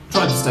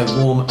stay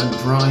warm and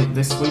dry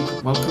this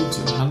week. Welcome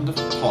to Hand of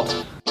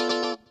Pod.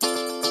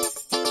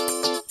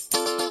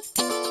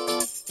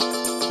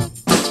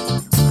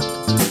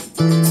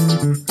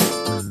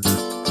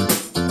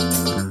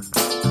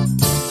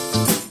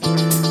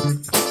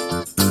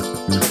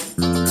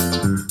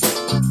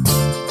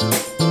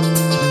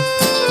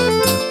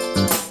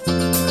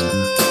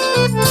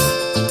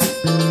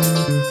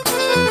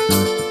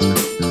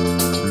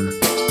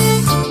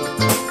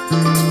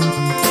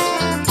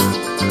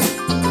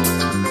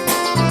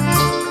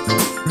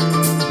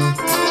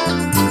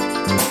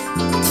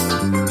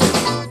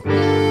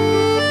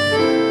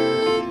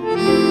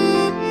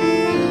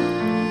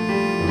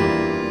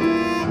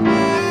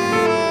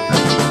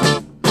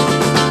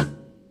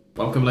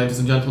 Welcome, ladies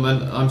and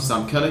gentlemen. I'm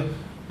Sam Kelly,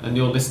 and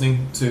you're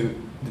listening to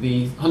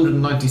the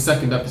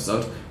 192nd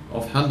episode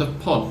of Hand of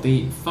Pod,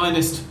 the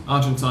finest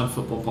Argentine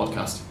football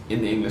podcast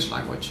in the English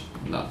language.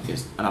 That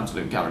is an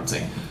absolute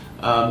guarantee.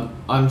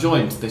 I'm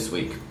joined this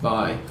week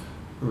by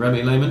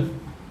Remy Lehman.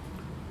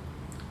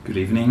 Good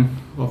evening.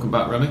 Welcome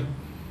back, Remy.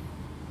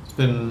 It's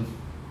been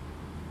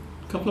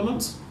a couple of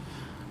months.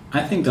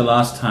 I think the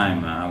last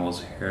time I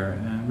was here,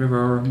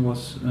 River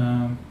was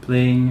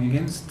playing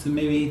against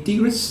maybe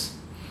Tigres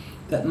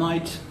that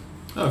night.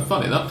 Oh,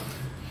 funny that.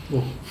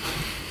 Oh.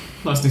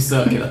 Nicely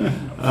circular.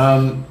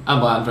 And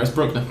by Andres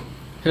Bruckner.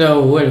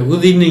 Hello, well,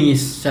 good evening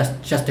is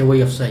just a way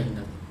of saying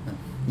that.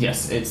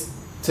 Yes, it's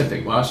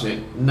tipping. Well,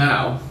 actually,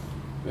 now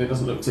it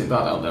doesn't look too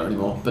bad out there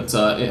anymore, but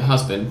it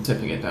has been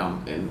tipping it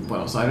down in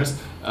Buenos Aires.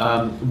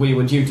 We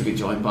were due to be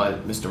joined by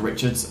Mr.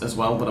 Richards as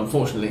well, but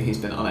unfortunately he's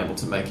been unable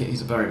to make it.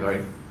 He's a very,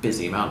 very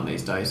busy man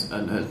these days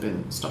and has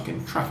been stuck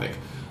in traffic.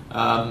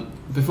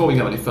 Before we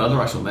go any further,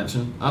 I shall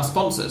mention our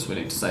sponsors. We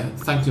need to say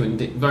thank you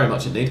very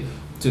much indeed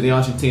to the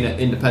Argentina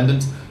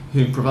Independent,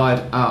 who provide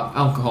our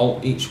alcohol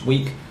each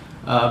week.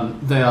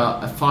 They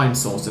are a fine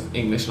source of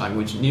English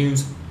language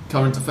news,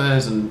 current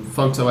affairs and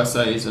photo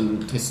essays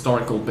and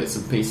historical bits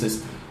and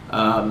pieces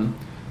from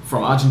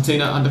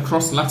Argentina and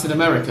across Latin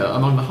America.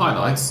 Among the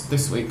highlights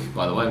this week,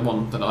 by the way,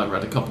 one that I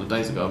read a couple of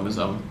days ago and was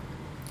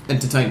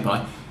entertained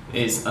by,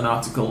 is an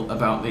article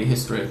about the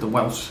history of the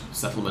Welsh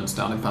settlements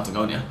down in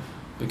Patagonia,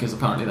 because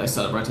apparently they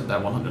celebrated their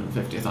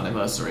 150th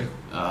anniversary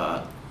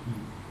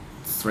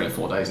 3 or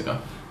 4 days ago.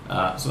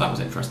 So that was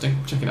interesting.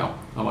 Check it out.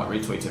 I might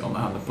retweet it on the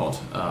Hand of Pod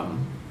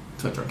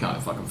Twitter account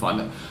if I can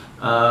find it.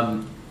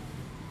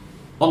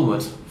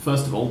 Onward,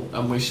 first of all,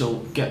 and we shall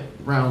get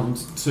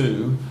round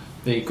to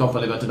the Copa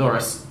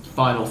Libertadores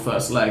final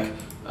first leg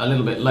a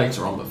little bit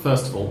later on, but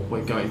first of all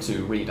we're going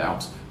to read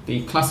out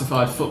the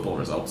classified football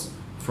results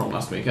from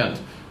last weekend.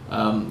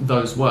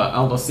 Those were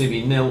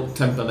Aldosivi 0,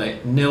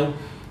 Temperley 0,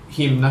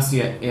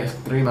 Gimnasia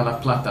Esgrima La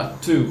Plata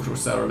 2,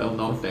 Crucero del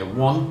Norte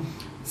 1,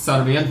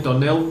 Sarmiento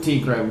 0,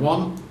 Tigre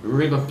 1,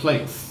 River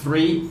Plate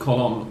 3,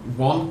 Colón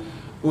 1,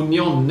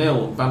 Unión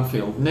 0,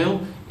 Banfield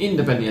 0,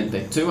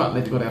 Independiente 2,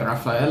 Atlético de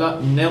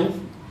Rafaela 0,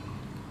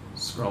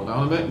 scroll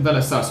down a bit,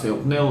 Vélez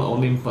Sarsfield 0,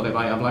 Olimpo de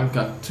Bahía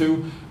Blanca 2,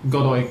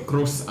 Godoy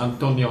Cruz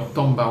Antonio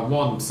Tomba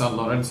 1, San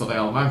Lorenzo de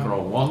Almagro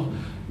 1,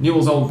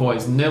 Newell's Old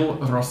Boys 0,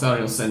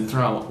 Rosario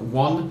Central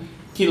 1,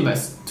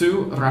 Quilmes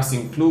 2,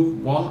 Racing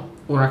Club 1,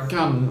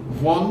 Huracán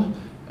 1,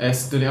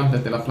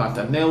 Estudiantes de La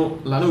Plata 0,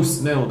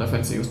 Lanús 0,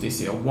 Defensa y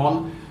Justicia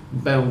 1,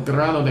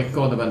 Belgrano de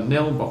Córdoba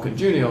 0, Boca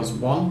Juniors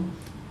 1,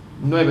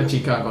 Nueva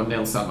Chicago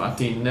 0, San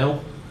Martín 0,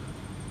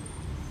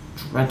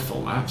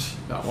 dreadful match,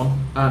 that one,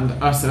 and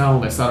Arsenal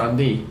de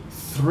Sarandí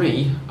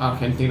 3,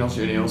 Argentinos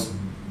Juniors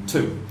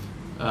 2.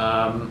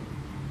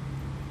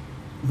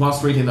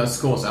 Whilst reading those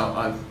scores out,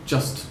 I've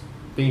just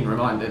been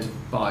reminded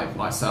by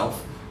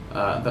myself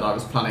that I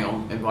was planning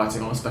on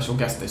inviting on a special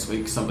guest this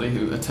week, somebody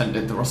who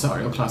attended the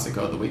Rosario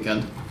Clásico at the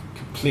weekend.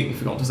 Completely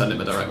forgot to send him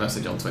a direct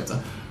message on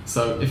Twitter.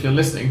 So if you're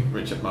listening,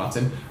 Richard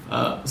Martin,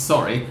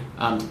 sorry,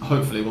 and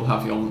hopefully we'll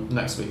have you on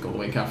next week or the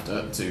week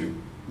after to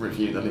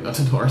review the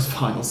Libertadores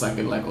final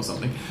second leg or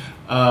something,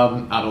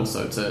 and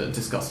also to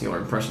discuss your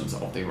impressions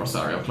of the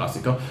Rosario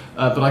Clásico.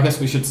 But I guess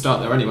we should start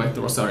there anyway,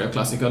 the Rosario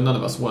Clásico. None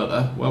of us were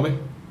there, were we?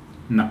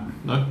 No.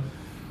 No?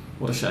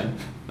 What a shame.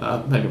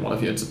 Maybe one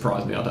of you had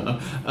surprised me, I don't know.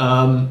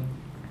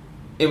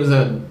 It was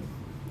a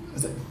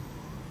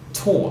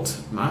taut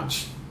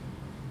match.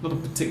 Not a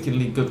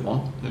particularly good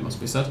one, it must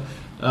be said.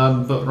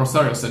 But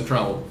Rosario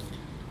Central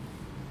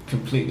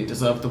completely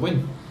deserved the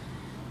win.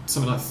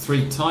 Something like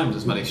 3 times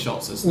as many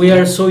shots as... We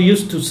are so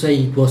used to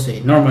say it was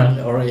a normal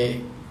or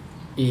a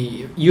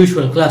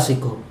usual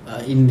Clásico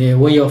in the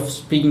way of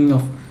speaking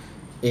of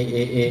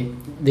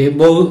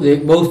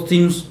both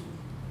teams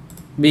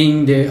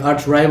being the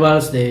arch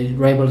rivals, the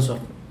rivals of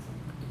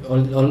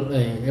all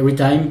every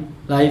time,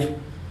 live,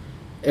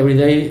 every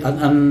day,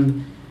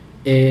 and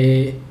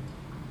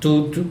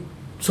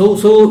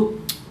so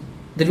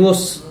there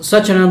was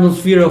such an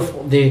atmosphere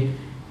of the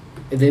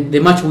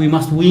match we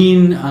must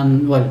win,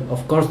 and well,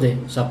 of course the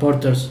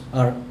supporters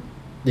are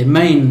the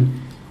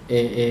main.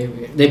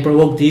 They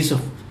provoke this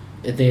of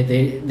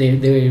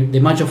the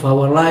match of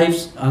our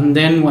lives, and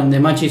then when the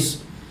match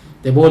is,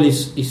 the ball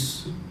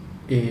is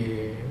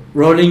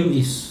rolling,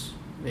 is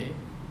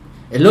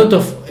a lot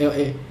of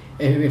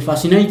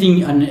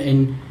fascinating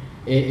and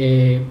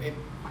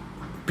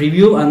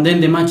preview, and then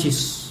the match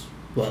is,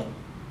 well,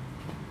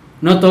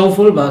 not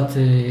awful, but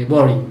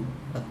boring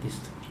at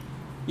least.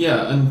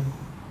 Yeah, and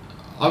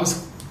I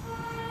was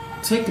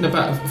taken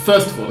aback.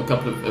 First of all, a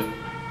couple of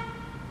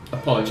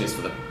apologies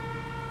for the.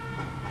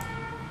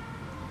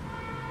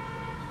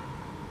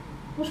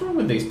 What's wrong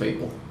with these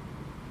people?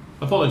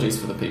 Apologies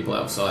for the people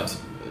outside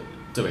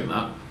doing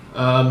that.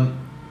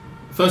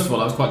 First of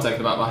all, I was quite taken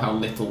aback by how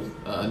little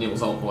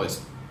Newell's Old Boys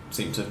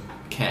seemed to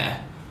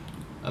care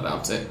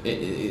about it,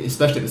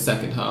 especially the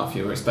second half.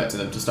 You were expecting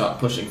them to start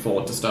pushing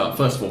forward, to start,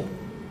 first of all,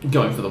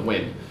 going for the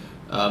win,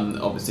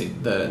 obviously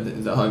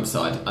the home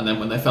side, and then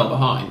when they fell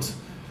behind,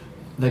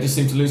 they just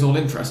seemed to lose all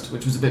interest,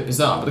 which was a bit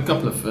bizarre. But a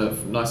couple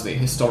of nicely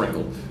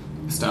historical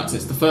stats.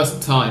 It's the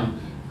first time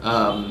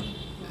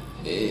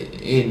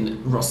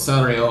in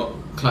Rosario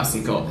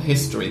Clásico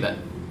history that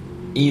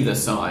either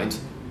side,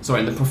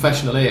 in the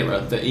professional era,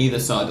 that either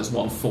side has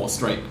won 4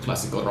 straight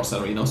Clásico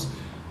Rosarinos,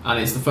 and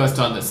it's the first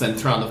time that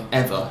Central have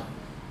ever,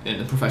 in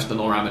the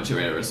professional or amateur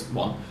eras,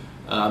 won.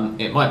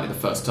 It might be the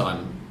first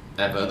time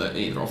ever that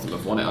either of them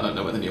have won it. I don't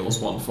know whether Newell's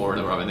won 4 in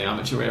a row in the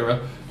amateur era.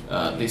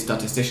 These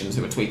statisticians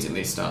who are tweeting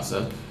these stats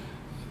are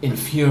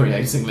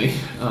infuriatingly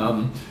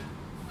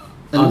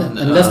and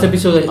last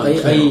episode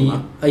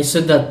I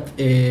said that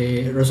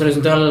Rosario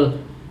Central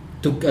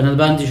took an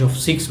advantage of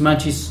 6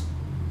 matches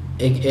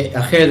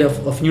ahead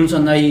of Newell's,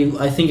 and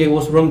I think I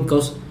was wrong,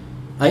 because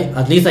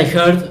at least I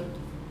heard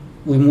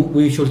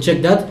we should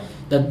check that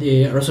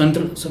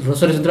Rosario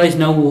Central is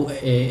now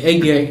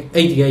 8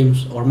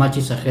 games or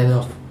matches ahead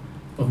of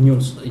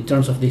Newell's in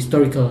terms of the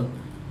historical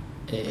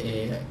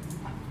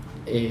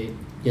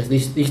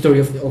this history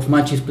of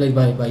matches played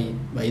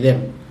by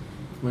them.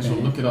 We shall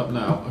look it up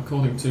now.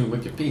 According to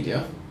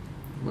Wikipedia,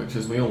 which,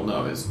 as we all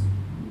know, is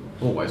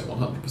always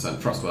 100%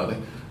 trustworthy,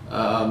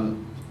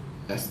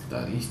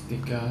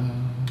 estadísticas,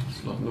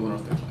 los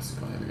números de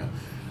clásico, here we go.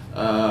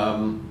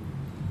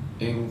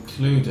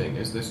 Including,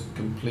 is this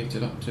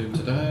completed up to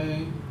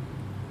today?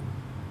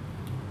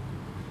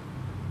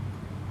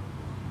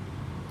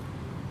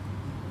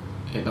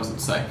 It doesn't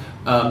say,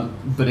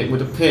 but it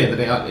would appear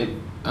that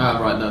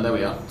right, no, there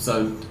we are.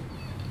 So,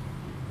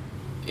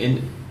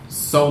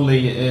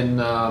 solely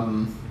in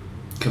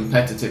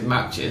competitive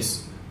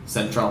matches,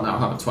 Central now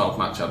have a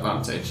 12-match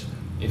advantage.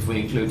 If we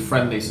include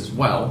friendlies as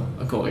well,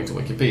 according to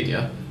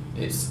Wikipedia,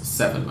 it's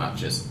 7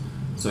 matches.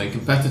 So in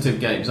competitive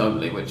games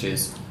only, which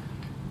is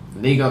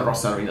Liga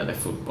Rosarina de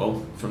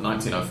Fútbol from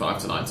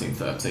 1905 to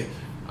 1930,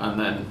 and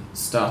then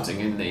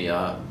starting in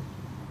the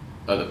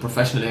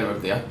professional era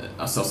of the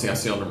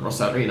Asociación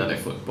Rosarina de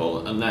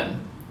Fútbol, and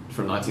then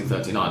from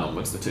 1939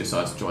 onwards, the two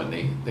sides joined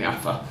the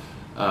AFA,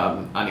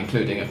 and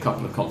including a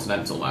couple of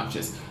continental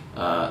matches.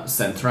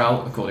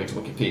 Central, according to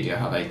Wikipedia,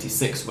 have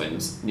 86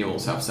 wins.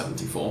 Newell's have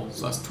 74,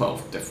 so that's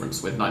 12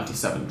 difference with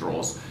 97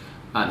 draws.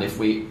 And if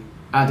we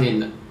add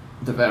in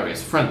the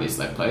various friendlies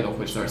they've played, of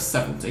which there are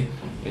 70,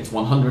 it's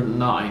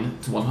 109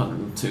 to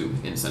 102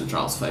 in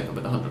Central's favour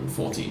with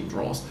 114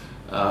 draws.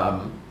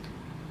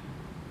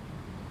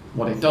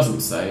 What it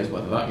doesn't say is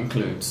whether that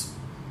includes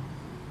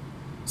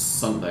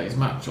Sunday's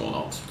match or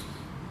not.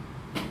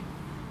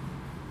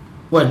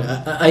 Well,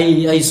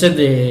 I said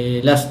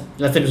the last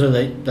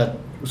episode that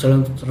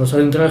Rosario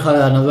Central had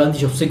an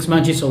advantage of 6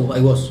 matches, so I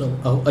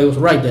was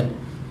right then,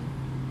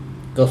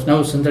 because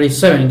now Central is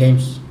 7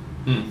 games.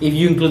 If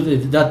you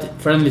include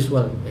that friendlies,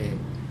 well,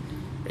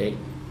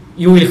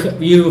 you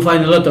will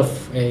find a lot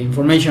of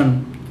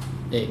information.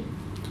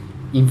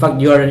 In fact,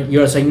 you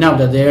are saying now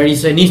that there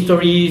is an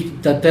history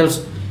that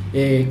tells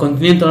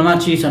continental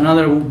matches,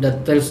 another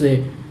that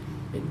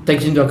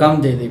takes into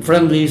account the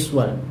friendlies.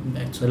 Well,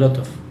 it's a lot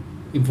of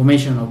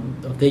information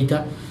of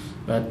data,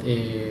 but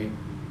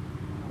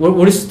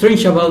what is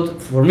strange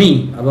for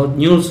me about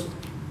Newell's,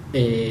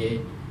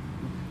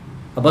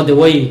 about the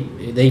way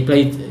they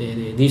played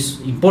this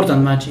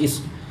important match,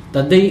 is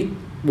that they,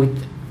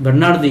 with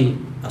Bernardi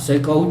as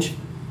head coach,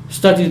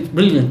 started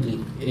brilliantly,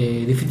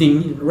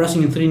 defeating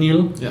Racing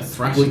 3-0. Yeah,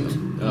 thrashing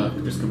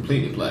them, just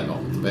completely playing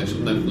off the bench,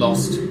 and then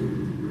lost.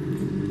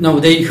 No,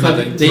 they got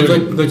a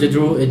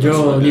draw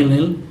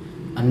 0-0,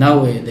 and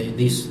now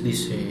this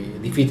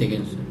defeat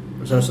against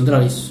Rosario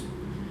Central is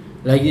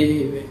like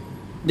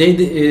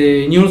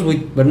Newell's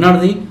with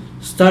Bernardi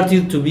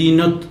started to be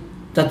not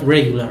that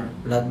regular,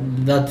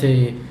 that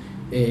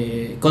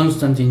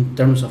constant in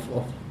terms of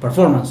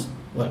performance.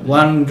 Well,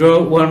 one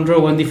draw,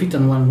 one defeat,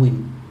 and 1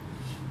 win.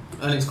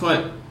 And it's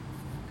quite.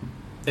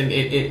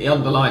 It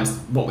underlines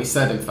what we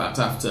said, in fact,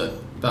 after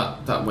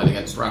that win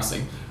against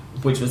Racing,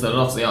 which was that a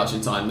lot of the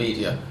Argentine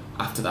media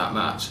after that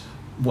match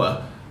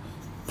were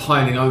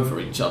piling over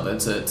each other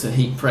to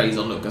heap praise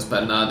on Lucas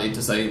Bernardi,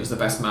 to say he was the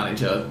best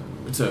manager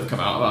to have come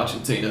out of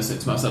Argentina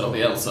since Marcelo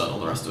Bielsa and all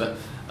the rest of it,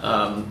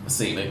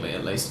 seemingly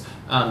at least.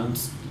 And,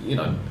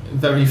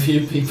 very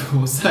few people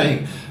were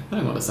saying,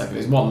 hang on a second,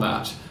 it's 1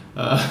 match.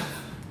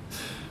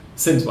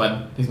 since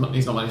when he's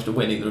not managed to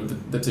win either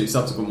of the two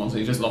subsequent ones.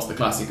 He just lost the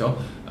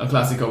Clásico, a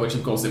Clásico which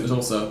of course it was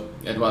also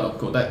Eduardo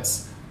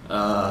Cordet's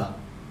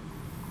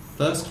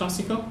first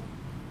Clásico.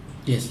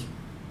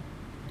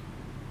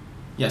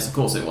 Yes, of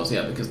course it was.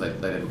 Yeah, because they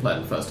didn't play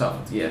in the first half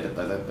of the year. They've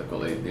got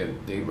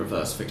the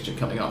reverse fixture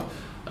coming up,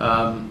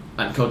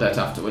 and Cordet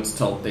afterwards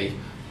told the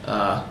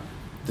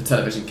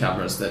television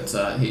cameras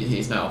that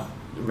he's now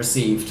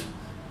received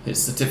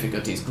his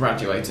certificate. He's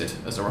graduated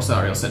as a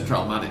Rosario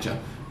Central manager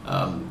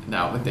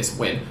now with this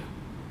win,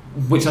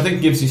 which I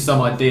think gives you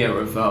some idea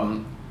of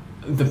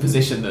the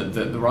position that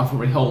the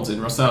rivalry holds in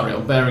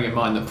Rosario, bearing in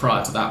mind that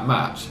prior to that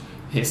match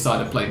his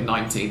side had played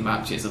 19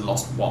 matches and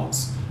lost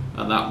once,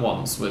 and that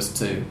once was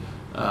to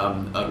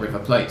a River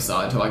Plate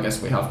side, who I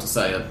guess we have to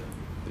say are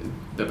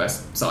the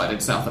best side in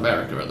South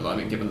America at the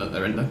moment, given that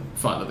they're in the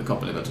final of the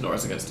Copa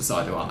Libertadores against a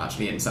side who aren't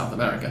actually in South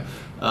America.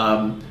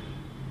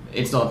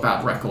 It's not a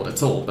bad record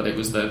at all, but it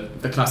was the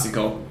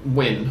Clásico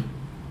win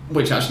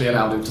which actually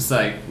allowed him to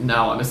say,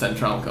 now I'm a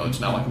Central coach,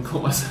 now I can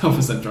call myself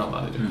a Central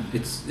manager.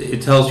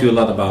 It tells you a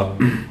lot about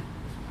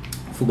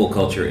football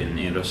culture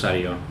in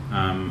Rosario.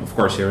 Of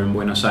course, here in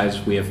Buenos Aires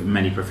we have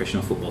many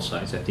professional football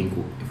sides. I think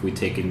if we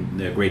take in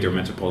the greater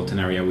metropolitan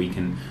area, we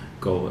can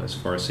go as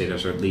far as say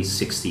there's at least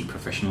 60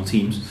 professional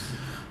teams.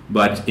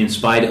 But in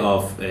spite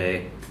of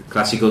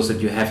clásicos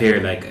that you have here,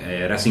 like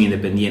Racing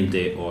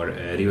Independiente or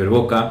River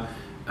Boca,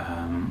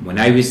 when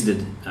I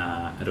visited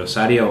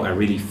Rosario, I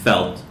really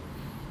felt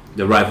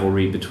the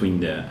rivalry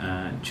between the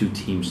two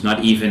teams,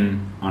 not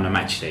even on a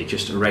match day,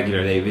 just a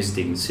regular day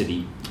visiting the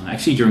city,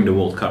 actually during the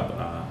World Cup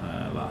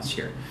last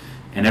year.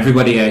 And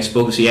everybody I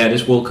spoke to said, yeah,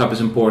 this World Cup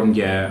is important,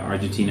 yeah,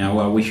 Argentina,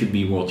 well, we should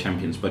be world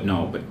champions, but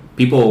no. But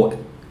people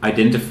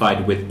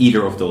identified with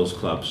either of those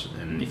clubs,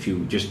 and if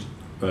you just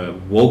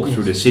walk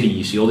through the city,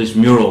 you see all these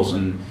murals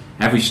on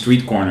every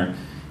street corner,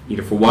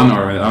 either for one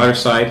or the other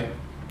side.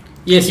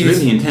 Yes, it's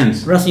really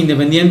intense. Racing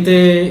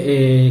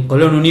Independiente,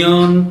 Colón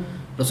Unión,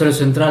 Rosario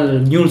Central,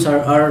 Newell's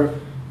are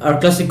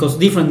clásicos,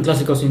 different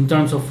clásicos in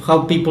terms of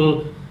how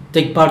people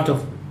take part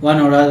of one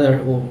or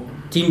other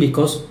team,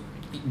 because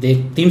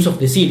the teams of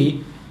the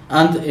city,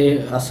 and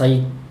as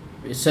I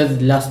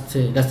said last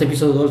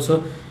episode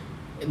also,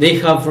 they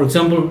have, for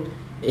example,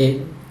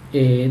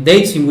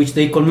 dates in which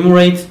they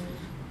commemorate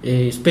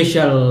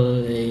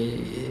special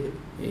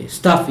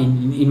stuff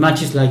in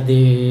matches, like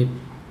the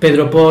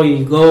Pedro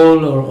Poi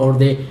goal or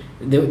the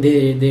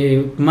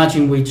match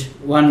in which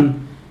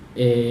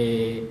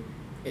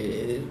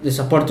the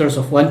supporters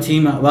of one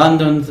team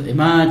abandoned a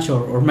match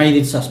or made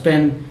it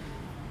suspend.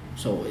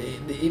 So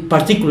in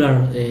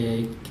particular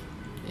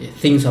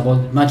things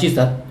about matches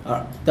that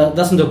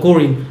doesn't occur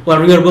in, well,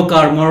 River Boca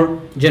are more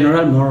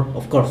general, more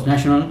of course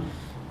national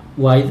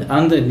wide,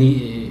 and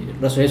the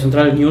Rosario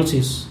Central Newell's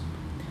is,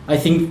 I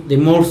think, the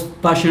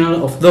most passionate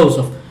of those,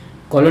 of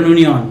Colón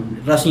Unión,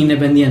 Racing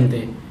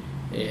Independiente,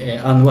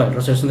 and well,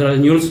 Rosario Central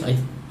Newell's, I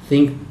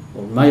think,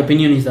 or my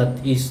opinion is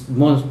that is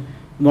more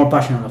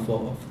passionate of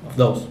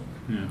those.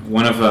 Yeah.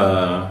 One of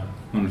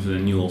the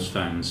Newell's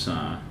fans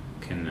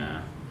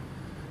can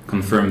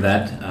confirm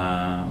that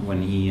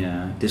when he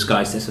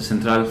disguised as a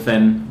Central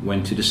fan,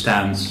 went to the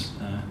stands,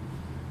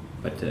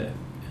 but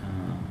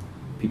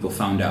people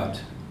found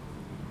out,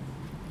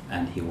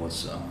 and he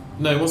was.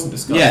 No, it wasn't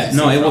disguised. Yeah,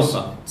 no, it was.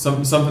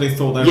 Somebody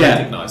thought they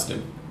recognised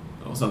him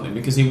or something,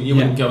 because you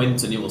wouldn't go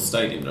into Newell's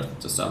Stadium as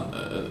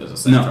a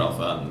Central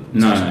fan.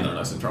 No, there are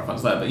no Central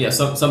fans there. But yeah,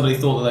 somebody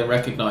thought that they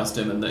recognised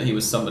him and that he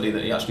was somebody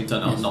that he actually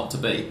turned out not to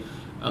be,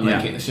 and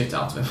they kicked the shit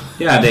out of him.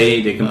 Yeah,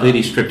 they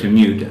completely stripped him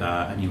nude,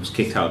 and he was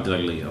kicked out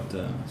directly of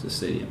the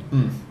stadium.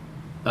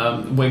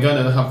 We're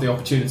going to have the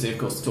opportunity, of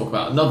course, to talk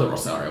about another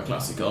Rosario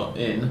Clásico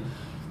in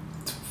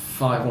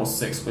 5 or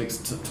 6 weeks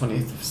to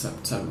 20th of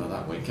September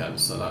that weekend,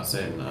 so that's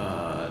in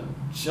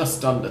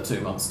just under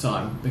 2 months'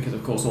 time, because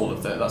of course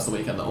that's the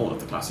weekend that all of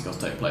the Clásicos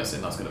take place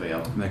in. That's going to be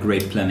like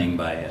great planning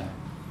by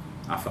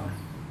AFA.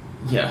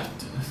 Yeah,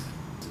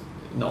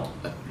 not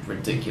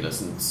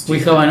ridiculous and we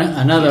have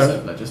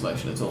another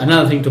legislation at all.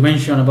 Another thing to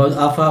mention about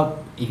AFA,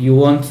 if you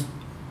want,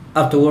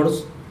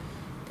 afterwards,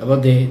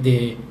 about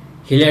the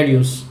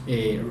hilarious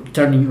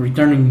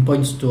returning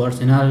points to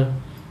Arsenal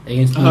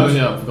against.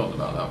 I've forgotten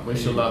about that. We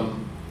shall.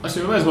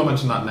 Actually, we may as well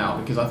mention that now,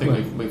 because I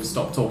think we've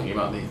stopped talking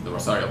about the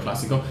Rosario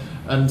Clásico,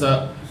 and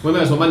we may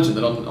as well mention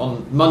that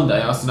on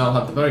Monday Arsenal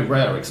had the very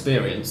rare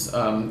experience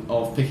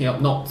of picking up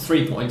not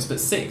 3 points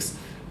but 6.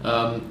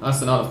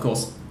 Arsenal, of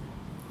course,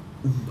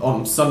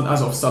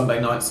 as of Sunday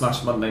night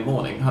 / Monday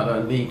morning, had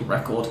a league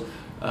record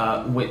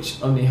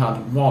which only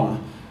had one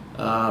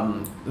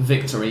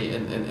victory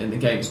in the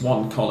game's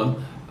one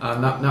column.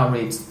 And that now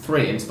reads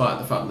 3, in spite of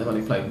the fact that they've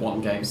only played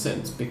one game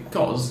since,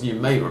 because you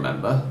may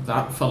remember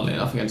that, funnily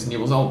enough, against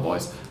Newell's Old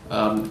Boys,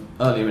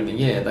 earlier in the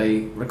year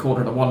they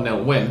recorded a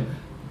 1-0 win,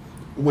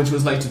 which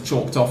was later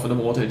chalked off and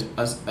awarded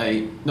as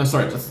a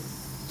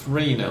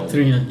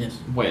 3-0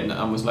 win,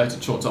 and was later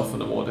chalked off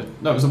and awarded.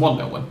 No, it was a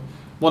 1-0 win.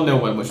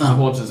 1-0 win, which was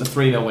awarded as a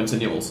 3-0 win to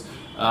Newell's,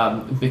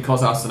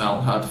 because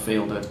Arsenal had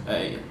fielded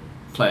a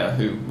player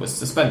who was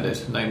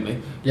suspended,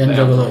 namely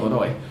Leandro Leandro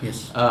Godoy.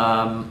 Yes.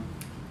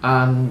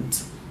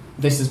 And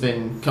this has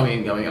been coming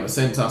and going ever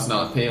since.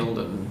 Arsenal appealed,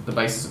 and the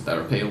basis of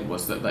their appeal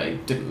was that they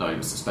didn't know he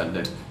was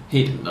suspended,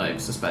 he didn't know he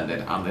was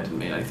suspended, and they didn't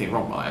mean anything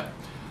wrong by it.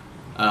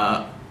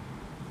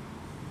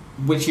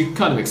 Which you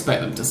kind of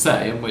expect them to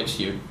say, and which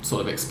you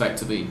sort of expect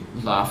to be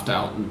laughed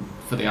out, and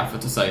for the AFA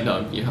to say,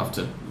 no, you have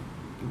to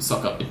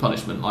suck up your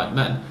punishment like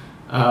men.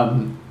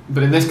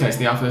 But in this case,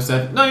 the AFA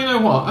said, no, you know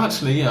what,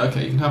 actually, yeah,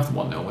 okay, you can have the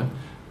 1-0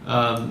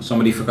 win.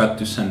 Somebody forgot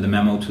to send the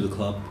memo to the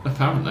club.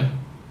 Apparently.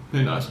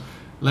 Who knows?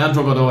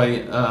 Leandro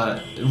Godoy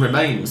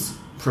remains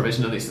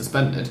provisionally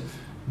suspended,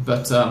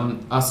 but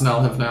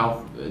Arsenal have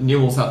now...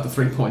 Newell's had the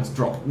 3 points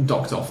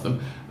docked off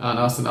them, and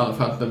Arsenal have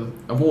had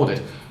them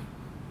awarded.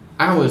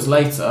 Hours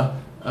later,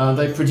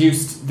 they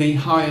produced the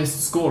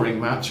highest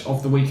scoring match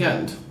of the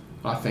weekend,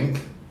 I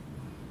think.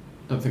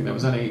 Don't think there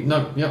was any...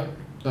 No, yep,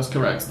 that's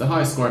correct. The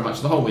highest scoring match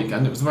of the whole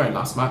weekend. It was the very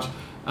last match.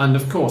 And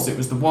of course, it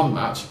was the one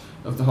match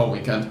of the whole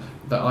weekend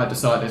that I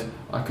decided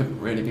I couldn't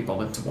really be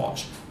bothered to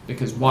watch.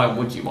 Because why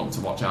would you want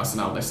to watch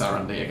Arsenal de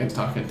Sarandí against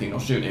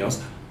Argentinos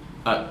Juniors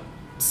at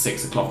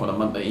 6 o'clock on a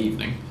Monday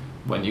evening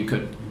when you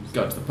could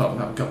go to the pub and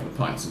have a couple of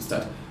pints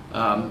instead?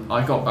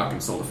 I got back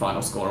and saw the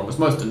final score and was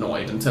most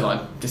annoyed until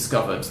I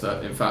discovered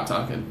that, in fact,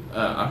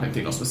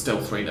 Argentinos was still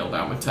 3-0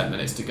 down with 10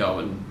 minutes to go,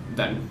 and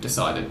then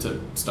decided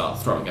to start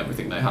throwing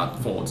everything they had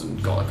forwards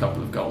and got a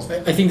couple of goals.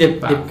 I think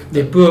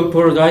the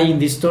poor guy in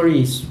this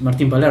story is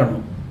Martín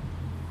Palermo,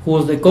 who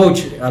was the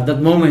coach at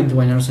that moment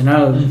when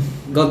Arsenal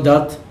got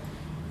that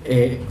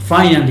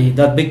finally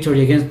that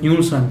victory against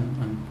Newell's,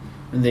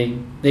 and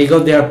they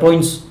got their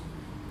points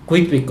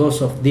quick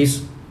because of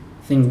this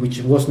thing,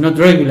 which was not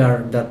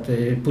regular, that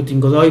putting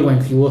Godoy when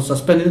he was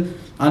suspended,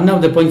 and now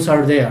the points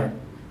are there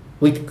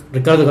with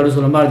Ricardo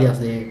Caruso Lombardi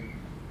as the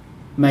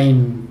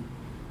main,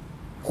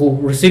 who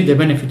received the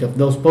benefit of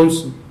those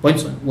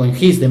points when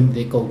he's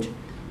the coach,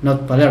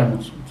 not Palermo.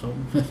 So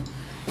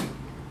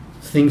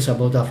things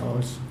about that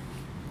also.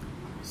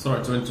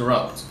 Sorry to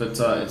interrupt, but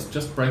it's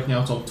just breaking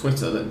out on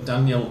Twitter that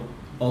Daniel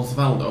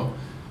Osvaldo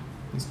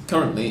is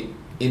currently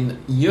in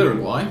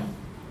Uruguay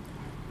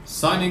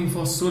signing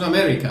for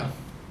Sudamerica.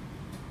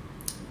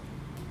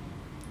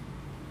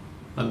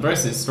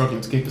 Andres is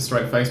struggling to keep a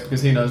straight face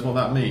because he knows what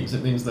that means.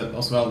 It means that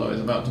Osvaldo is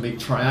about to be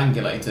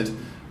triangulated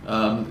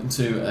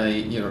to a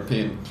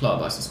European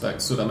club. I suspect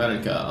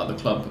Sudamerica are the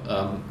club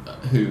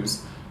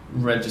whose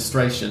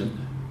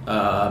registration,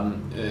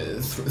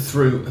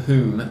 through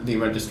whom the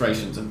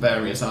registrations of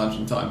various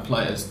Argentine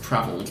players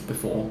travelled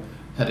before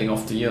heading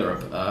off to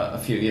Europe a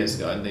few years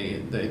ago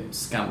in the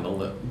scandal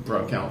that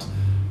broke out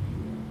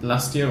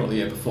last year or the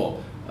year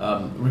before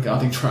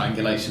regarding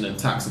triangulation and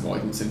tax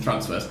avoidance in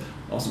transfers.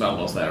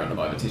 Osvaldo's there at the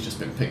moment. He's just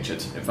been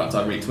pictured. In fact,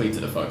 I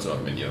retweeted a photo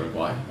of him in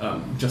Uruguay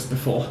just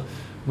before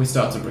we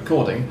started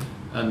recording,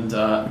 and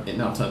it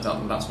now turns out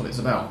that that's what it's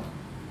about.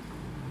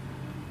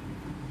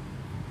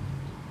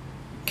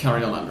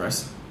 Carry on,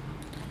 Andres.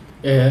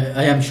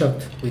 I am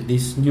shocked with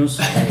this news.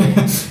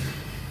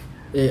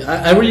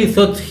 I really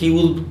thought he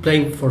would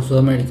play for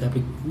Sudamerica.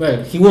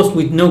 Well, he was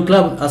with no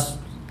club, as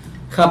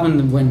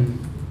happened when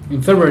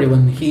in February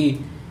when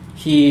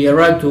he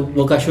arrived to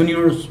Boca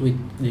Juniors with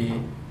the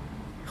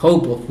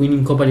hope of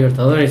winning Copa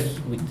Libertadores,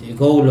 with the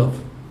goal of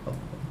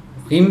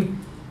him,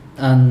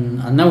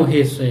 and now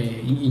he's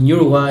in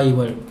Uruguay.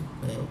 Well,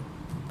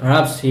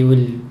 perhaps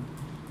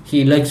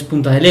he likes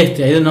Punta del Este.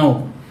 I don't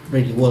know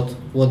really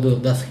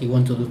what does he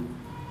want to do.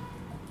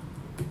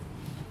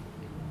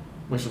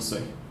 We shall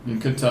see. You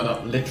could turn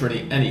up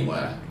literally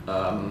anywhere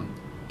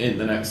in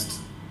the next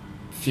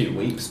few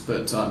weeks,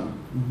 but I'm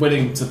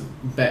willing to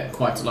bet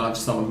quite a large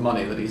sum of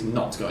money that he's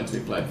not going to be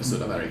playing for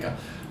Sudamerica.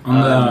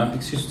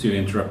 Excuse to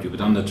interrupt you, but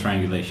on the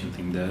triangulation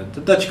thing,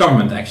 the Dutch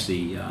government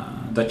actually,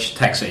 Dutch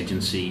tax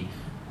agency,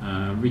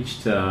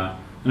 reached an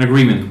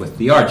agreement with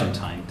the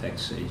Argentine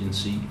tax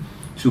agency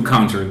to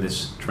counter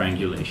this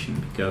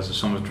triangulation, because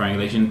some of the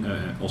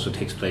triangulation also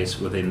takes place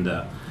within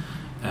the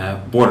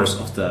borders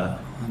of the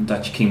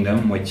Dutch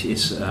kingdom, which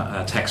is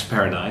a tax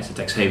paradise, a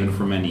tax haven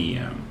for many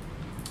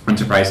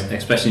enterprises,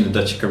 especially in the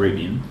Dutch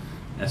Caribbean.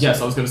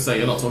 Yes, I was going to say,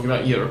 you're not talking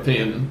about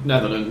European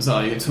Netherlands,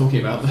 are you? You're talking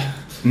about the...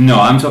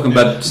 No, I'm talking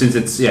about, since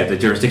it's the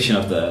jurisdiction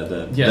of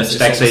the Dutch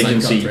tax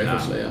agency,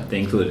 they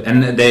include it.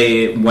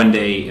 And when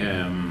they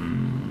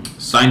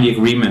signed the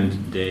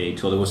agreement, they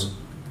told it was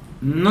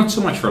not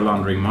so much for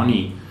laundering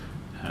money,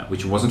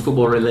 which wasn't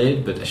football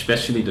related, but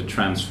especially the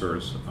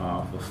transfers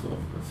of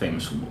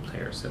famous football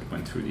players that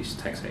went through these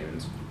tax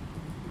havens.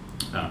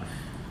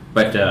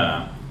 But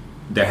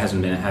there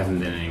hasn't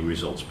been any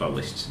results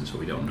published, and so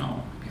we don't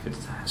know if it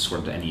has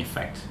sort of any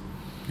effect.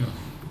 Yeah.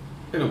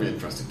 It'll be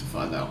interesting to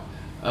find out.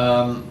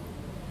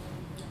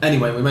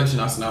 Anyway, we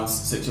mentioned Arsenal's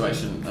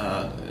situation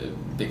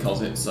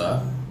because it's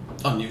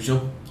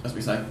unusual, as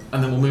we say,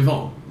 and then we'll move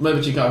on.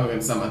 Nueva Chicago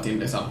against San Martín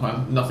de San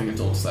Juan. Nothing at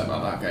all to say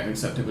about that game,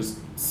 except it was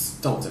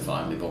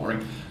stultifyingly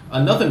boring.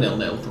 Another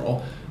 0-0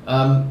 draw,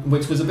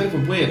 which was a bit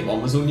of a weird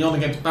one, was Union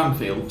against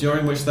Banfield,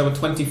 during which there were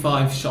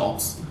 25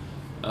 shots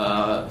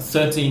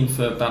 13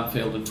 for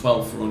Banfield and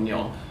 12 for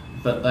Union,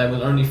 but there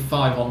were only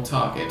 5 on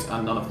target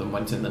and none of them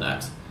went in the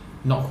net.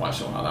 Not quite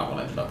sure how that one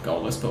ended up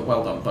goalless, but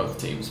well done both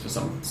teams for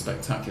some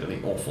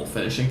spectacularly awful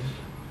finishing.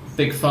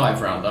 Big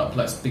 5 roundup.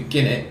 Let's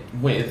begin it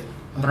with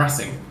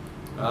Racing,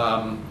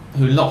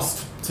 who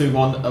lost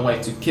 2-1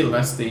 away to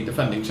Quilmes, the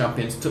defending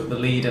champions, took the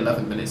lead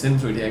 11 minutes in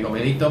through Diego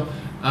Milito,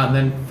 and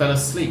then fell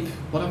asleep.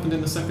 What happened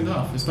in the second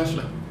half,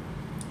 especially?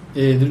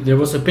 There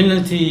was a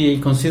penalty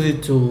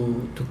conceded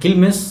to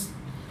Quilmes,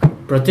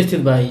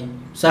 protested by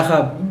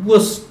Saja.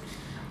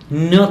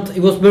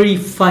 It was very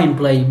fine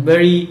play,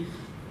 very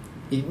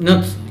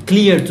not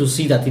clear to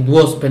see that it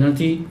was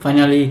penalty.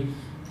 Finally,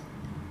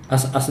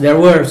 as there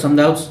were some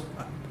doubts,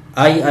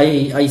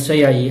 I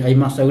say I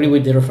must agree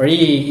with the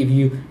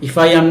referee. If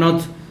I am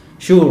not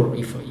sure,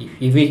 if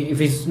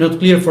it's not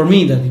clear for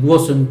me that it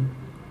wasn't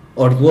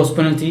or it was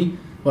penalty,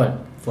 well,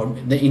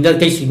 in that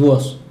case it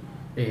was.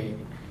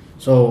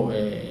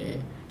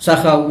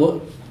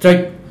 Saja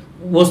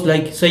was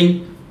like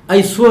saying,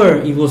 I swear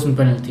it wasn't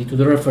penalty to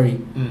the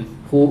referee,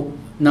 who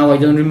now I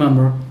don't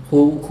remember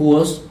who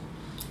was.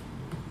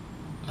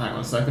 Hang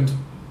on a second,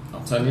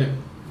 I'll tell you.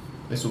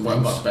 This would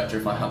work much better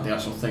if I had the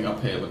actual thing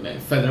up here, wouldn't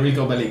it?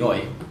 Federico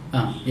Belligoi.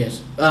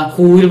 Yes.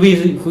 Who will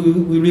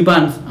be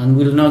banned and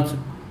will not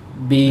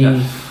be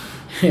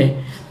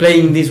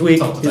playing this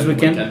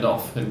weekend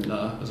off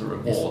as a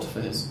reward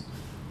for his.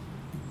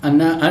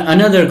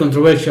 Another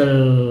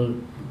controversial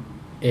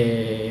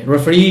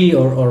referee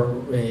or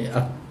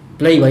a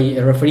play by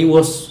a referee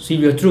was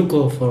Silvio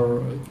Trucco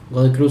for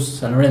Godoy Cruz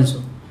San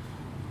Lorenzo.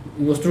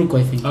 It was Trucco,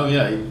 I think. Oh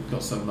yeah, he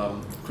got some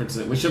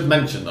criticism. We should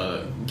mention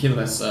that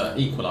Quilmes'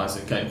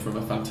 equaliser came from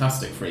a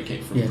fantastic free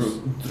kick from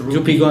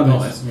Drupi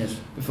Gomez,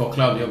 before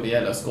Claudio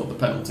Biela scored the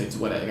penalty to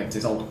win it against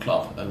his old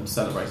club and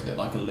celebrated it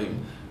like a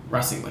loon.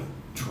 Racing were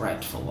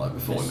dreadful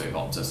before we move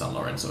on to San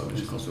Lorenzo,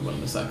 which of course we will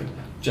in a second.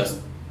 Just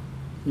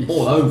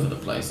all over the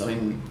place. I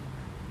mean,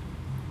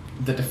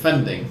 the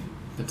defending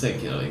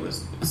particularly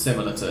was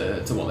similar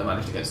to what they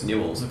managed against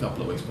Newell's a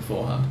couple of weeks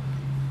beforehand.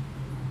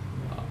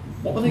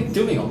 What were they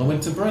doing on the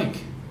winter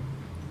break?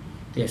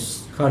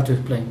 Yes, hard to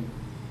explain.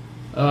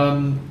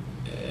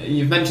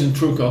 You've mentioned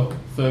Trucco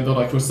for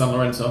Godoy Cruz San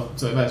Lorenzo,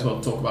 so we may as well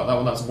talk about that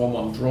one. That's a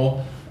 1-1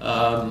 draw.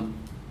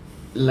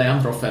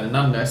 Leandro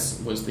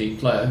Fernandez was the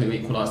player who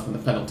equalised from the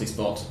penalty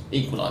spot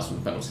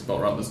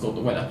rather than scored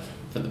the winner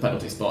from the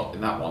penalty spot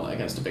in that one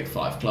against a Big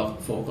 5 club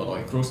for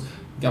Godoy Cruz.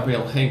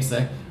 Gabriel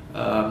Heinze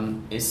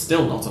is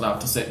still not allowed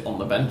to sit on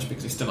the bench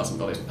because he still hasn't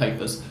got his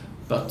papers,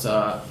 but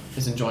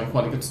is enjoying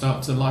quite a good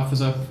start to life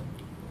as a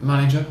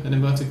manager, in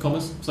inverted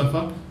commas, so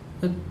far.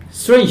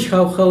 Strange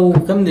how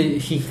come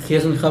he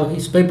doesn't have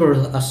his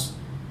papers as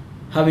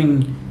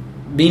having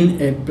been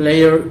a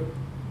player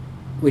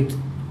with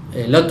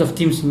a lot of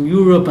teams in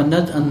Europe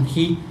and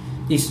he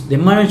is the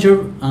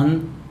manager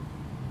and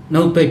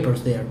no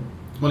papers there.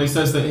 Well, he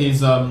says that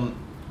he's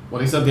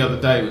what he said the other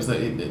day was that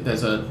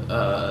there's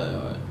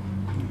a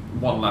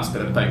one last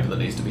bit of paper that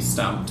needs to be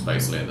stamped,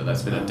 basically, and that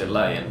there's been a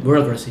delay in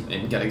bureaucracy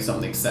in getting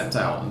something sent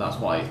out, and that's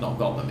why he's not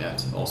got them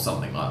yet, or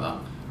something like that.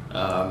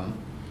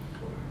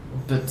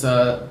 But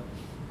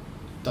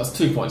that's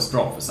 2 points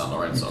drop for San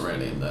Lorenzo,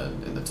 really, in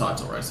the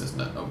title race, isn't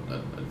it?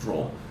 A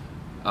draw,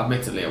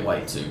 admittedly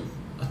away to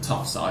a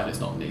tough side. It's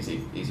not an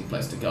easy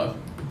place to go.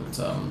 But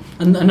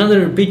and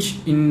another pitch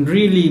in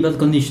really bad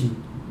condition.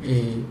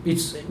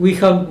 We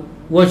have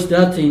watched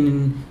that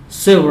in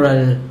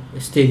several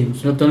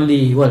stadiums. Not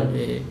only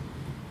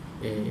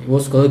it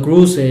was Godoy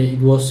Cruz. It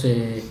was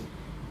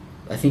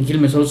I think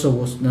Quilmes also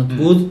was not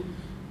good.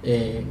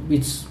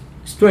 It's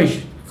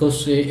strange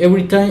because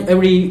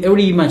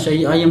every match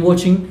I am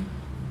watching,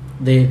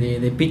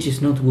 the pitch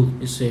is not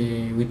good. It's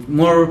with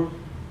more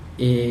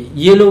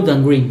yellow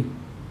than green.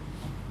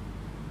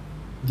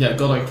 Yeah,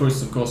 Godoy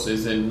Cruz, of course,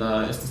 is in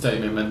it's the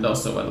stadium in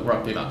Mendoza where the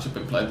rugby match had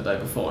been played the day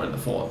before in the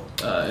Four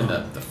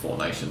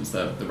Nations,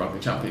 the rugby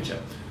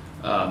championship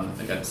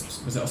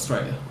against, was it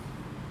Australia?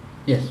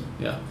 Yes.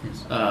 Yeah.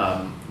 Yes.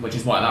 Which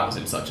is why that was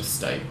in such a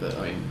state. But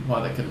I mean,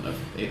 why they couldn't have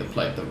either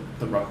played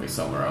the rugby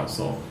somewhere else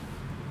or,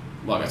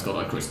 well, I guess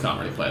Godoy Cruz can't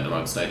really play in their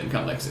own stadium,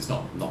 can they? Because it's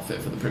not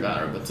fit for the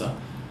Primera. But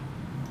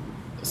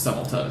some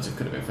alternative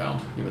could have been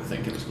found. You would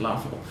think. It was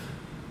laughable.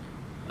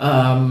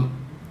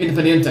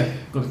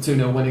 Independiente got a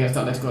 2-0 win against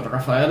Atletico de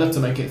Rafaela to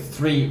make it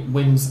 3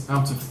 wins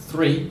out of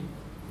 3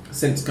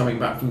 since coming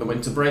back from the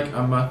winter break,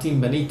 and Martin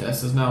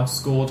Benitez has now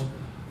scored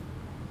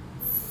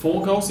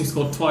 4 goals. He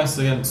scored twice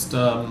against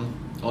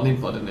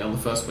Olimpo, didn't he, on the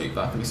first week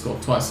back, and he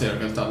scored twice here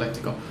against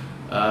Atletico.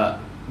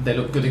 They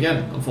look good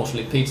again.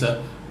 Unfortunately,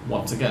 Peter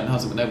once again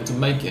hasn't been able to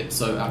make it,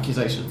 so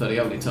accusations that he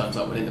only turns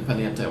up when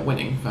Independiente are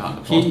winning for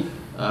Handepod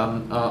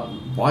are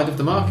wide of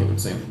the mark, it would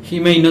seem. He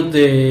may not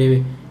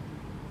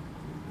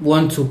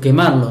want to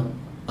quemarlo,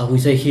 as we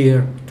say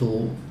here,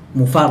 to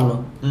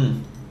mufarlo,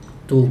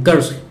 to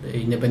curse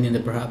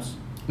Independiente perhaps.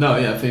 No,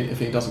 yeah, if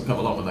he doesn't come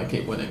along and they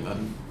keep winning,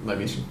 then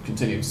maybe he should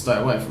continue to stay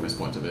away from his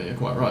point of view. You're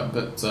quite right.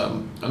 But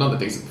another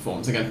decent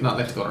performance against an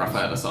Atletico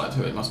Rafaela side,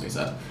 who, it must be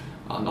said,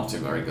 are not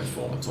in very good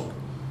form at all.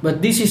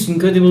 But this is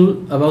incredible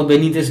about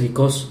Benitez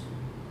because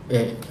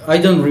I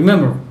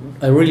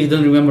really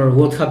don't remember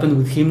what happened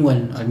with him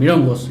when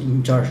Almirón was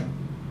in charge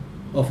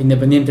of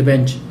Independiente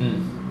bench.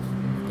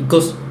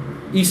 Because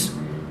he's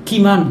key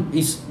man,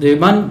 is the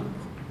man.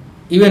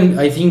 Even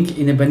I think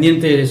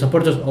Independiente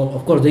supporters,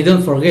 of course, they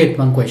don't forget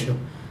Mancuello,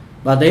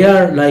 but they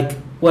are like,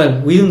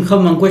 well, we don't have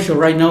Mancuello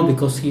right now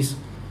because he's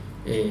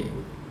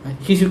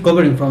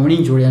recovering from an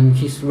injury and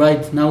he's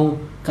right now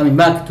coming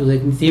back to the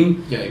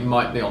team. Yeah, he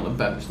might be on the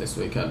bench this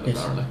weekend, yes.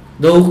 Apparently.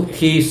 Though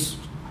he's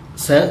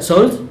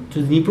sold to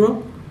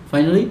Dnipro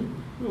finally.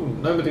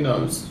 Nobody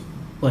knows.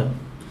 Well,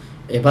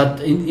 but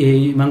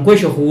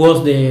Mancuello, who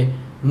was the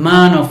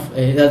man of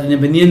that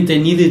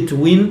Independiente needed to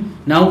win,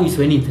 now is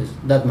Benitez,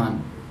 that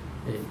man.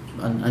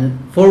 And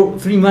for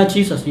 3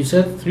 matches, as you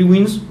said, 3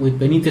 wins with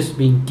Benitez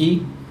being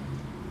key,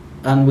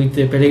 and with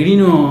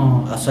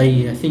Pellegrino, as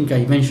I think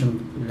I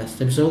mentioned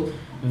last episode,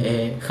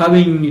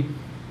 having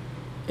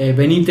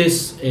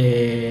Benitez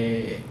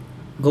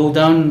go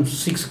down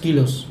 6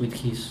 kilos with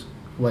his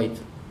weight.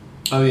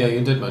 Oh yeah,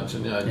 you did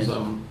mention, yeah, it's Yes.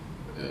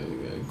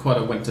 quite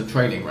a winter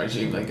training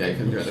regime they gave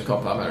him during the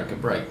Copa America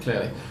break,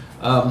 clearly.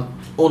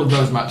 All of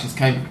those matches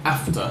came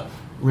after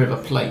River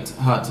Plate's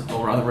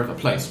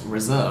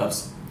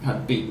reserves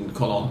had beaten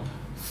Colón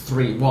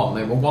 3-1.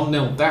 They were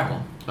 1-0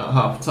 down at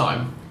half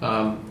time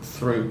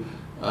through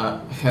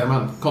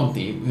Germán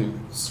Conti, who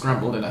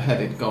scrambled in a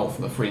headed goal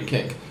from a free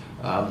kick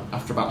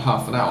after about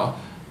half an hour.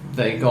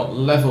 They got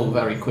level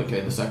very quickly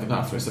in the second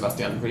half through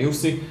Sebastián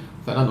Riussi.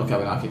 Fernando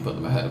Cabinaki put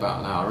them ahead about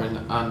an hour in,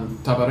 and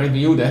Tabaré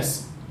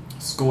Viudes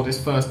scored his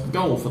first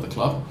goal for the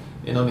club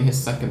in only his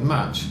second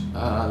match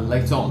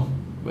late on,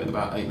 with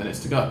about 8 minutes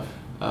to go.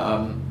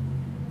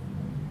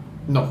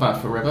 Not bad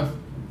for River.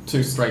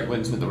 2 straight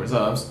wins with the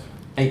reserves,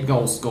 8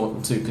 goals scored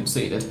and 2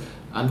 conceded,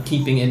 and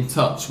keeping in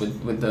touch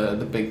with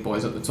the big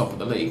boys at the top of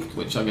the league,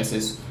 which I guess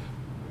is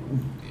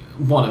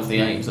one of the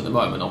aims at the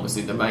moment.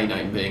 Obviously the main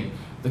aim being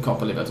the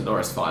Copa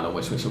Libertadores final,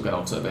 which we shall get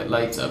onto a bit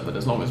later, but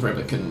as long as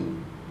River can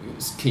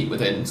keep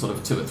within sort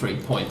of 2 or 3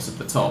 points at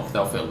the top,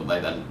 they'll feel that they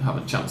then have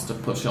a chance to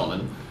push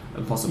on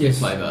and possibly Yes.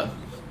 play the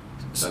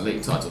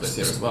league title this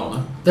year as well,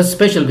 no? That's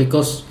special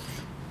because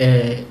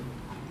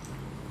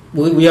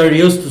we are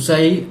used to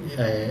say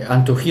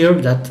and to hear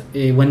that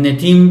when the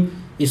team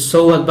is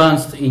so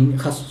has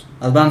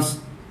advanced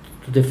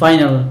to the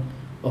final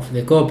of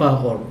the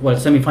Copa, or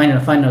semi-final,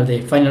 final,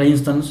 the final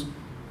instance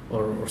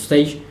or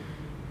stage,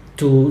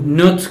 to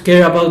not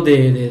care about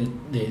the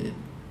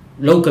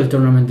local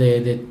tournament,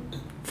 the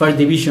first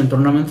division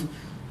tournament,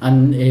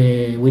 and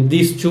with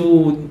these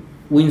 2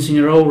 wins in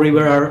a row,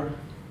 River are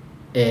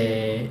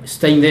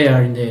staying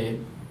there in the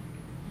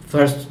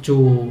first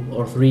 2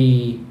 or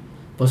 3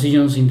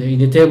 positions in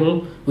the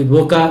table, with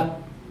Boca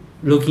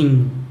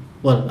looking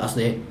as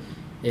the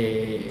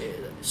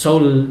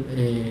sole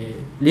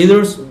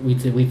leaders,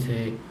 with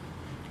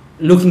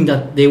looking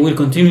that they will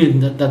continue in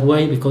that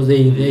way because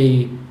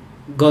they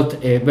got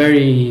a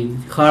very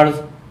hard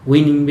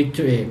winning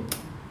victory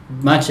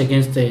match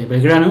against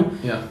Belgrano.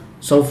 Yeah.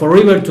 So for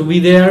River to be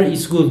there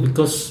is good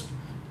because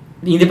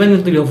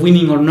independently of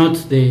winning or not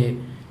the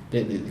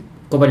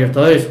Copa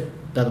Libertadores,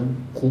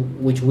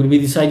 which will be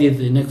decided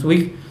next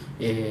week,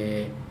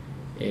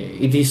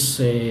 it is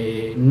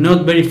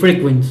not very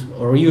frequent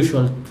or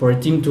usual for a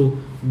team to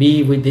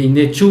be in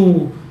the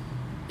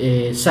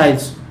 2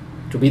 sides,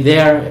 to be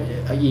there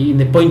in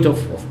the point of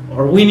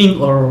or winning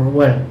or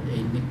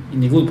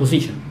in a good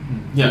position.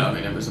 Yeah, I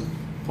mean it was a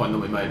point that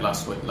we made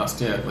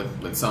last year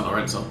with San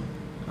Lorenzo,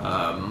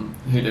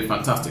 who did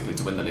fantastically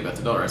to win the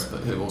Libertadores,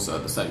 but who also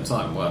at the same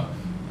time were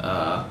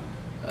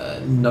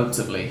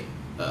notably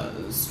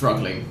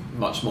struggling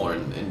much more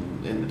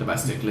in the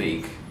domestic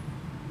league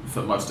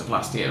for most of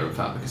last year, in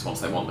fact, because once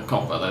they won the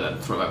Copa, they then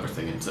threw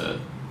everything into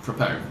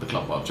preparing for the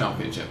Club World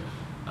Championship.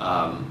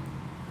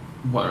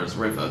 Whereas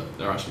River,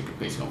 they're actually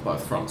competing on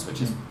both fronts,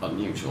 which is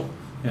unusual.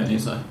 Yeah,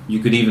 you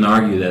could even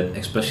argue that,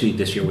 especially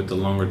this year with the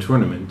longer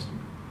tournament,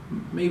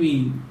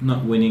 maybe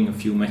not winning a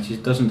few matches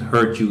doesn't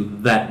hurt you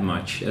that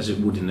much as it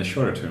would in the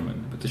shorter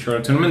tournament. But the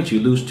shorter tournament, you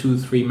lose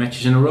 2-3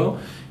 matches in a row,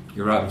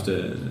 you're out of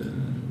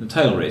the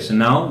title race. And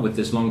now with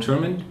this long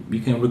tournament,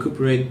 you can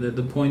recuperate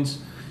the points.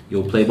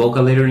 You'll play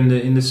Boca later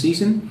in the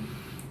season.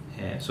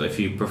 So if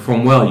you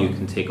perform well, you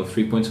can take off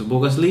 3 points of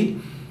Boca's lead.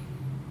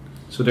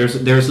 So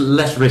there's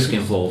less risk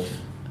involved.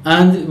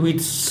 And with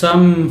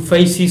some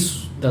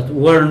faces that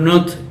were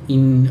not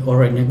in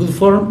a good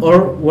form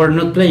or were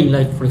not playing,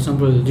 like for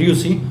example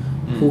Riussi,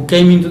 who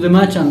came into the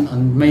match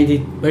and made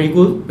it very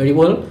good, very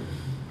well,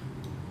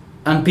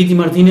 and Pity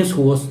Martinez,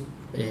 who was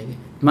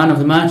man of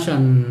the match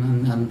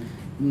and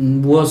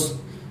was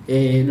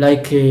he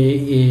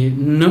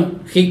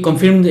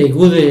confirmed a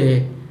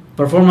good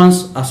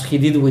performance as he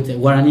did with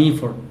Guarani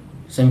for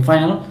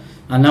semi-final,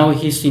 and now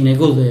he's in a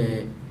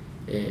good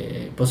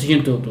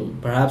position to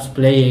perhaps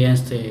play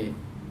against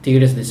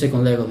Tigres the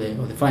second leg of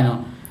the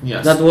final.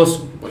 Yes, that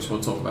was which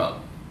we'll talk about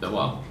in a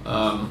while.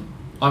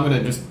 I'm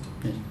going to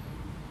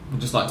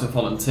just like to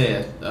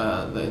volunteer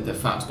the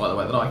fact, by the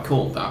way, that I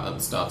called that at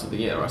the start of the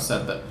year. I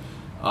said that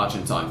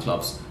Argentine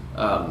clubs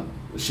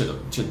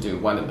should do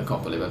well in the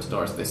Copa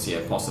Libertadores this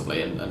year,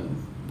 possibly, and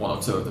one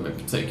or two of them in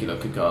particular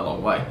could go a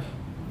long way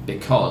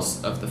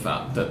because of the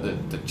fact that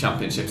the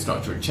championship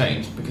structure had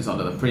changed. Because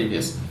under the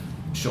previous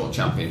short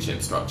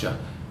championship structure,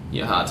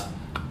 you had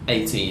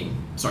 19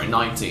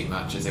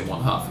 matches in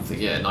one half of the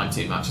year.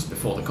 19 matches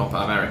before the Copa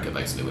America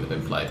basically would have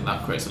been played, and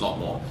that creates a lot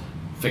more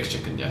fixture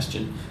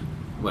congestion.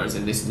 Whereas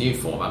in this new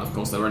format, of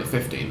course, there were only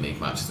 15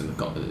 league matches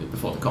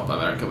before the Copa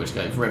America, which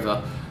gave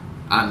River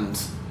and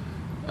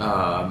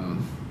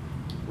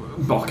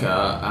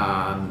Boca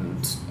and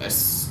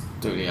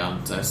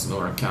Estudiantes,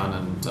 Huracan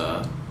and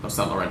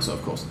San Lorenzo,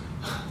 of course,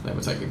 they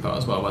were taking part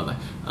as well, weren't they?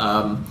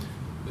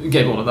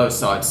 Gave all of those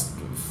sides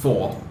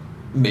 4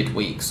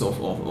 midweeks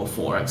or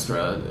 4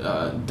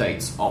 extra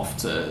dates off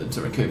to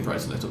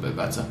recuperate a little bit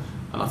better,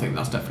 and I think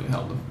that's definitely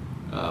helped them.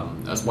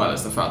 As well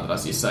as the fact that,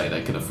 as you say,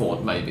 they can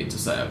afford maybe to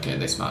say, okay,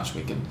 this match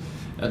we can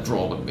a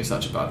draw wouldn't be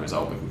such a bad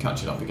result. We can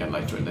catch it up again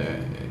later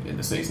in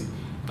the season.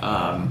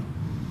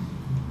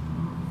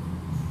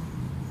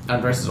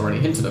 Andres has already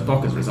hinted at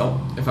Boca's result.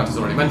 In fact, he's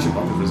already mentioned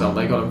Boca's result.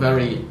 They got a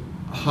very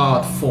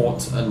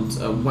hard-fought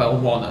and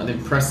well-won and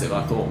impressive,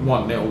 I thought,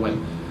 1-0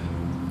 win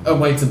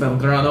away to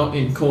Belgrano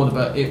in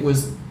Cordoba. It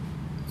was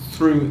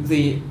through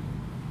the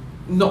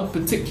not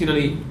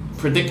particularly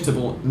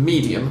predictable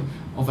medium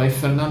of a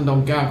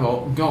Fernando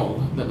Gago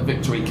goal that the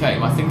victory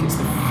came. I think it's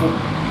the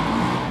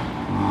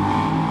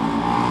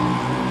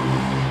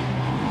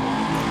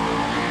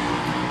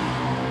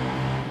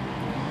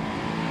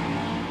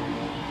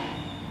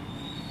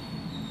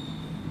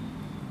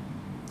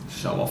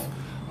show off.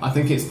 I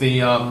think it's the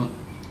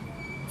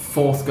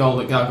 4th goal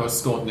that Gago has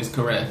scored in his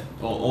career,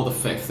 or the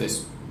 5th.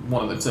 It's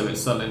one of the two.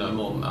 It's certainly no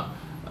more than that.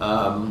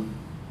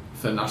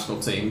 For the national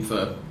team,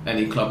 for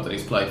any club that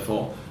he's played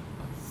for.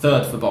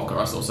 3rd for Boca.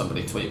 I saw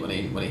somebody tweet when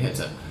he hit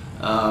it.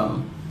 But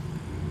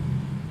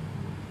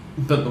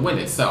the win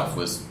itself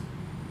was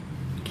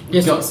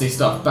gutsy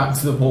stuff, back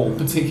to the wall,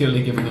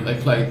 particularly given that they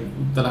played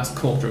the last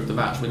quarter of the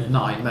match with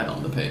 9 men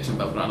on the pitch and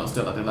Belgrano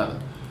still had 11.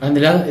 And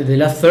the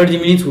last 30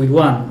 minutes with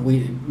man.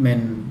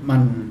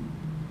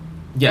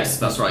 Yes,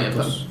 that's right.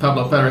 Yeah.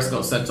 Pablo Perez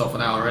got sent off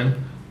an hour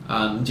in,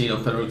 and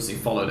Gino Peruzzi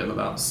followed him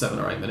about 7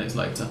 or 8 minutes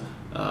later.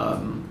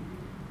 And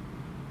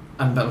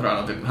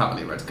Belgrano didn't have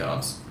any red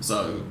cards,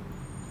 so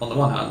on the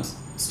one hand,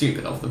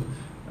 stupid of them,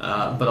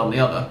 but on the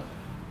other,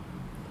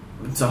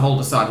 to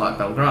hold a side like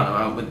Belgrano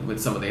out with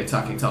some of the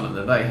attacking talent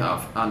that they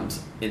have, and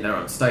in their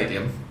own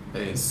stadium,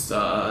 is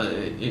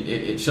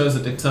it shows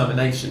a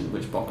determination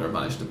which Boca have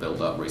managed to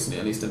build up recently,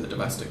 at least in the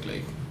domestic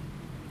league.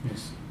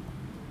 Yes.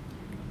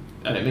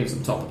 And it leaves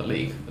them top of the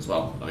league as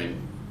well. I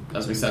mean,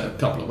 as we said a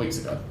couple of weeks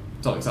ago,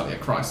 it's not exactly a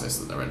crisis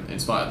that they're in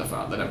spite of the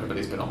fact that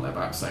everybody's been on their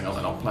back saying, oh,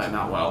 they're not playing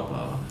that well.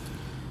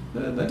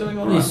 They're doing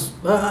all right. Yes.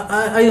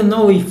 I don't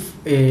know if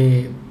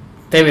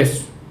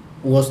Tevez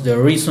was the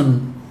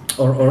reason,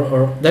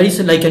 or there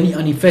is like an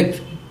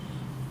effect,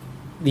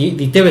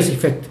 the Tevez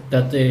effect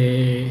that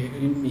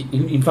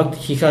in fact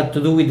he had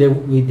to do with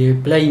the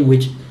playing,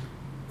 which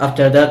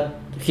after that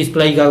his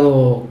play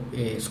Gago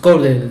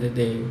scored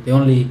the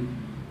only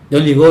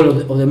goal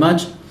of the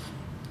match.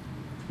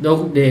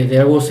 Though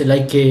there was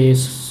like a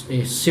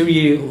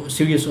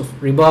series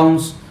of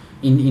rebounds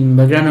in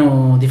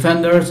Belgrano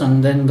defenders,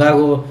 and then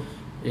Gago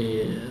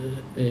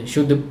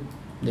shoot the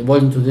ball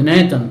into the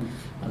net, and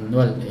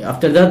well,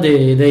 after that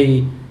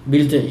they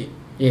built a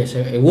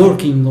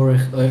working or a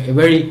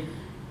very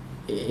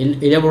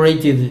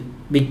elaborated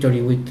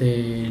victory with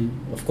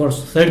of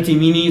course 30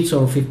 minutes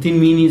or 15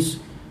 minutes,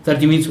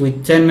 30 minutes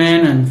with 10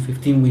 men and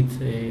 15 with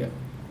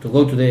to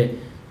go to the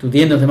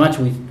end of the match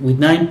with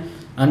 9,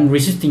 and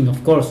resisting,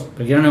 of course.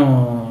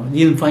 Belgrano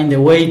didn't find a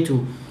way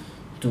to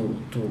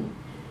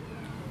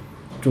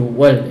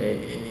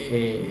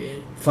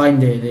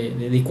find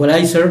the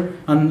equalizer,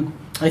 and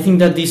I think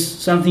that is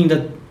something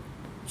that's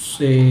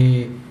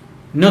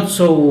not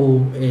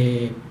so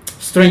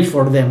strange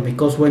for them,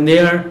 because when they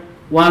are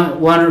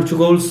one or 2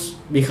 goals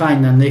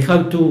behind and they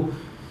have to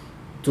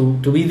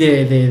be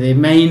the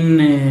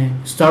main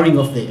starting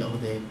of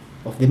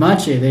the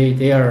match,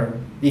 they are.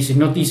 This is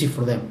not easy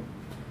for them.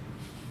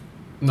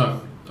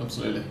 No,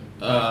 absolutely.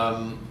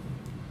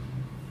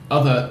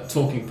 Other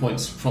talking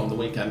points from the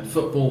weekend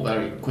football,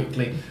 very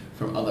quickly,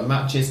 from other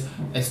matches.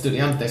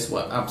 Estudiantes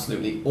were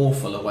absolutely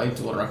awful away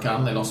to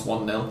Huracan. They lost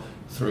 1-0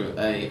 through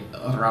a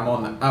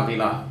Ramon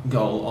Avila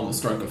goal on the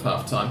stroke of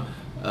half-time.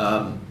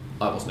 I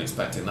wasn't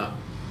expecting that,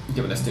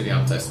 given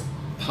Estudiantes'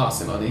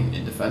 parsimony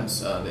in defence.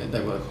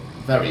 They were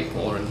very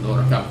poor, and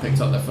Huracan picked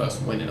up their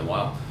first win in a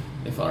while,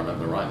 if I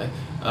remember rightly.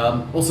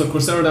 Also,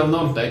 Crucero del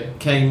Norte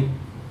came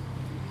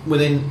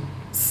within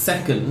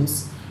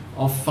seconds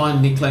of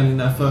finally claiming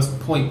their first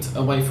point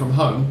away from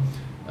home.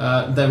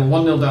 They were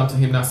 1-0 down to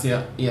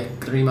Gimnasia y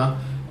Esgrima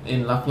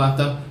in La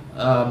Plata,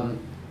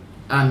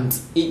 and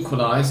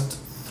equalised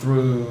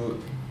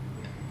through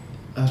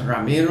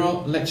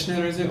Ramiro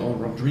Lechner, is it? Or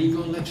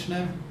Rodrigo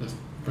Lechner? Let's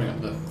bring up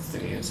the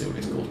thingy and see what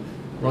he's called.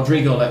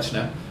 Rodrigo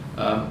Lechner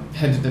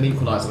headed an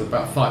equaliser with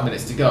about 5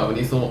 minutes to go, and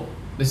he thought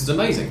this is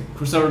amazing.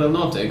 Crucero del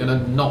Norte are going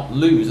to not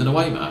lose an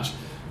away match.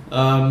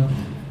 And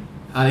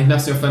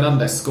Ignacio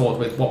Fernandez scored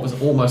with what was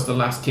almost the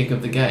last kick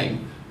of the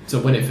game to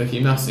win it for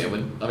Gimnasia.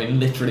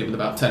 Literally with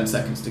about 10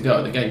 seconds to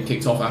go. The game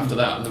kicked off after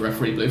that, and the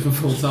referee blew for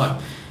full time.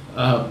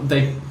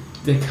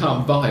 They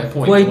can't buy a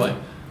point away.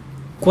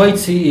 Quite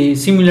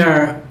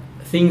similar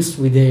things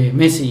with the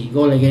Messi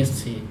goal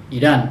against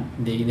Iran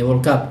in the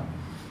World Cup.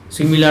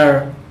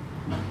 Similar.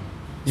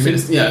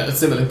 A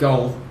similar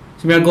goal.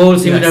 Similar goal,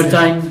 similar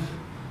time.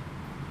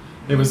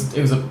 It was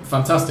a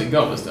fantastic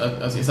goal,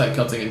 as you say,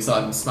 cutting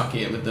inside and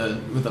smacking it with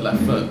the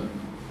left foot.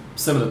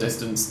 Similar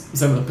distance,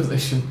 similar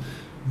position,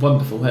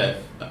 wonderful hit,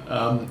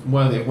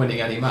 worthy of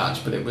winning any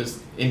match. But it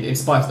was, in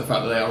spite of the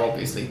fact that they are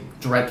obviously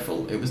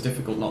dreadful, it was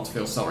difficult not to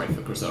feel sorry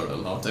for Crucero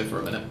del Norte for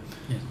a minute.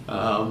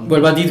 Yeah.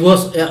 But it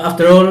was,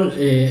 after all,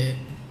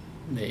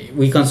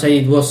 we can say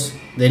it was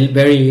the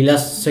very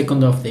last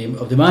second of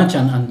the match,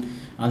 and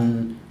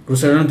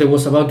Crucero del Norte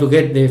was about to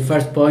get their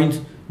first point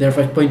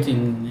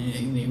in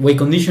away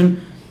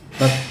condition,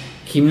 but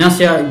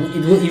Gimnasia,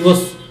 it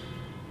was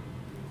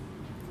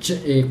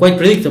quite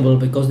predictable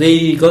because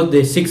they got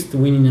the 6th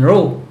win in a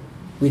row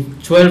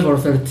with 12 or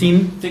 13. I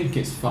think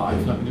it's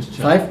 5. Let me just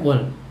check. 5?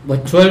 Well,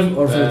 but 12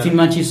 or 13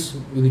 matches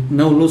with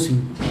no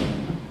losing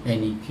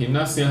any.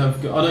 Gimnasia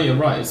have got, you're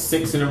right, it's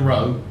 6 in a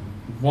row,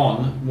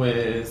 1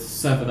 with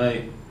 7,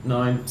 8,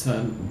 9,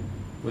 10,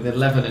 with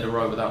 11 in a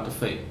row without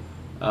defeat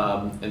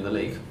in the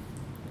league.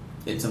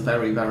 It's a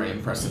very, very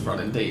impressive run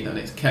indeed, and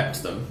it's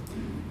kept them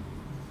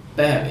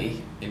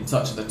barely in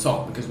touch at the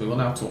top, because we will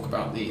now talk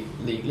about the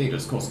league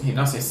leaders. Of course,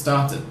 Gimnasia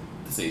started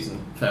the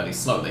season fairly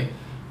slowly.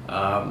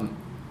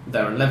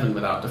 They're 11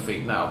 without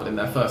defeat now, but in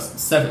their first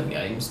 7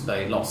 games,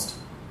 they lost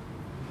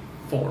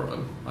 4 of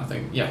them, I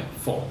think. Yeah,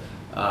 4.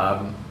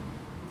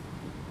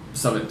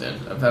 So it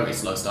did a very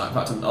slow start. In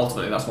fact, and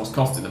ultimately that's what's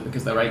costing them,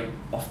 because they're 8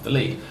 off the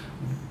league.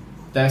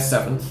 They're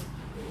 7th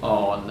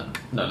on...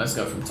 No, let's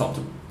go from top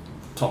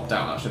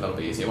down, actually, that'll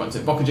be easier, won't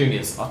it? Boca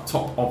Juniors are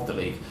top of the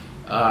league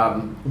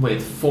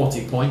with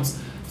 40 points.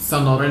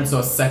 San Lorenzo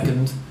are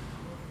 2nd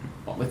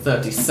with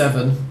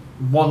 37,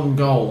 1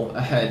 goal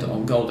ahead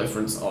on goal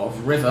difference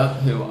of River,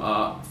 who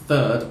are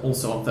 3rd,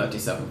 also on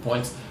 37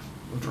 points.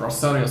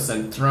 Rosario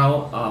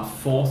Central are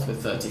 4th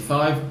with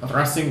 35.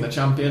 Racing, the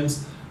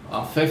champions,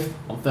 are 5th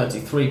on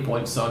 33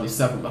 points, so only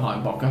 7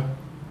 behind Boca.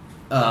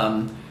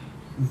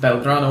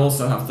 Belgrano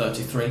also have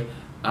 33.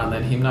 And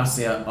then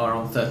Gimnasia are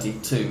on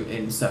 32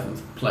 in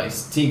 7th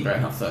place. Tigre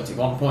have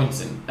 31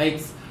 points in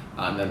 8th.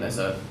 And then there's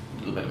a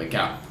little bit of a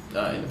gap.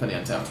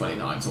 Independiente have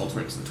 29, so once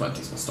we're into the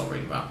 20s, we'll stop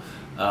reading about.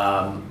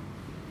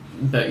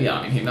 But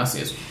yeah,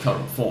 Gimnasia's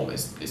current form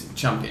is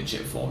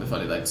championship form. If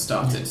only they'd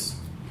started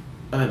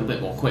a little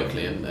bit more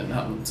quickly and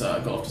hadn't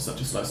got off to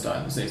such a slow start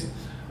in the season.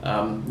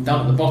 Down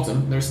at the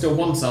bottom, there is still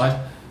one side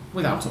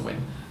without a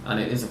win. And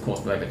it is, of course,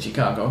 Vega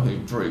Chicago, who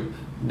drew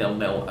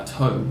 0-0 at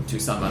home to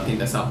San Martín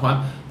de San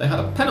Juan. They had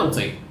a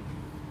penalty,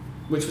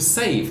 which was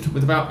saved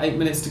with about 8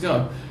 minutes to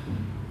go.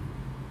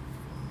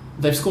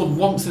 They've scored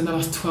once in the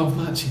last 12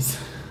 matches.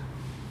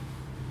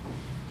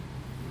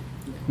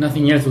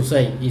 Nothing else to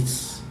say.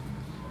 It's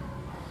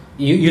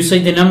you say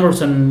the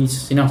numbers and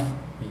it's enough.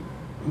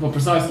 Well,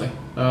 precisely.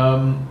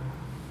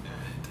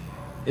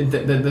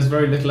 There's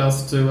very little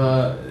else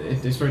to...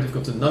 it's very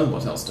difficult to know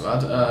what else to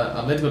add.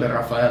 Atletico de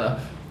Rafaela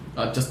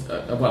are just...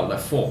 they're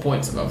 4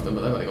 points above them,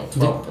 but they've only got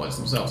 12 points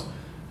themselves.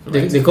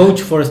 The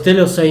coach for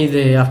Estelo said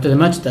after the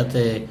match that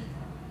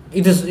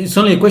it's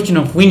only a question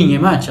of winning a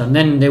match, and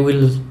then they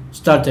will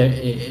start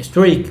a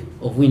streak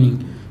of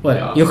winning. Well,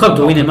 yeah, you have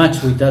to win a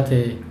match with that.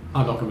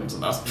 I'm not convinced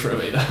that that's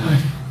true either.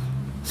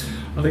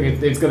 I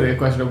think it's going to be a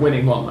question of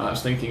winning one match,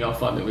 thinking,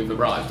 finally we've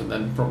arrived, and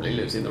then probably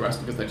losing the rest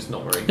because they're just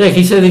not very good. Yeah,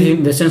 he said it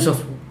in the sense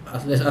of,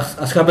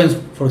 as happens,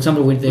 for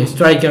example, with the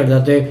striker,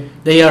 that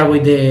they are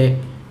with the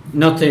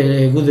not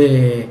a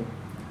good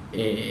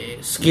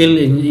skill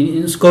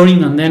in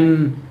scoring, and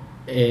then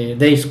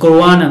they score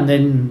one, and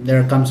then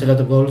there comes a lot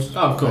of goals.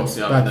 Oh, of course,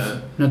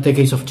 but not the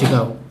case of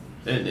Chicago.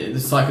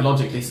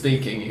 Psychologically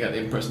speaking, you get the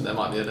impression there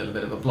might be a little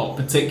bit of a block,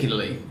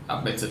 particularly,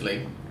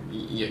 admittedly,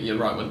 you're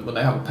right, when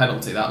they have a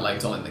penalty that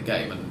late on in the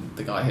game and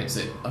the guy hits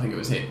it, I think it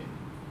was hit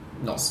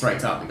not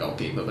straight at the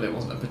goalkeeper, but it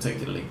wasn't a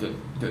particularly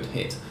good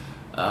hit,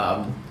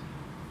 and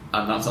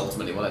that's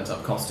ultimately what ends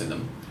up costing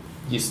them.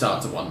 You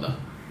start to wonder,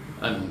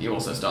 and you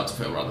also start to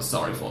feel rather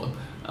sorry for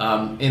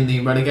them. In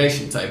the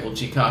relegation table,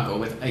 Chicago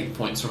with 8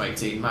 points from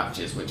 18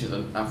 matches, which is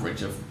an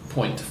average of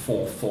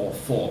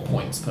 0.444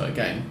 points per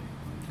game,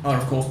 are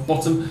of course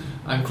bottom,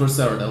 and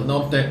Crucero del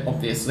Norte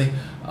obviously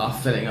are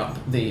filling up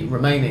the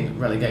remaining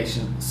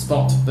relegation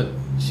spot, but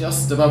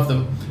just above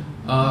them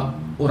are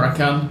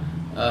Huracan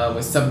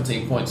with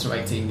 17 points from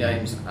 18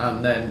 games,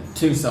 and then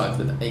two sides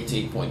with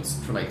 18 points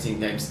from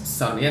 18 games,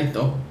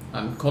 Sarmiento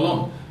and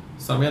Colón.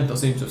 Sarmiento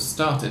seems to have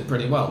started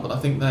pretty well, but I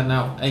think they're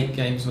now 8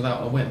 games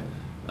without a win,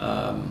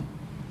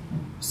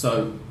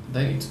 so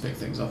they need to pick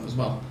things up as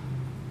well.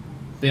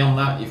 Beyond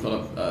that, you've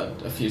got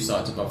a few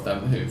sides above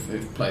them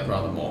who've played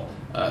rather more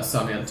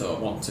Sarmiento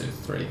 1, 2,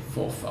 3,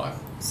 4, 5,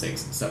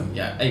 6, 7,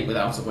 8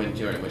 without a win,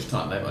 during which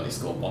time they've only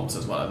scored once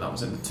as well, and that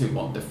was in the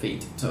 2-1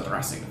 defeat to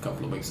Racing a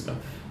couple of weeks ago.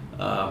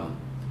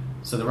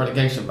 So the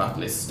relegation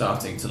battle is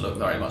starting to look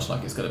very much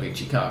like it's going to be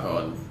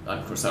Chicago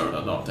and Crucero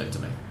del Norte to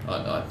me.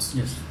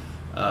 Yes.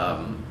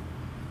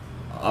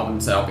 I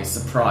wouldn't say I'll be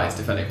surprised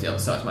if any of the other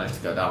sides manage to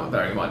go down, but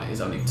bearing in mind it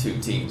is only 2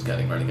 teams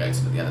getting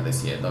relegated at the end of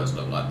this year. Those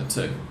look like the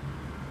 2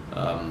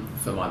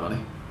 for my money.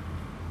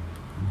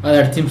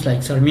 Other teams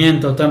like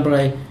Sarmiento,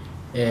 Temperley,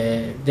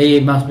 they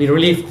must be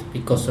relieved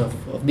because of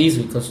this,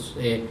 because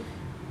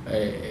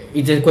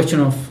it's a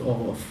question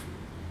of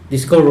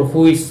discover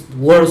who is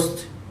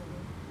worst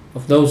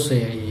of those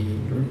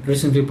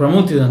recently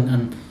promoted,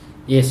 and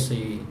yes,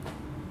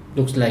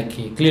 looks like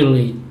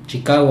clearly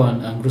Chicago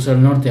and Crucero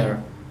del Norte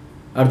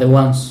are the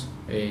ones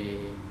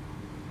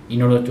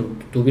in order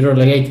to be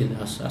relegated,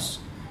 as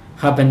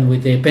happened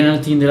with the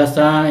penalty in the last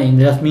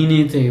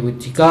minute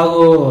with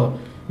Chicago,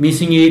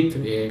 missing it,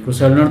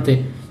 Crucero del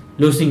Norte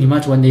losing the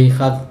match when they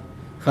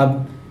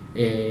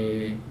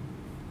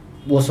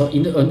was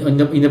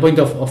in the point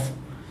of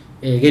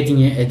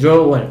getting a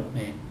draw. Well,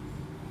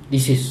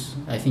 this is,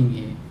 I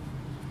think,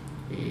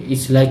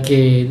 it's like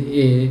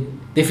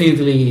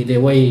definitely the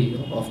way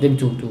of them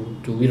to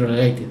be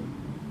relegated,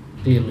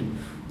 clearly.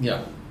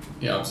 Yeah,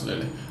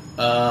 absolutely.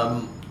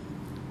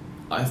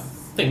 I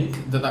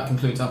think that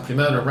concludes our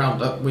Primera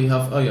roundup. We've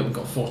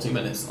got 40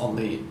 minutes on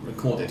the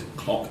recorded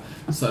clock,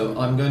 so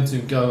I'm going to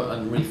go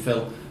and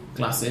refill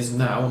glasses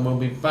now, and we'll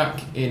be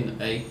back in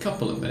a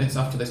couple of minutes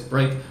after this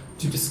break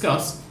to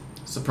discuss,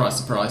 surprise,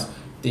 surprise,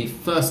 the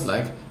first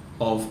leg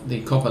of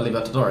the Copa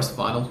Libertadores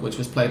final, which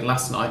was played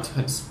last night,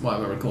 hence why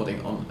we're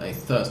recording on a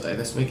Thursday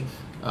this week,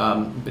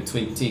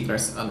 between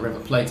Tigres and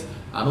River Plate,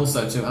 and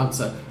also to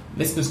answer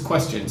listeners'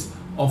 questions,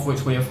 of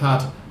which we have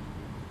had,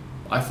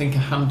 I think, a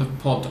Hand of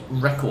Pod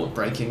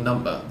record-breaking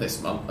number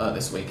this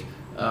week.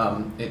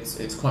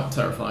 It's quite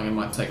terrifying and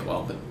might take a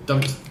while, but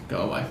don't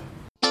go away.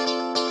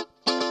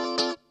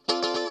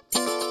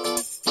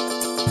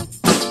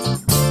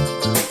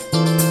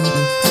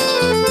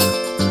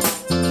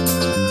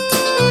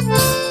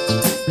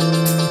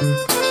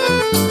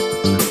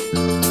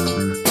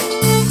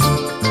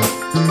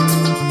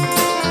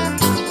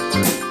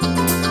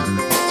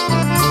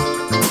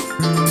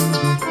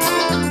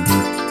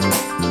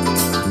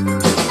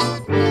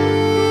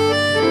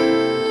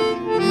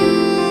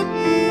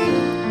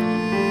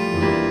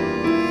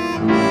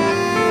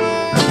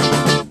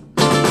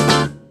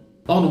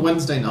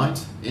 Wednesday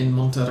night in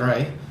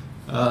Monterrey,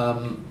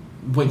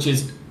 which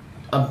is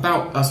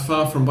about as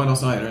far from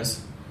Buenos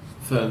Aires,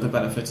 for the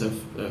benefit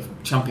of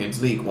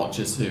Champions League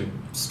watchers who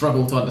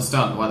struggle to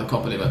understand why the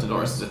Copa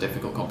Libertadores is a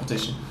difficult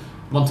competition.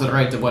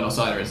 Monterrey to Buenos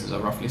Aires is a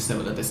roughly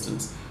similar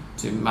distance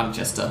to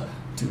Manchester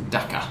to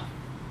Dhaka.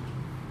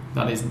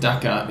 That is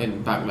Dhaka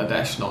in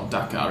Bangladesh, not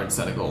Dakar in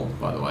Senegal,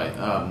 by the way.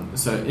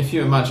 So if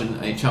you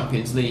imagine a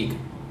Champions League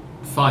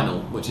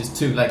final, which is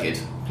two-legged,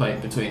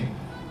 played between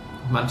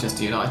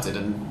Manchester United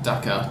and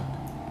Dhaka.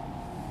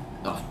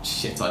 Oh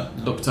shit, I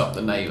looked up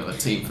the name of a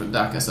team from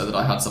Dhaka so that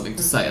I had something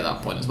to say at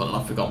that point as well, and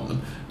I've forgotten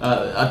them.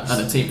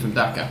 And a team from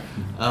Dhaka.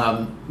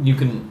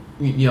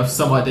 You have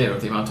some idea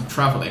of the amount of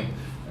travelling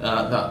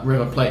that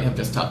River Plate have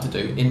just had to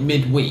do in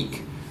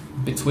midweek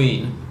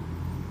between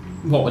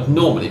what would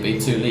normally be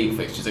 2 league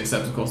fixtures,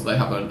 except of course they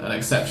have an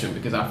exception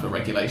because AFA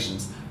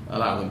regulations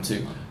allow them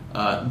to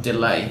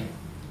delay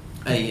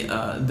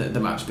the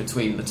match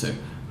between the two.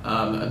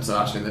 And so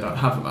actually they don't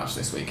have a match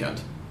this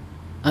weekend.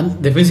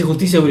 And Defensa y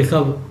Justicia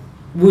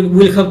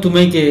will have to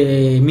make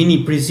a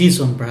mini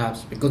pre-season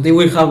perhaps, because they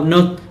will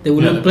not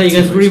play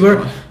against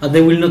River, and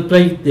they will not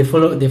play the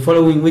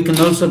following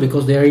weekend also,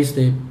 because there is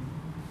the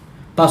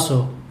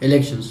PASO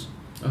elections.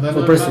 Are there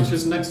no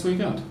matches next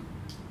weekend?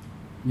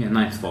 Yeah,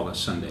 9th of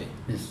August, Sunday.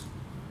 Yes.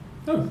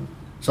 Oh.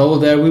 So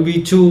there will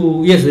be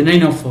two. Yes, the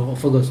 9th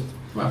of August.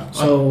 Wow.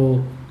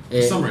 So.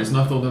 For some reason,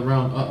 I thought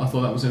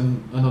that was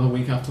in another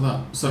week after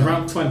that. So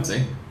round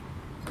 20.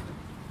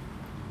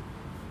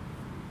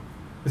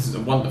 This is a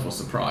wonderful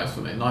surprise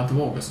for me. 9th of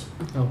August.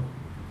 Oh,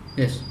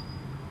 yes.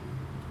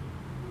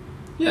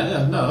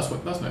 Yeah. No,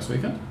 that's next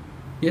weekend.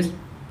 Yes.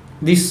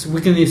 This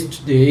weekend this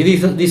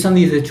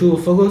Sunday is the 2nd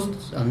of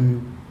August,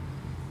 and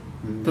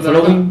the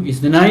following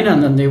is the 9th,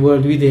 and then there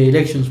will be the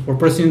elections for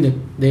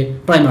president, the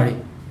primary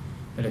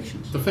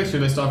elections. The fixture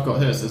list I've got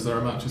here says there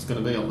are matches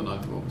going to be on the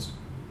 9th of August.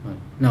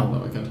 No.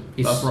 That weekend.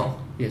 That's wrong.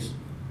 Yes.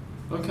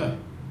 Okay.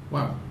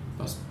 Wow.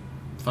 That's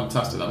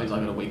fantastic. That means I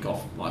got a week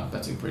off my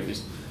betting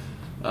previews.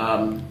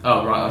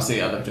 Oh right, I see.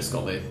 Yeah, they've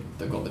got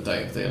the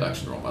date of the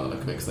election wrong by the look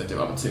of it, because they do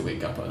have a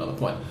 2-week gap at another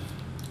point.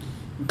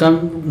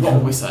 What were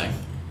we saying?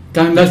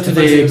 Coming back to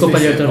the Copa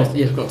Libertadores,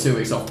 yes. They've got 2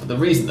 weeks off. But the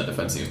reason that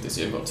Defensa y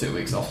Justicia have got 2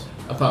 weeks off,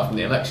 apart from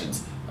the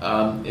elections,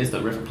 is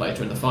that River Plate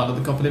are in the final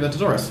of the Copa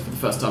Libertadores for the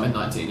first time in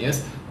 19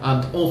 years,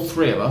 and all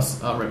 3 of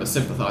us are River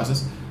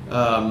sympathisers.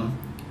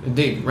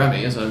 Indeed,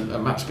 Remy is a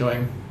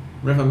match-going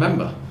River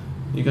member.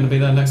 You going to be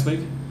there next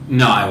week?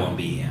 No, I won't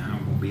be. I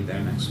be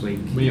there next week.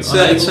 Were you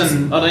It's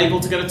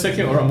unable to get a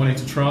ticket, or unwilling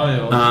to try?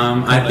 Or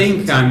I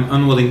think I'm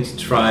unwilling to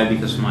try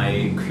because of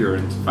my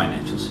current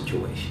financial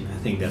situation. I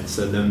think that's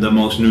the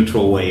most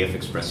neutral way of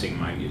expressing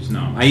my views.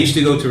 No, I used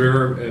to go to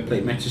River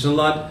Plate matches a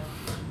lot,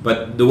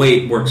 but the way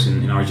it works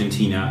in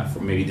Argentina, for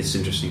maybe this is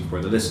interesting for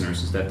the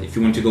listeners, is that if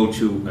you want to go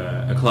to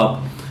a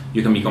club,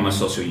 you can become a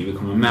socio, you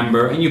become a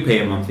member, and you pay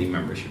a monthly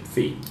membership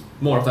fee.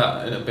 More of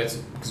that in a bit,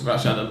 because we've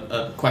actually had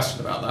a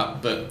question about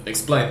that, but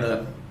explain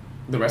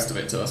the rest of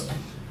it to us.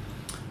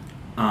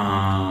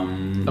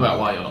 About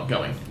why you're not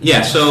going.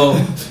 Yeah, so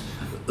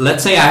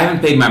let's say I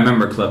haven't paid my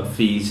member club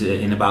fees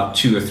in about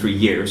 2 or 3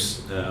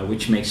 years,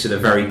 which makes it a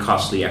very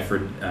costly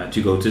effort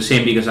to go to the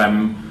same, because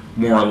I'm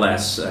more or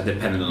less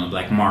dependent on the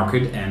black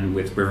market, and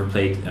with River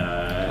Plate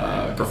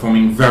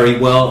performing very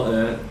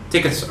well,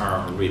 tickets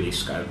are really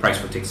the price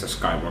for tickets are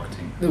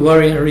skyrocketing.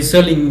 We're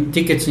reselling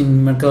tickets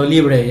in Mercado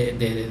Libre,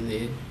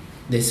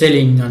 the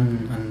selling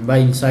and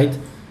buying site,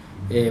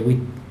 with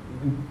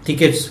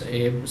tickets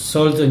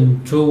sold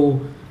into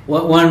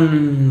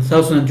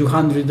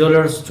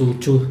 $1,200 to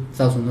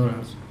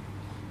 $2,000.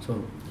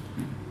 So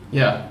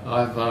yeah,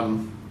 I've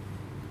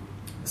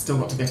still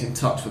got to get in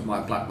touch with my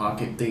black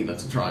market dealer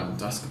to try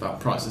and ask about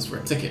prices for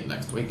a ticket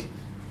next week.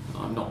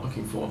 I'm not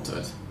looking forward to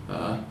it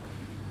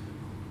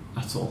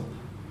at all.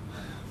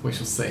 We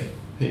shall see.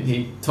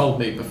 He told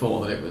me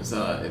before that it was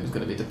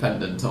going to be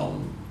dependent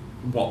on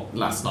what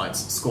last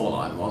night's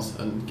scoreline was,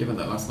 and given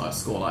that last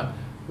night's scoreline,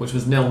 which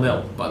was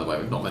 0-0, by the way,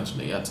 we've not mentioned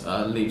it yet,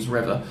 leaves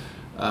River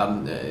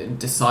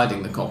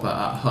deciding the Copa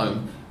at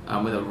home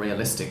and with a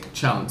realistic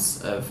chance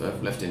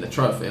of lifting the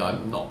trophy.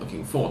 I'm not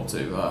looking forward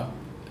to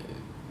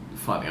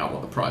finding out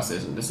what the price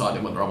is and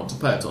deciding whether I want to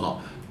pay it or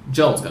not.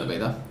 Joel's going to be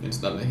there.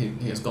 Incidentally,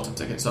 he has got a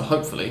ticket, so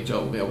hopefully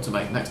Joel will be able to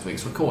make next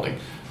week's recording.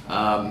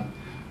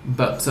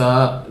 But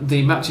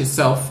the match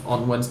itself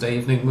on Wednesday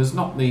evening was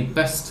not the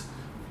best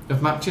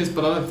of matches,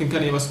 but I don't think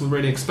any of us were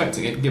really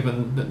expecting it,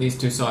 given that these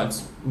two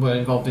sides were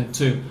involved in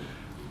two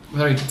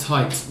very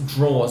tight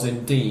draws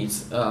indeed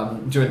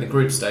during the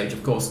group stage.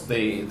 Of course,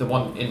 the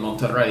one in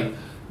Monterrey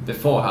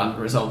beforehand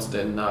resulted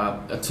in a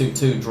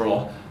 2-2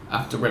 draw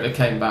after River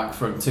came back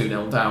from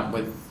 2-0 down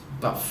with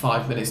about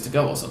 5 minutes to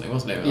go or something,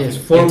 wasn't it? Yes,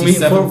 4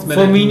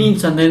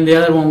 minutes, and then the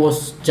other one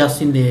was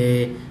just in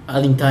the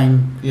adding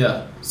time.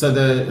 Yeah, so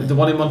the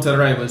one in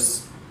Monterrey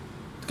was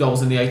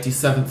goals in the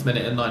 87th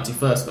minute and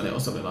 91st minute or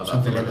something like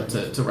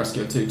that to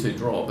rescue a 2-2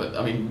 draw. But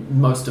I mean,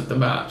 most of the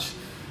match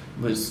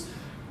was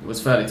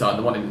fairly tight.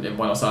 The one in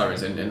Buenos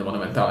Aires, in the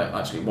Monumental,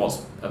 actually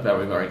was a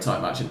very, very tight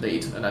match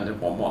indeed, and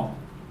ended 1-1.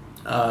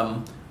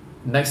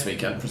 Next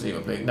weekend,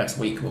 presumably, next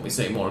week, we'll be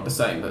seeing more of the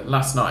same. But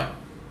last night,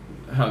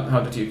 how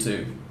did you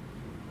two?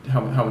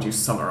 How would you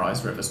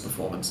summarise River's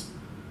performance?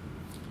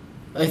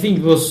 I think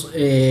it was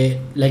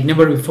like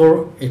never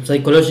before, a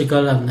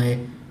psychological and a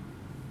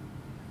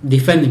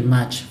defending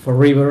match for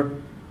River,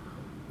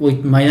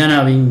 with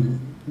Maidana being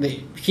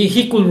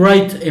he could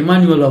write a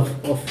manual of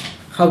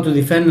how to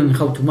defend and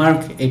how to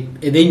mark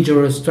a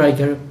dangerous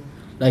striker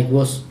like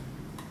was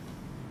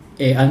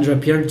André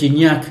Pierre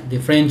Gignac, the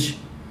French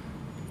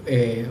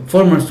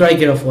former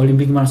striker of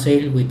Olympique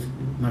Marseille with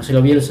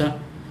Marcelo Bielsa,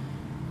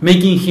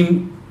 making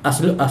him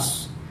as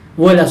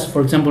well as,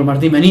 for example,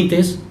 Martín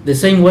Benítez. The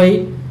same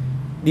way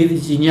did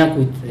Gignac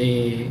with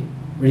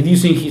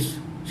reducing his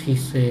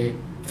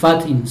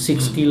fat in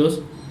 6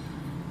 kilos.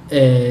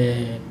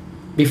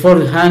 Before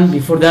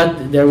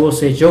that, there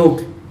was a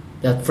joke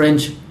that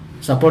French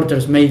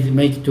supporters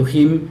made to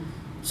him,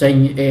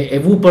 saying a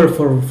whooper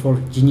for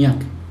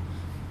Gignac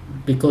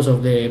because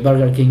of the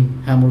Burger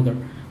King hamburger.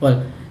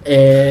 Well,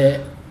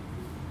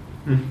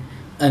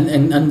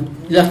 and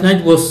last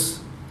night was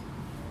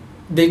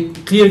the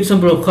clear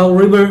example of how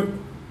River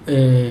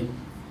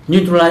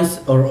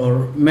neutralized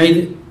or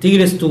made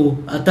Tigres to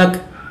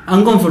attack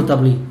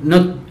uncomfortably,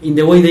 not in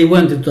the way they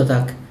wanted to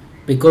attack,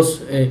 because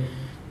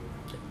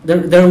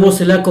there was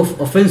a lack of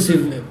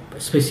offensive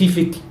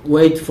specific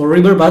weight for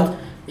River, but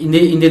in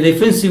the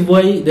defensive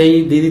way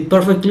they did it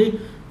perfectly,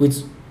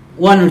 with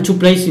 1 or 2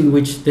 plays in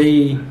which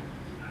they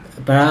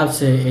perhaps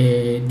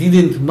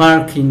didn't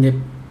mark in a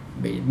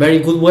very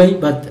good way,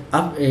 but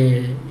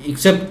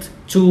except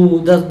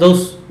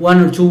those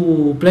 1 or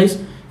 2 plays,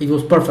 it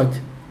was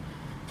perfect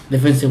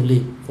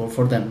defensively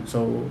for them.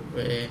 So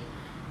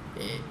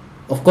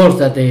of course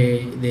that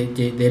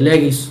the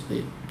leg is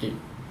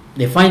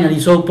the final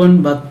is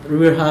open, but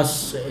River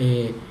has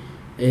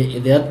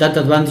that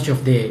advantage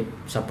of the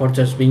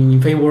supporters being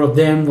in favor of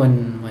them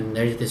when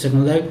there is the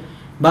second leg,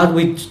 but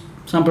with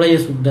some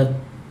players that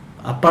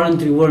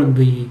apparently won't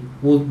be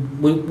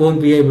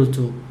able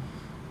to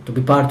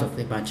be part of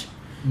the match.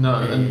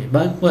 No,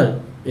 but well,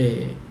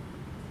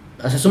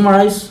 as a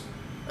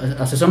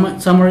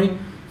summary,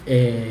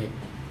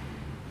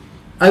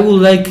 I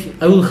would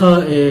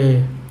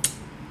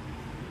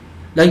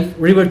like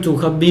River to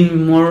have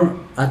been more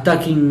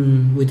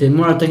attacking, with a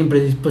more attacking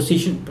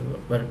predisposition,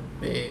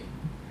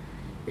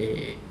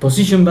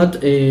 position,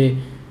 but they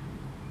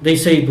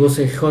say it was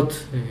a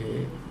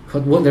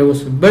There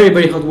was very,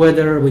 very hot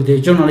weather, with the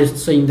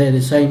journalists saying that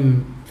the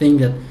same thing,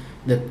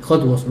 that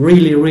hot was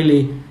really,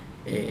 really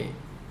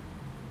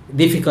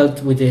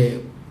difficult with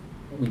the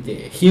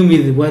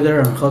humid weather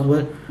and hot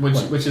weather.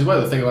 Which is where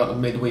the thing about the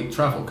midweek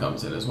travel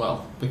comes in as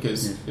well,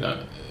 because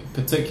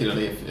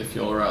particularly if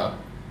you're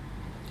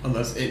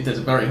there's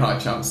a very high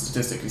chance,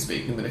 statistically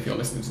speaking, that if you're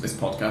listening to this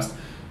podcast,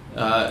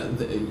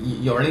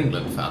 you're an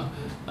England fan,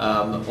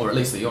 or at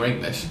least that you're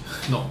English.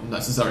 Not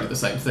necessarily the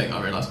same thing,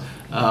 I realise.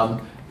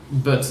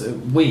 But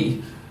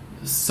we,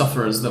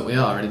 sufferers that we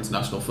are in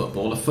international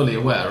football, are fully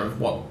aware of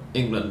what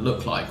England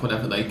look like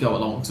whenever they go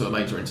along to a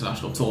major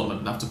international tournament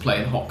and have to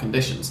play in hot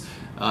conditions.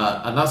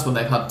 And that's when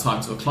they've had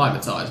time to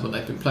acclimatise, when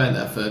they've been playing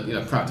there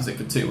for, practicing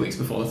for 2 weeks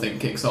before the thing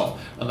kicks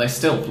off, and they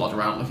still plod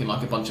around looking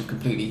like a bunch of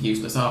completely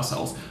useless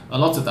arseholes. A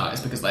lot of that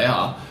is because they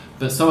are,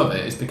 but some of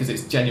it is because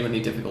it's genuinely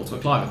difficult to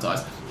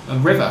acclimatise.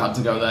 And River had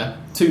to go there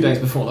 2 days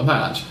before the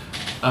match,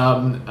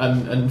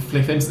 and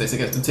flip into this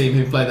against a team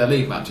who play their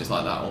league matches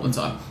like that all the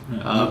time.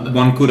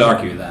 One could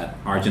argue that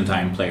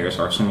Argentine players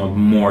are somewhat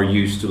more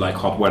used to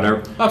hot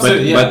weather.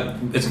 Absolutely, but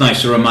it's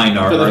nice to remind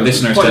our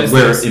listeners that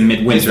we're in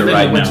midwinter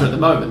right now. Winter at the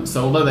moment,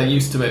 so although they're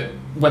used to it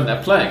when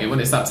they're playing it, when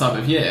it's that time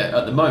of year,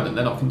 at the moment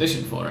they're not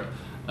conditioned for it.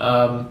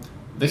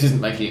 This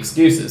isn't making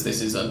excuses.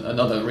 This is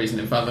another reason,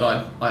 in fact, that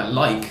I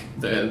like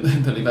the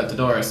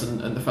Libertadores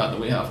and the fact that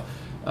we have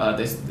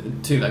this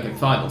two-legged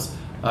finals.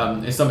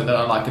 It's something that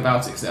I like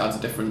about it because it adds a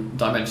different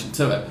dimension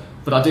to it.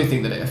 But I do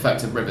think that it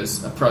affected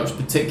River's approach,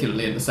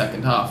 particularly in the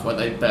second half, where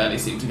they barely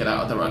seemed to get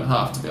out of their own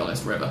half, to be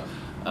honest, River.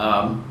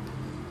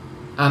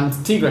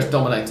 And Tigres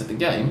dominated the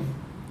game.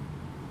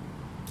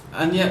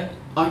 And yet,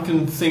 I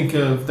can think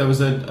of, there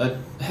was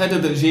a header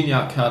that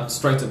Gignac had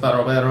straight at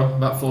Barovero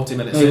about 40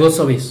 minutes in. It was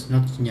Solis,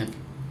 not Gignac.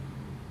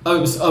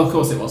 Of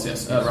course it was,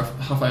 yes.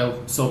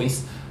 Rafael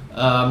Solis.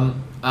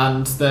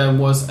 And there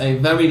was a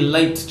very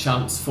late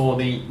chance for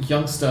the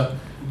youngster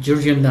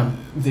Jürgen Damm.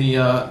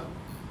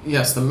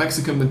 The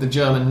Mexican with the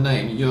German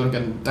name,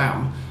 Jürgen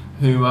Damm,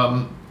 who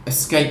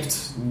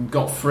escaped,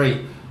 got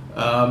free,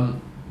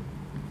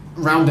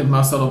 rounded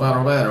Marcelo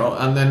Barovero,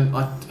 and then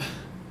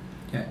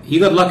he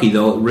got lucky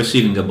though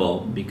receiving the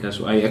ball,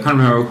 because I can't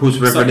remember whose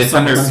River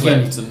defender.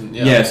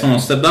 Someone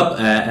stepped up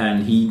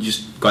and he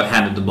just got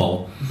handed the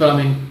ball. But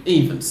I mean,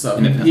 even so,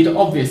 he'd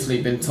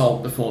obviously been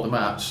told before the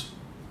match,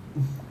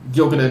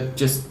 you're going to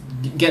just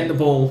get the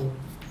ball,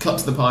 cut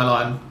to the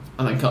byline,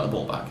 and then cut the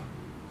ball back.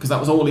 Because that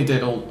was all he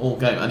did all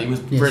game, and he was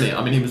brilliant.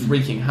 I mean, he was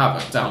wreaking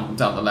havoc down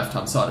the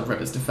left-hand side of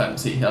River's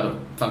defence. He had a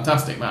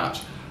fantastic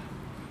match.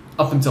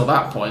 Up until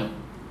that point,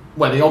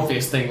 where the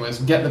obvious thing was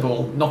get the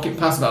ball, knock it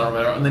past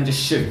Barovero, and then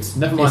just shoot.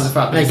 Never mind the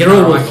fact that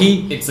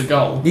it's a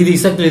goal. Did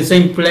exactly the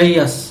same play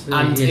as...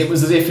 and it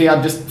was as if he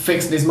had just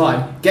fixed in his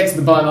mind, get to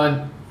the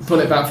byline, put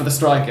it back for the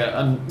striker,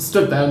 and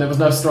stood there and there was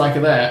no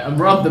striker there, and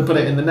rather than put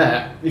it in the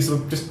net, he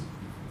sort of just,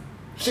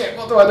 shit,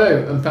 what do I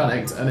do? And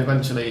panicked, and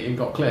eventually it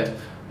got cleared.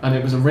 And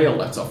it was a real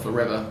let-off for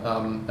River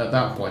at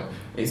that point.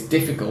 It's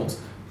difficult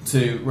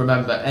to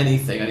remember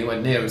anything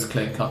anywhere near as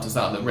clear-cut as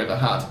that River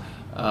had.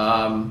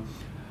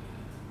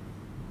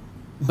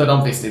 But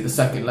obviously the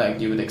second leg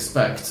you would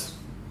expect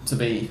to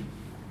be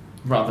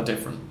rather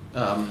different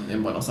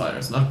in Buenos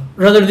Aires, no?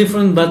 Rather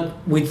different, but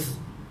with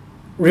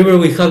River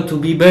we have to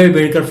be very,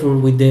 very careful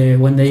with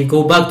when they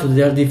go back to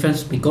their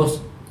defense, because,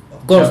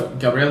 of course...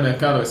 Gabriel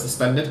Mercado is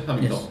suspended,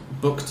 having got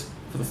booked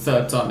for the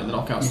third time in the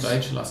knockout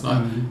stage last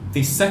night. Mm-hmm.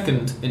 The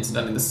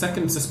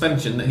second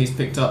suspension that he's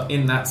picked up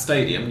in that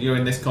stadium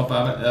during this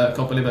Copa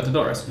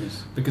Libertadores,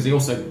 because he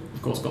also,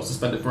 of course, got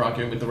suspended for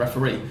arguing with the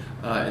referee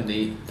in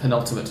the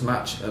penultimate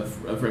match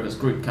of River's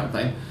group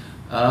campaign.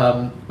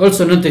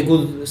 Also not a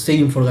good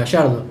stadium for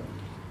Gallardo,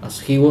 as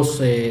he was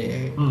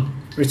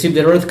received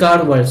the red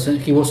card while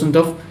he wasn't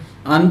off,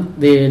 and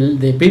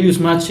the previous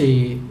match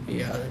in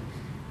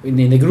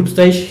the group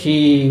stage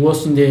he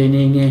was in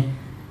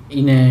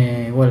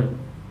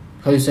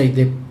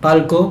the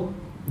palco.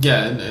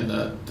 Yeah, in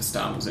the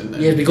stands in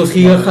there. Yes, because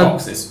he had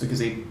boxes, because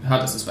he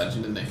had a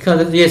suspension, didn't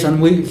he? Yes,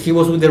 and he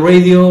was with the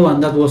radio,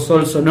 and that was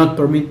also not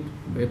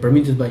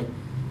permitted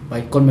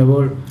by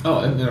CONMEBOL. Oh,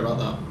 I didn't know about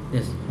that.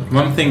 Yes.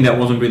 One thing that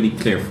wasn't really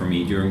clear for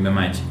me during the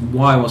match: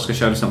 why was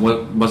Gallardo?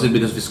 Was it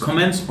because of his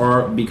comments,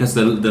 or because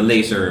the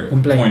laser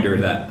pointer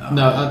that?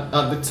 No,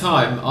 at the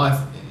time, I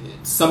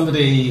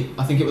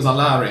think it was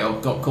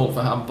Alario, got called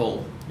for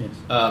handball. Yes.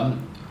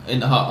 At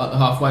the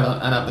halfway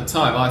line, and at the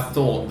time I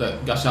thought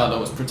that Gallardo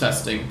was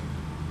protesting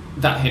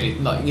that hit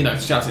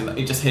it, shouting that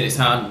it just hit his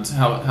hand.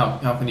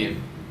 How can you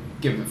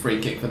give him a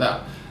free kick for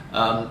that?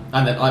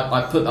 And then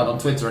I put that on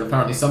Twitter, and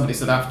apparently somebody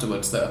said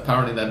afterwards that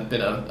apparently there'd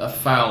been a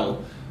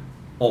foul,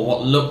 or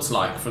what looked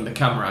like from the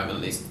camera angle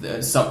at least,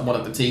 one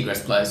of the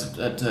Tigres players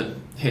had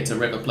hit a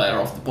River player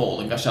off the ball,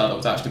 and Gallardo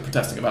was actually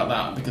protesting about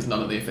that because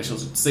none of the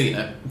officials had seen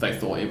it. They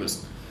thought he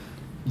was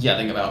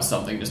yelling about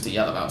something just to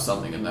yell about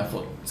something, and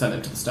therefore send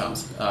him to the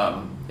stands.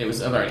 It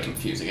was a very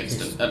confusing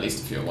incident, at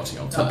least if you were watching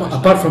on television.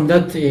 Apart from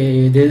that,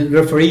 the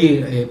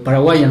referee,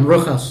 Paraguayan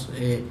Rojas,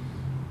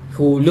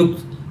 who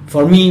looked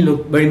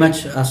very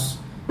much as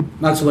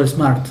Maxwell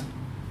Smart,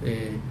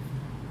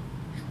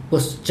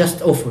 was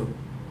just awful,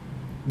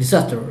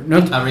 disaster.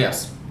 Not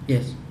Arias.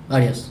 yes,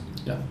 Arias,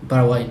 Yeah.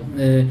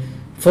 Paraguay.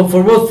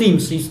 For both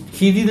teams,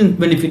 he didn't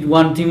benefit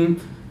one team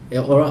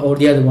or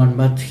the other one,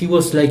 but he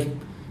was like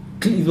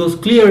it was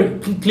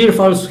clear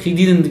fouls he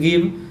didn't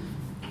give,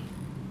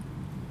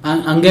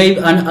 and gave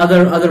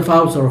other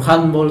fouls or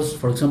handballs,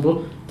 for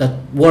example, that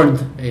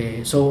weren't.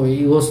 So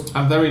it was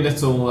And very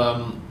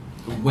little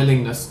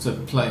willingness to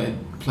play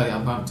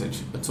advantage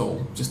at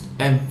all. Just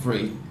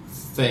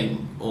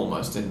everything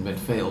almost in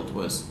midfield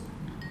was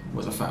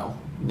a foul,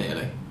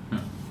 nearly. Yeah.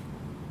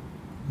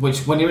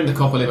 Which, when you're in the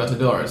Copa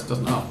Libertadores,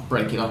 doesn't have to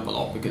break it up a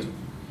lot, because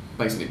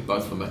basically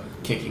both of them are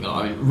kicking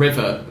on. I mean,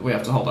 River, we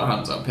have to hold our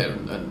hands up here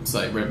and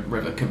say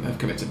River have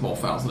committed more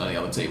fouls than any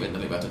other team in the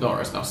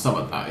Libertadores. Now, some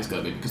of that is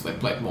going to be because they've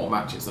played more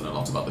matches than a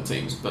lot of other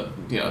teams, but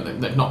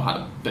they've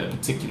not been a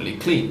particularly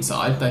clean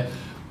side. They're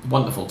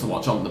wonderful to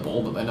watch on the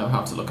ball, but they know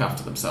how to look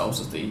after themselves,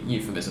 as the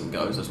euphemism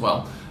goes as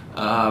well.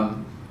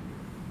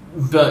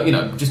 But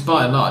just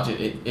by and large,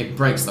 it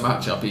breaks the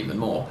match up even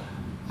more.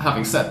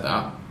 Having said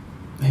that,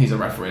 he's a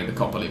referee in the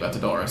Copa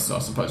Libertadores, so I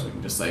suppose we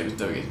can just say he was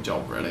doing his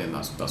job, really, and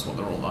that's what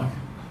they're all like,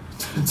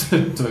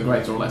 to a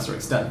greater or lesser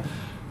extent.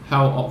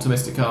 How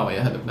optimistic are we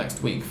ahead of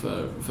next week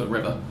for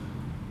River?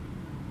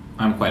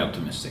 I'm quite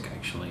optimistic,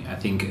 actually. I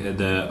think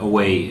the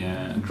away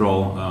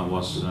draw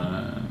was...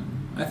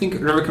 I think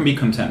River can be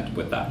content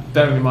with that.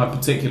 Bearing in mind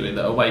particularly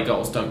that away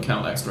goals don't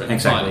count extra in the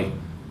Exactly. final,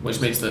 which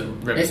means that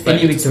River's Any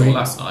failure to score victory.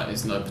 last night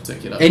is no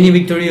particular... any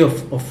victory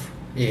of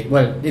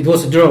well, it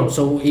was a draw.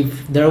 So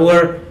if there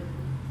were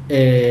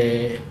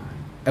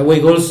away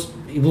goals,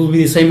 it would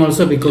be the same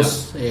also,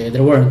 because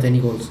there weren't any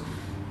goals.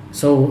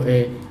 So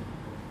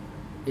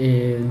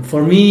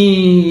for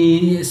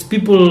me, as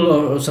people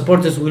or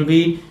supporters will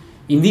be,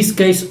 in this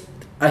case,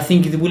 I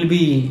think it will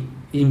be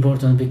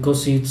important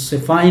because it's a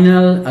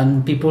final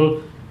and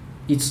people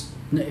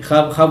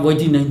have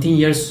waited 19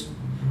 years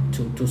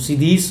to see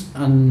this,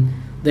 and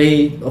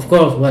they, of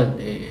course,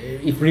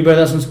 if River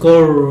doesn't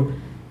score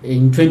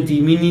in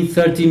 20 minutes,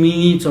 30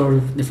 minutes,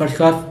 or the first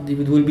half,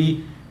 it will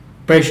be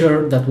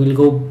pressure that will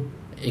go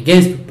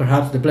against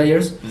perhaps the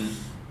players.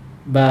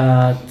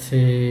 But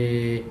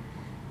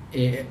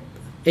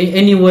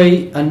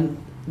anyway, and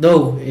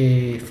though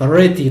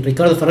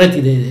Ricardo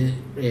Ferretti, the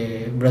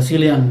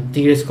Brazilian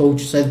Tigres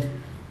coach, said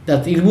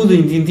that it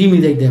wouldn't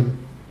intimidate them,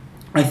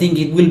 I think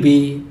it will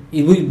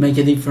make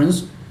a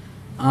difference.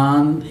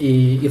 And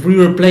if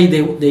River play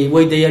the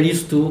way they are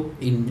used to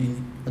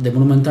in the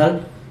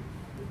Monumental,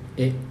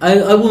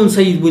 I wouldn't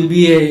say it will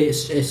be a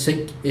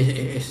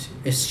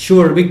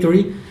sure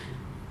victory,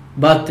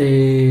 but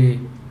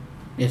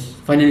yes,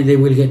 finally they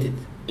will get it.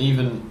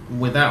 Even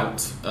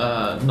without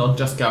not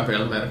just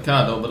Gabriel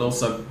Mercado, but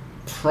also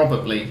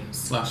possibly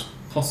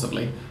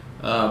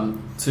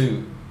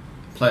two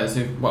players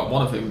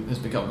one of whom has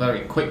become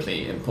very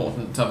quickly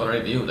important,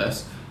 Tabaré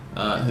Viudes,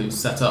 who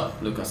set up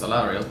Lucas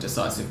Alario's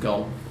decisive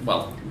goal,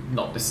 well,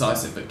 not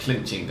decisive but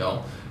clinching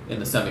goal in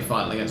the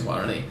semi-final against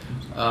Guarani,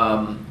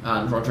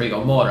 and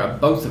Rodrigo Mora,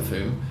 both of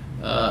whom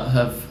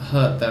have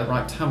hurt their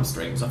right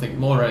hamstrings. I think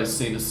Mora is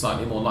seen as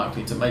slightly more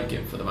likely to make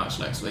it for the match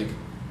next week,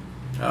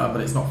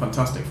 but it's not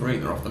fantastic for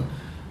either of them,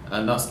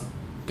 and that's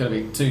going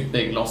to be two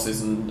big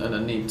losses and a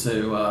need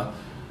to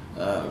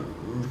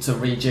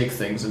rejig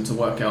things and to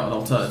work out an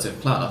alternative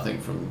plan, I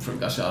think, from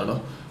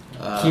Gallardo.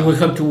 He will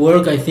have to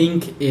work, I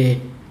think,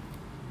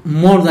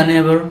 more than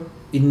ever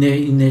in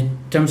the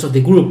terms of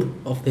the group,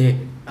 of the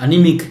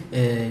anemic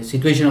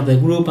situation of the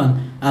group, and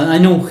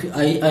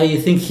I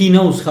think he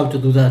knows how to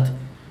do that.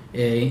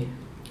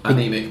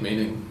 Anemic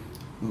meaning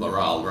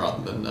morale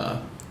rather than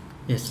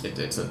yes.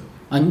 It's a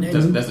And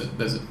there's a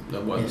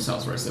word that yes.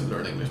 sounds very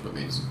similar in English but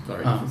means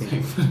very different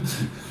okay.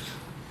 thing.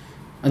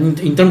 And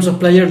in terms of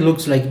players,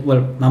 looks like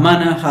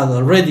Mamana had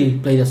already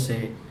played as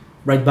a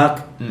right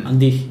back and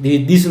did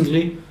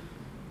decently,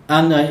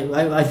 and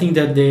I think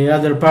that the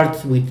other part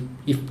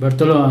if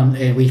Bertolo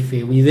and with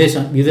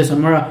Viudes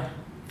and Mora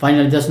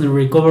finally doesn't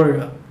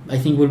recover, I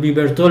think will be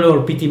Bertolo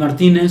or Pity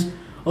Martinez.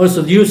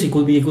 Also, Diusi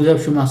could be a good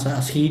option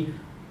as he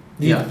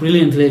did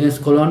brilliantly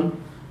against Colón,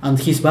 and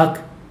he's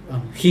back.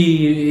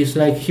 He is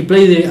like he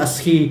played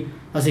as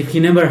if he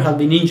never had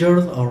been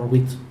injured or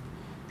with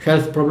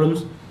health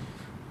problems.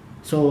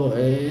 So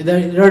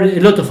there are a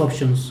lot of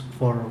options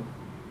for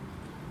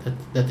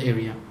that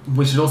area.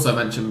 We should also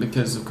mention,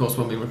 because of course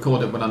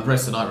when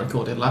Andres and I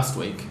recorded last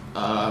week,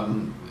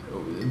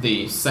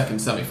 the second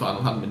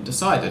semi-final hadn't been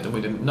decided and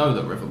we didn't know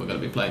that River were going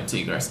to be playing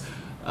Tigres.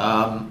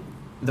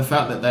 The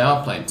fact that they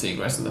are playing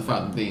Tigres and the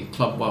fact that the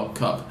Club World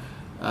Cup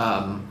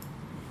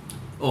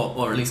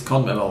or at least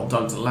CONMEBOL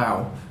don't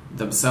allow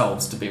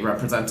themselves to be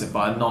represented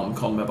by a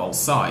non-CONMEBOL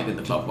side in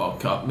the Club World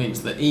Cup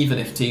means that even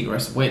if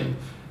Tigres win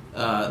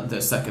the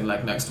second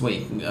leg next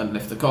week and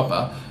lift the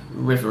Copa,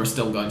 River are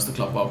still going to the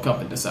Club World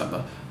Cup in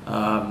December.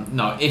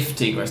 Now, if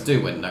Tigres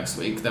do win next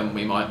week, then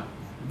we might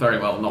very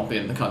well not be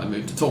in the kind of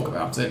mood to talk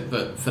about it,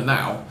 but for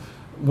now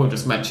we'll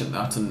just mention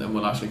that and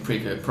we'll actually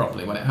preview it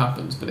properly when it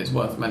happens. But it's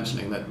worth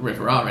mentioning that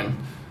River are in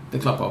the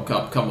Club World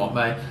Cup, come what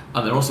may,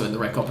 and they're also in the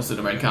Recopa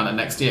Sudamericana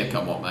next year,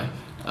 come what may,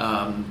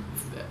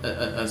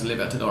 as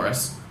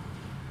Libertadores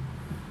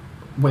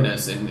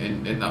winners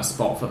in that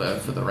spot for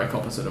the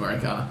Recopa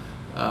Sudamericana,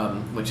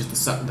 which is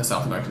the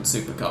South American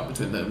Super Cup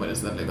between the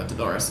winners of the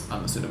Libertadores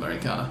and the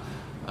Sudamericana.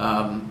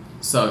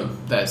 So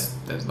there's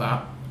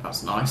that.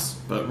 That's nice,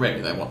 but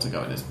really they want to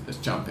go in as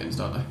champions,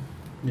 don't they?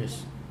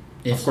 Yes.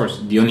 Of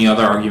course, the only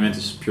other argument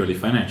is purely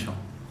financial.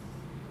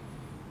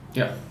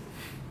 Yeah.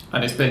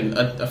 And it's been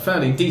a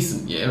fairly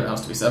decent year, it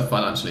has to be said,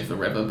 financially for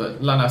River,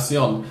 but La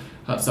Nación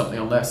had something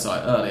on their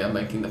site earlier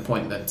making the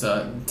point that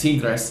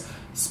Tigres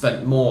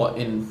spent more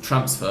in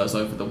transfers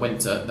over the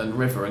winter than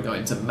River are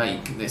going to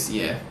make this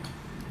year,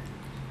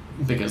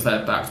 because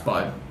they're backed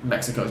by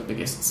Mexico's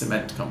biggest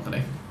cement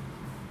company.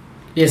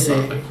 Yes,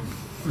 the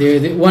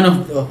one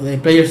of the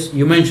players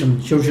you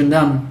mentioned, Jurgen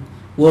Damm,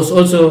 was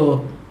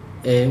also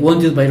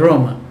wanted by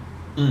Roma,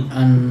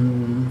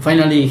 and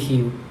finally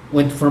he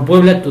went from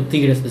Puebla to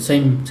Tigres, the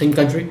same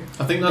country.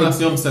 I think La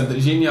Nación said that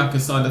Gignac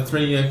has signed a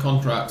 3-year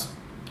contract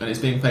and he's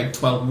being paid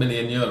 $12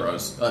 million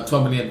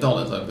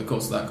over the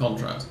course of that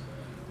contract.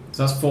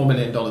 So that's $4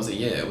 million a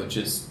year, which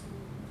is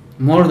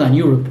more than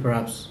Europe,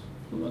 perhaps.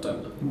 I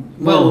don't know.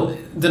 Well,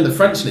 then the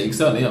French league,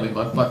 certainly. I mean,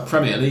 by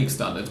Premier League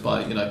standards,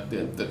 by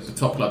the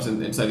top clubs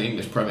in say the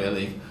English Premier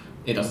League,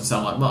 it doesn't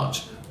sound like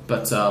much.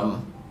 But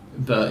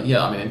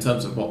yeah, I mean, in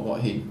terms of what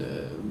he'd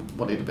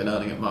been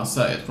earning at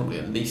Marseille, it's probably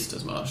at least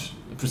as much,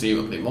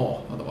 presumably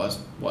more. Otherwise,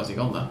 why has he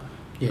gone there?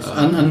 Yes,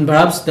 and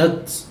perhaps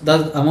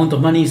that amount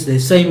of money is the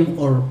same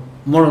or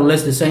more or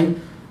less the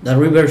same that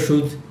River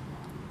should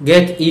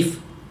get if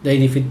they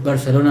defeat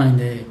Barcelona in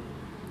the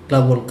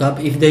Club World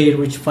Cup. If they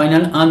reach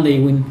final and they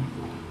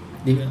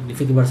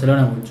defeat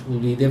Barcelona, which will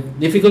be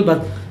difficult,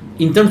 but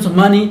in terms of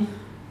money,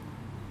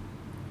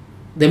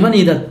 the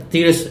money that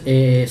Tigres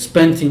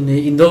spent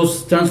in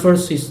those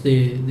transfers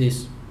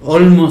is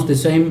almost the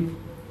same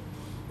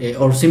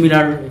or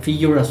similar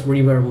figure as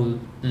River will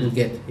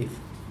get.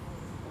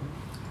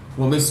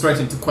 We'll move straight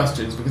into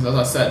questions because, as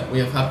I said, we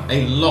have had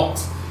a lot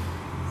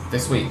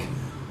this week.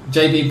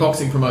 JB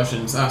Boxing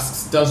Promotions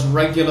asks: do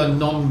regular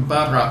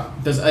non-Barra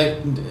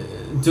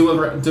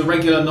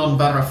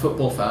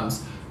football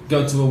fans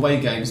go to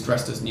away games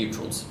dressed as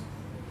neutrals?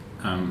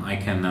 I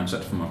can answer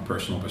that from a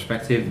personal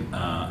perspective.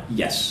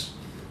 Yes,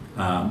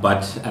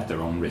 but at their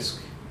own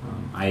risk.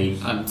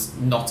 And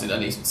not in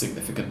any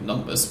significant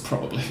numbers,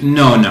 probably.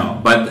 No,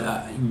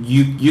 but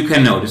you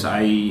can notice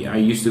I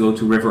used to go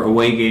to River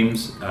away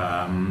games,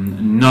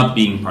 not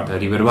being part of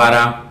River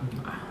Barra,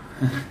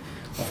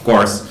 of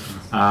course,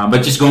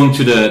 but just going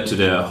to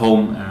the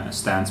home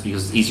stands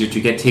because it's easier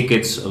to get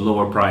tickets,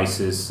 lower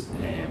prices,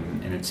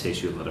 and it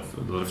saves you a lot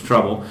of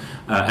trouble,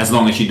 as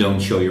long as you don't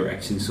show you're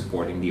actually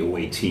supporting the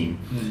away team,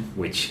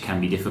 which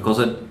can be difficult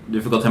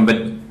time.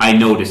 But I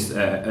noticed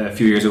a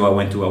few years ago I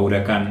went to a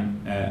Huracan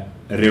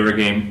River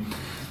game,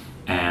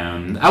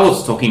 and I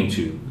was talking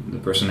to the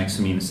person next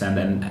to me in the stand,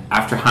 and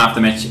after half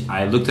the match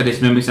I looked at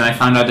his mimics and I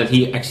found out that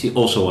he actually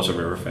also was a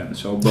River fan,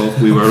 so both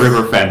we were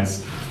River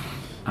fans,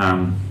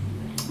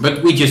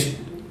 but we just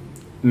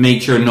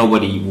made sure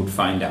nobody would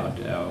find out.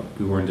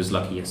 We weren't as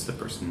lucky as the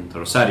person in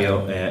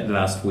Rosario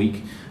last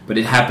week, but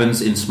it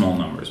happens in small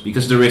numbers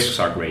because the risks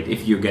are great.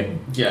 If you get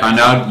found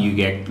out, you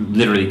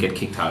literally get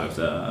kicked out of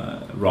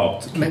the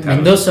robbed.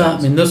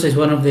 Mendoza is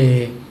one of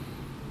the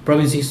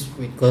provinces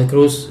with Godoy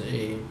Cruz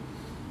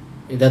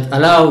that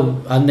allow,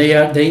 and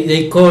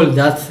they call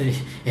that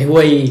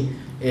away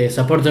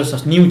supporters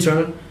as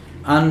neutral,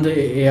 and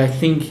I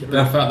think in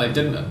fact they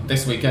didn't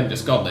this weekend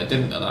just gone. They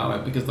didn't allow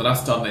it because the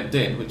last time they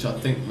did, which I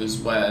think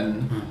was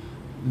when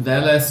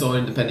Vélez or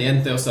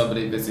Independiente or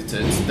somebody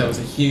visited, there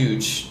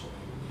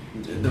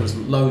was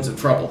loads of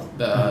trouble.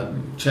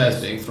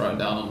 Chairs being thrown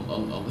down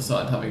on the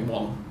side, having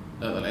won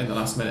in the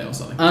last minute or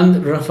something.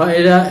 And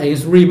Rafaela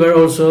against River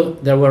also,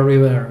 there were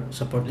River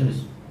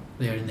supporters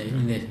there in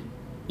the.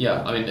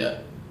 Yeah, I mean,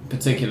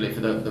 particularly for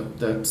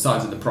the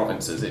sides of the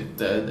provinces,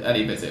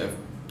 any visit of,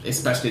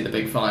 especially the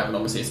Big Five, and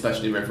obviously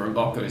especially River and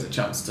Boca, is a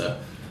chance to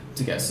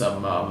get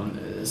some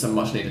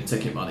much needed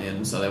ticket money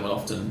in. So they will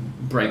often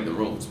break the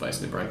rules,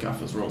 basically break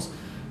AFA's rules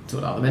to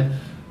allow them in.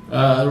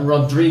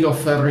 Rodrigo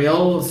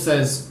Ferriol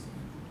says,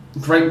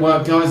 "Great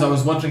work, guys. I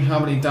was wondering how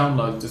many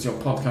downloads does your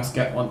podcast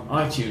get on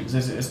iTunes?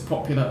 Is it as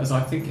popular as I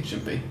think it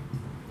should be?"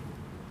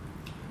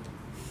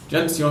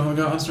 Gents, you want to have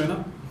a go at answering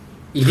that?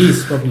 It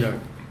is popular.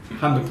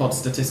 HandaPod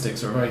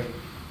statistics are a very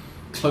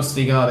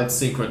closely guarded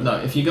secret. No,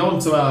 if you go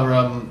onto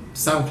our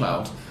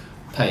SoundCloud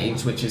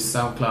page, which is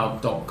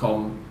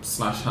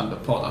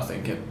soundcloud.com/HandaPod, I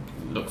think,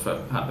 look for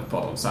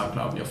HandaPod on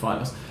SoundCloud and you'll find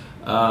us.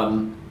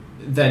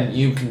 Then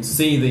you can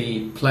see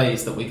the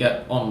plays that we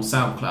get on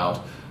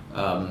SoundCloud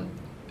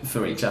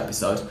for each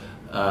episode.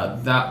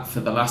 That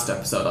for the last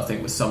episode I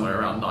think was somewhere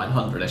around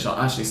 900ish.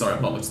 Actually, sorry,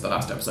 I've not looked at the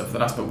last episode. For the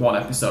last but one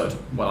episode,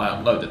 when I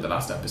uploaded the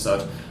last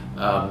episode,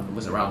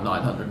 was around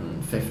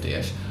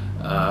 950ish.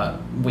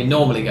 We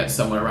normally get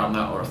somewhere around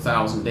that or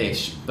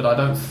 1,000ish, but I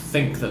don't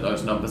think that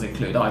those numbers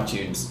include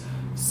iTunes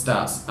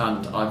stats.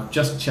 And I've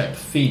just checked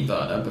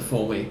FeedBurner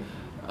before we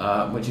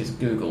which is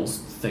Google's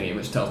thingy,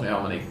 which tells me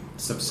how many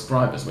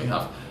subscribers we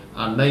have,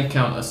 and they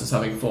count us as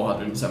having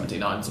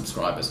 479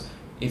 subscribers.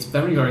 It's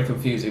very, very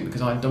confusing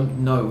because I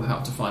don't know how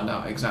to find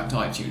out exact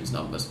iTunes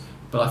numbers,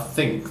 but I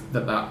think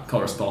that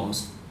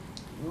corresponds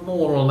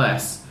more or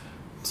less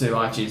to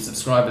iTunes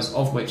subscribers,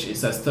 of which it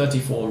says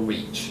 34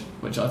 reach,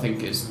 which I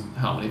think is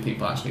how many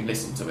people actually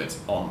listen to it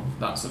on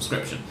that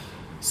subscription.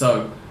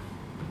 So,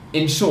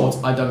 in short,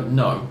 I don't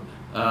know.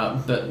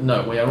 But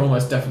no, we are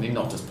almost definitely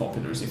not as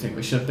popular as you think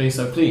we should be,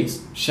 so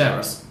please, share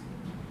us.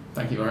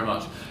 Thank you very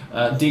much.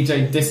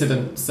 DJ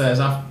Dissident says,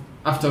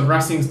 after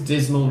Racing's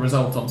dismal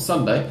result on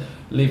Sunday,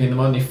 leaving them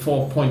only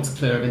 4 points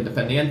clear of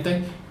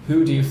Independiente,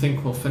 who do you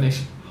think will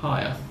finish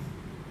higher?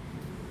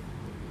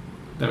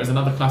 There is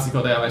another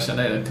Clásico de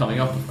Avellaneda coming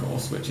up, of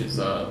course, which is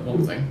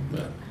one thing.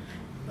 But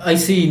I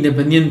see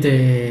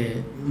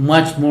Independiente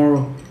much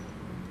more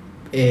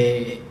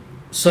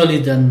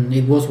solid than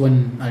it was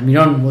when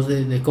Almirón was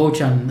the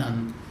coach,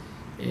 and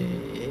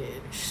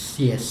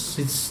yes,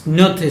 it's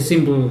not a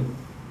simple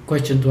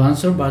question to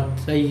answer, but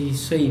I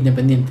say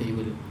Independiente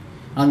will.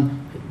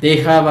 And they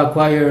have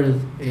acquired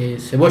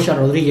Cebolla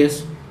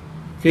Rodríguez,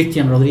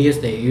 Christian Rodríguez,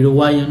 the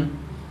Uruguayan,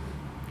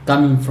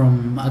 coming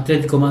from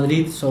Atletico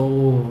Madrid,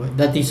 so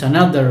that is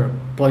another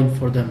point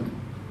for them.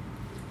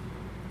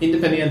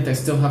 Independiente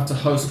still have to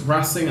host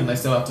Racing and they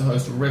still have to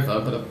host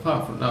River, but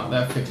apart from that,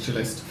 their fixture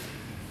list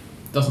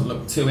doesn't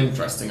look too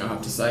interesting, I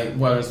have to say.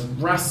 Whereas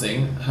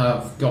Racing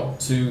have got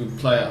to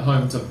play at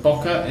home to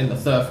Boca in the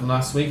third from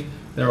last week.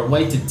 They're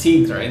away to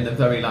Tigre in the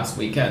very last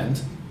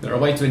weekend. They're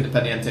away to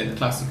Independiente in the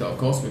Clásico, of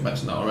course, we've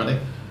mentioned that already.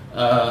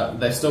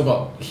 They've still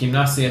got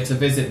Gimnasia to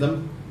visit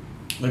them.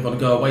 They've got to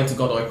go away to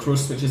Godoy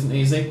Cruz, which isn't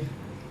easy.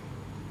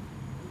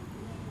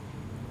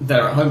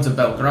 They're at home to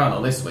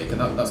Belgrano this week,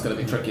 and that's going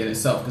to be tricky in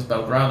itself, because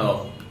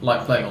Belgrano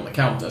like playing on the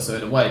counter, so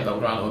in a way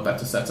Belgrano are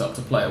better set up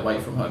to play away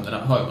from home than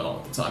at home a lot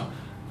of the time.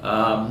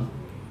 I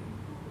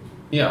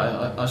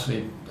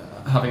actually,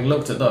 having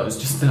looked at those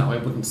just now,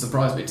 it wouldn't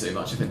surprise me too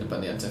much if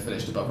Independiente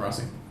finished above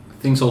Racing.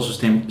 Things also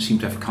seem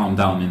to have calmed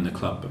down in the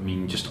club. I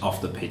mean, just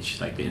off the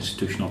pitch, like the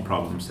institutional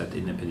problems that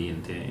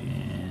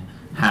Independiente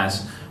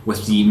has,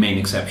 with the main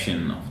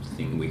exception of the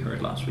thing we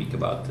heard last week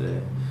about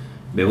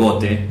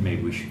Bebote.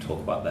 Maybe we should talk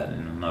about that in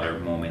another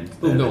moment.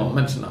 Go on,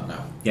 mention that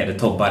now. Yeah, the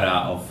top bara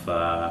of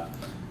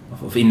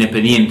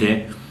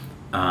Independiente.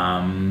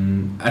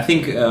 I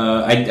think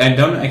I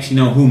don't actually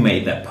know who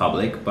made that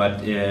public,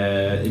 but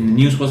in the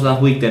news was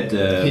last week that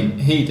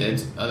he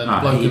did, and then the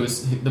bloke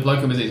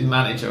who was his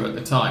manager at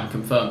the time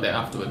confirmed it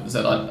afterward and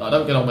said, "I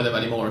don't get on with him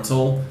anymore at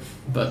all,"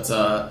 but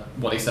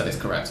what he said is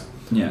correct.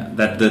 Yeah,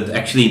 that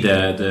actually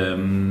the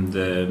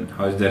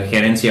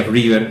gerencia of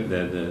River,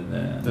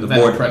 the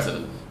board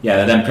president. Yeah,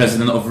 the then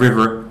president of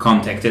River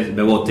contacted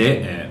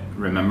Bebote.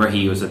 Remember,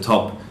 he was the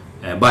top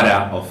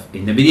bara of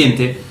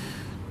Independiente,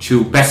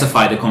 to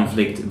pacify the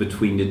conflict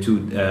between the two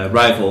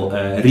rival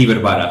River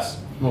Baras.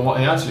 Well, what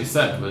he actually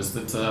said was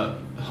that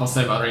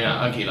Jose Maria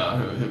Aguilar,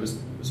 who was,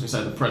 as we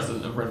say, the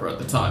president of River at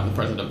the time, the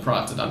president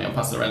prior to Daniel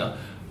Passarella,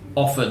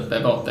 offered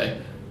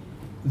Bebote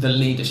the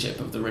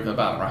leadership of the River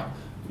Bara,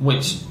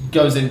 which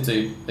goes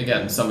into,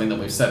 again, something that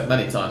we've said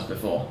many times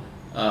before,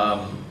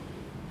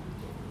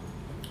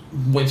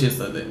 which is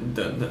that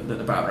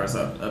the Baras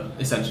are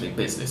essentially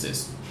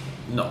businesses.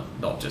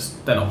 Not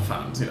just, they're not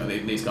fans, you know,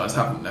 these guys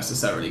haven't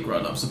necessarily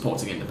grown up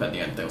supporting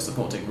Independiente or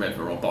supporting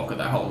River or Boca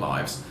their whole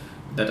lives.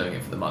 They're doing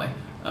it for the money,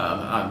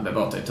 and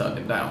Bebote turned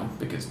him down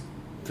because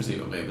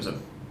presumably it was a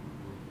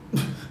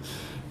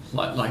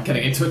like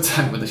getting into a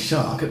tank with a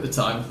shark at the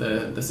time.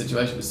 The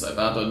situation was so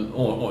bad,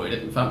 or he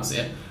didn't fancy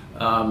it.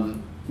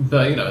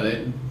 But you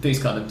know, these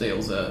kind of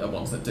deals are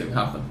ones that do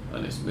happen,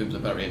 and it was a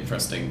very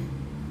interesting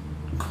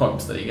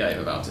quote that he gave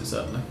about it,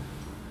 certainly.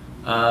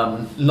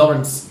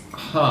 Lawrence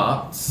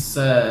Hart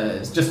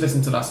says, just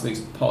listen to last week's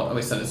pod.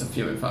 We sent us a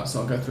few, in fact, so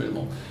I'll go through them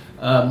all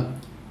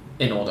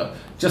in order.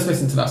 Just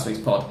listen to last week's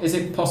pod. Is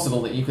it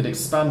possible that you could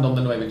expand on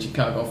the Nueva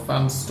Chicago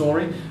fan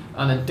story?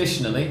 And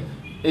additionally,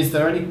 is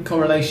there any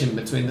correlation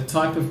between the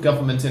type of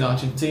government in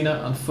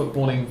Argentina and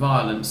footballing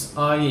violence?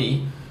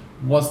 I.e.,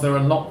 was there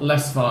a lot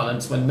less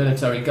violence when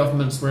military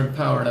governments were in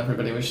power and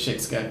everybody was shit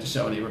scared to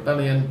show any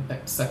rebellion,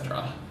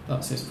 etc.?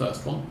 That's his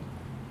first one.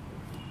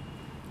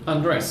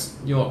 Andres,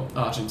 you're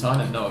Argentine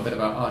and know a bit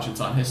about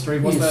Argentine history.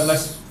 Was there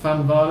less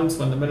fan violence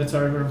when the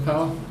military were in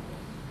power?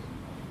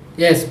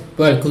 Yes,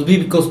 well, it could be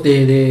because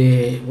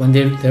when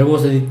there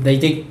was a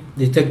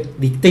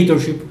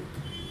dictatorship,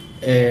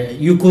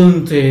 you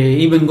couldn't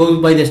even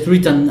go by the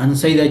street and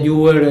say that you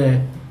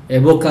were a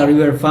Boca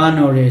River fan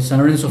or a San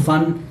Lorenzo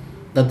fan,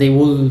 that they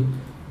will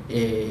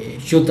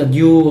shoot at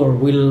you or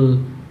will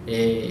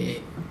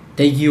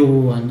take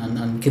you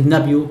and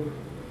kidnap you.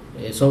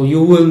 So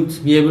you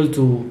wouldn't be able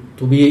to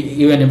be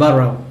even a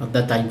barra at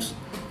that times.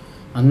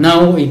 And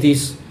now it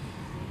is,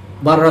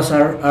 barras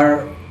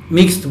are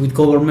mixed with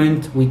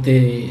government, with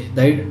the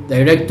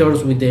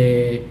directors, with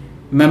the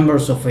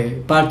members of a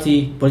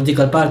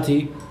political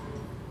party,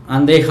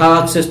 and they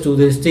have access to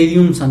the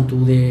stadiums and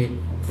to the,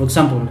 for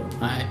example,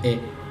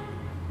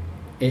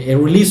 a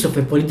release of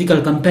a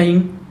political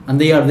campaign, and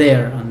they are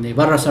there, and the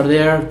barras are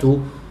there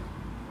to,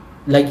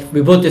 like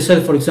Bibote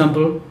said, for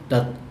example,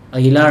 that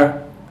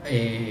Aguilar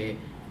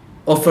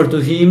offered to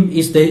him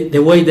is the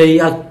way they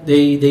act,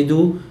 they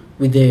do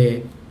with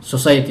the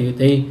society.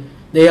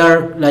 They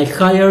are like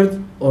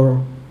hired,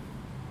 or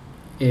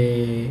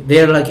they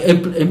are like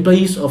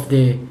employees of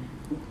the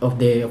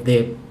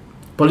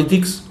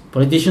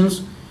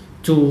politicians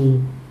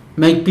to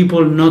make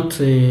people not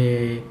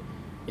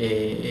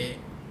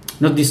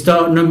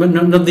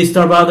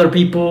disturb other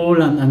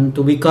people, and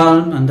to be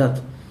calm, and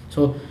that.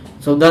 So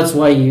that's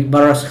why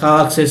barras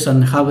have access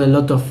and have a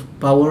lot of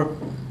power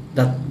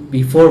that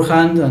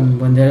beforehand, and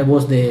when there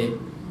was the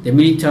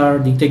military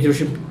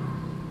dictatorship,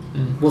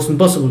 wasn't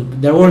possible.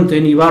 There weren't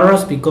any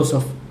barras because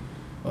of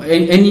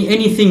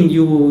anything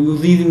you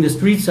did in the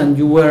streets, and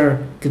you were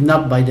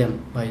kidnapped by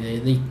them, by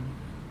the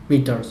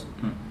militaries.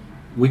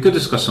 We could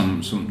discuss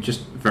some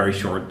just very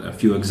short, a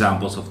few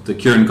examples of the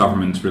current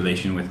government's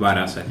relation with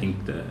barras. I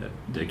think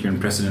the current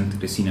president,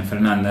 Cristina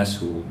Fernandez,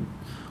 who will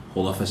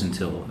hold office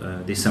until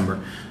December,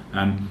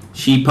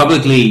 she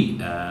publicly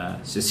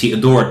she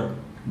adored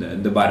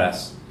the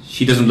barras.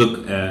 She doesn't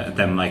look at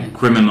them like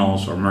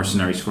criminals or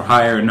mercenaries for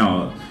hire.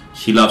 No,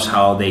 she loves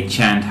how they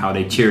chant, how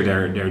they cheer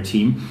their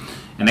team.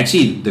 And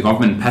actually, the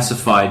government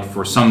pacified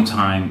for some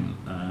time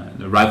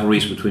the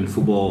rivalries between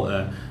football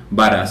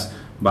barras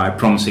by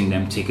promising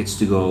them tickets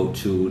to go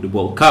to the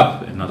World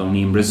Cup, and not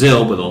only in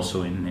Brazil but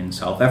also in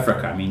South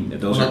Africa. I mean,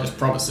 those are not just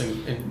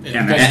promising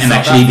and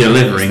actually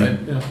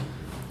delivering.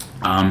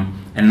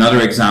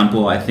 Another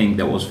example, I think,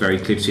 that was very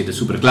clear to see at the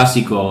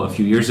Superclásico a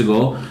few years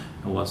ago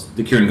was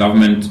the current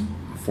government,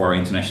 for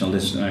international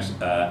listeners,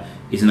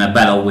 is in a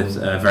battle with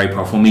a very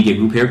powerful media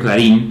group here,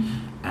 Clarín.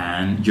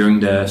 And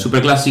during the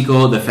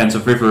Superclásico, the fans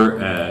of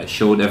River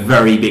showed a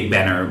very big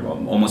banner,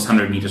 almost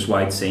 100 meters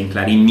wide, saying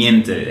Clarín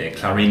miente,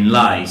 Clarín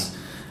lies.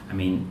 I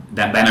mean,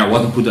 that banner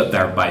wasn't put up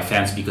there by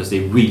fans because they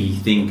really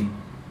think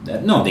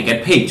that, no, they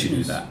get paid to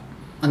do that.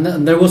 And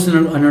there was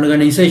an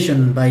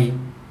organization by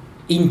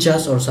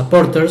hinchas or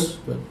supporters,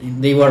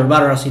 they were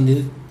barras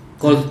indeed,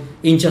 called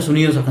Hinchas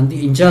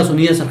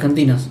Unidas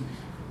Argentinas,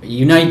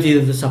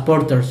 United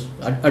Supporters,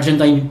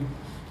 Argentine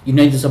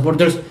United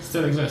Supporters.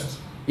 Still exists.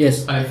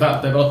 Yes. And in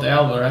fact, Bibote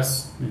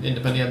Alvarez,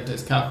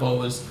 Independiente's capo,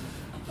 was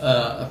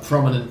a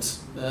prominent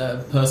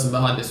person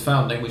behind its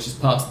founding, which is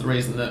part of the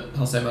reason that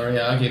Jose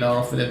Maria Aguilar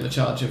offered him the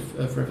charge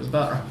of River's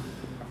Barra.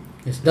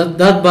 Yes, that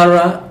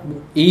Barra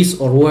is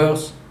or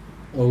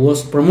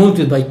was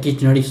promoted by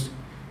Kirchnerism,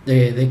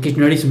 the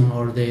Kirchnerism,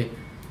 or the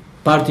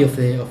party of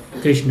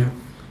Kirchner.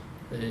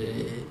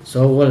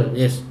 So, well,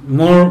 yes,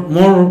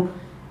 more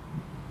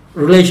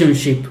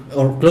relationship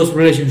or close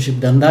relationship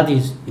than that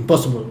is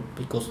impossible,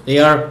 because they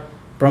are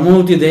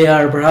promoted, they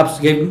are perhaps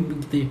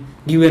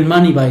given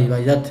money by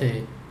that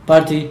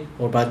party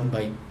or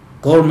by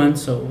government.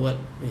 So what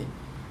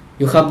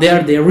you have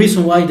there, the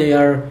reason why they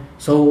are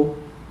so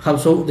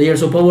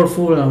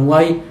powerful, and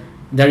why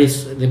there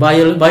is the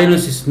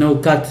violence is no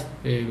cut,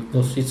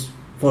 because it's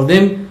for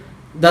them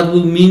that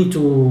would mean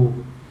to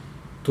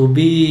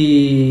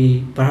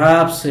be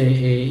perhaps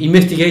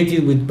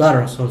investigated with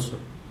barras also.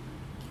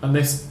 And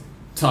this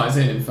ties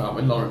in fact,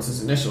 with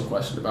Lawrence's initial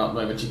question about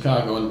Nueva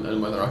Chicago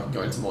and whether I can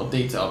go into more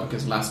detail,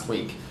 because last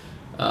week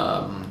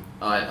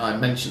I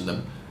mentioned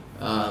them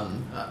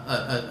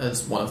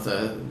as one of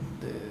the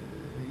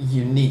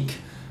unique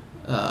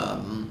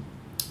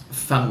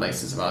fan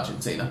bases of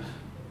Argentina.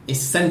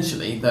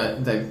 Essentially,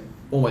 they've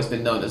always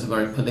been known as a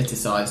very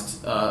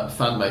politicised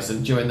fan base,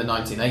 and during the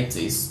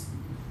 1980s,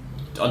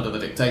 under the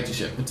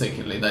dictatorship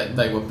particularly,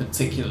 they were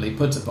particularly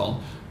put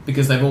upon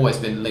because they've always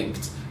been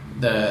linked.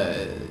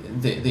 The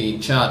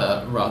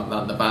Hinchada, rather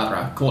than the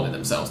Barra calling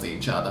themselves the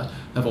Hinchada,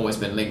 have always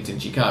been linked in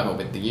Chicago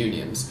with the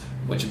unions,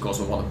 which of course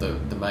were one of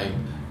the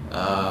main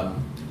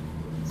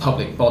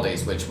public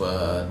bodies which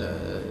were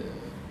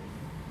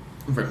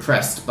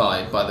repressed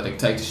by the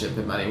dictatorship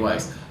in many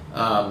ways.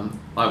 I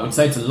would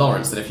say to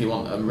Lawrence that if you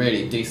want a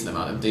really decent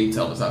amount of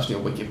detail, there's actually a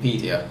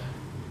Wikipedia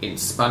in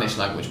Spanish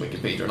language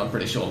Wikipedia, and I'm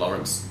pretty sure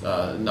Lawrence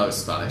knows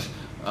Spanish.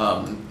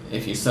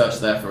 If you search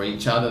there for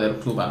Hinchada del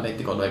Club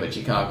Atlético Nueva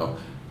Chicago,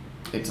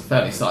 it's a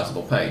fairly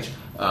sizable page.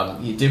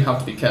 You do have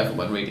to be careful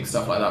when reading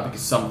stuff like that,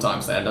 because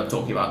sometimes they end up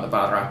talking about the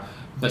Barra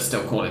but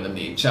still calling them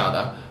the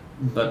Hinchada.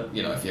 But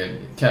you know, if you're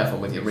careful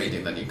with your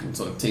reading, then you can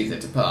sort of tease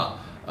it apart.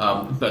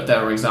 But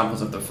there are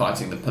examples of them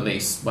fighting the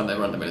police when they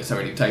were under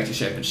military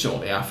dictatorship, and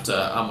shortly after,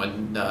 and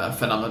when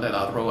Fernando de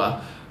la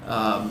Rua,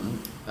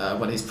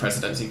 when his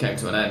presidency came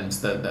to an end,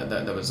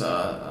 there was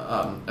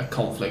a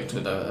conflict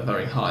with a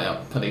very high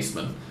up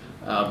policeman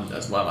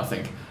as well, I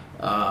think.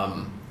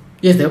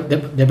 Yes,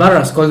 the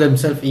barras call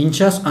themselves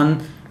hinchas,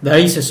 and there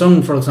is a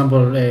song, for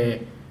example,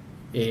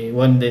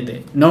 when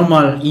the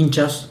normal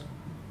hinchas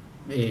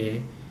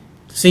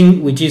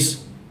sing, which is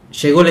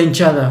Llegó la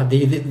hinchada,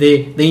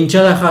 the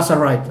hinchada has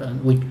arrived,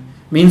 which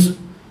means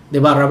the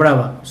barra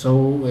brava.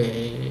 So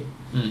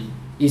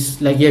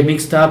it's like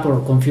mixed up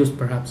or confused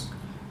perhaps.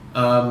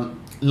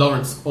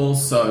 Lawrence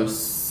also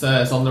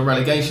says, on the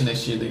relegation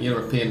issue, the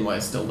European way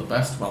is still the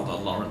best. Well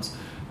done, Lawrence.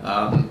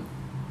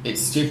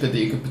 It's stupid that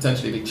you could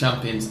potentially be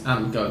champions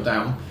and go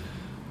down.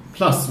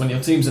 Plus, when your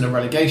team's in a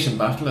relegation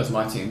battle, as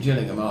my team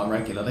Gillingham are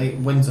regularly,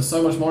 wins are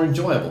so much more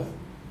enjoyable.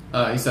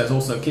 He says,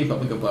 also, keep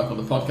up the good work on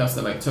the podcast.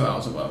 They make 2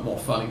 hours of work more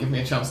fun and give me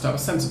a chance to have a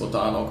sensible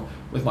dialogue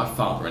with my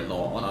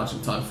father-in-law on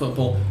Argentine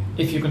football.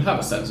 If you can have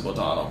a sensible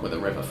dialogue with a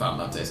River fan,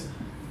 that is.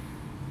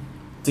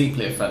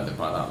 Deeply offended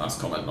by that last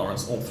comment,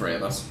 Lawrence. All 3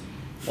 of us.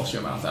 Wash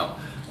your mouth out.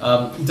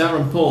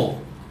 Darren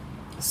Paul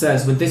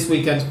says, with this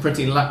weekend's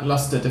pretty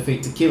lacklustre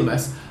defeat to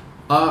Quilmes,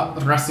 are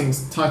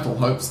Racing's title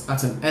hopes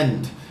at an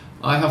end?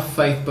 I have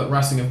faith, but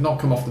Racing have not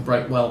come off the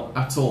break well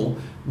at all.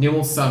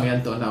 Newell's,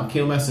 Sarmiento and now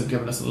Quilmes have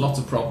given us a lot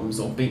of problems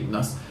or beaten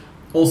us.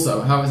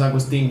 Also, how is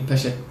Agustin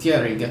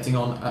Pescetieri getting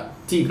on at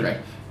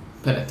Tigre?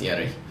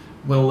 Pelletieri.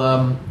 Will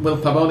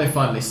Pavone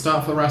finally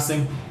start for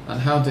Racing?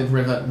 And how did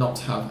River not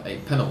have a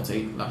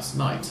penalty last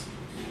night?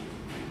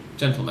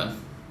 Gentlemen,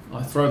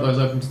 I throw those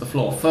open to the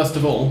floor. First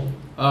of all,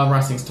 are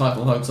Racing's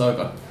title hopes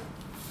over?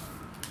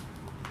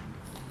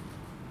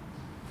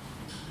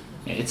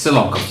 It's a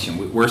long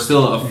competition. We're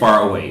still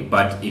far away,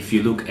 but if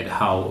you look at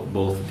how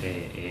both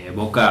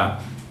Boca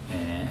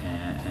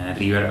and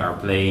River are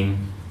playing,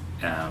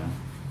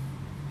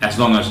 as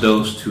long as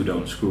those 2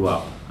 don't screw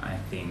up, I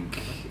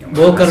think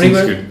Boca,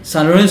 River,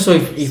 San Lorenzo,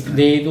 if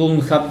they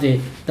don't have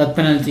that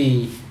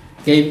penalty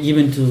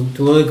given to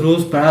Godoy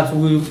Cruz, perhaps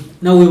we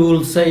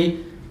will say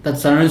that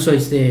San Lorenzo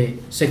is the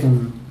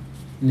second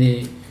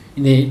in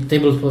the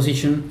table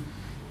position,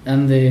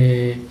 and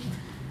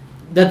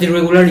that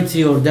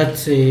irregularity or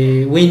that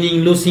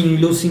winning,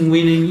 losing,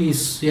 winning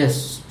is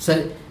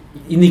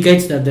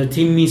indicates that the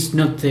team is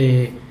not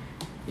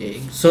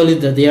solid,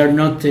 that they are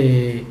not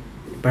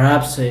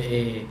perhaps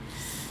they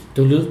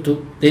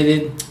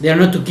are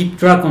not to keep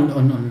track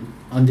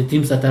on the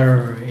teams that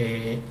are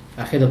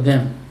ahead of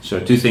them. So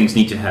 2 things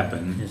need to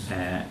happen.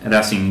 Yes.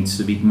 Racing needs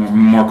to be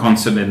more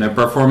constant in their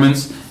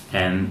performance,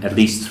 and at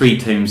least 3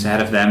 teams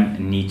ahead of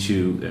them need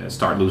to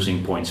start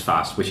losing points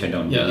fast, which I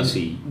don't really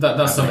see.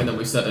 That's something that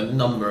we've said a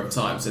number of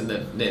times in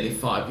the nearly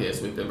 5 years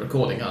we've been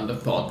recording Under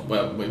Pod,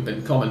 where we've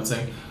been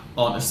commenting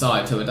on a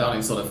side who are down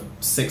in sort of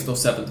 6th or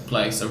 7th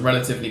place, so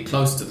relatively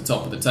close to the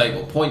top of the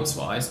table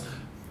points-wise,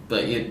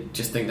 but you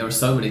just think there are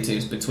so many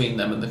teams between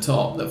them and the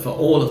top that for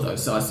all of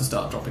those sides to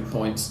start dropping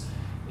points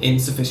in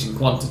sufficient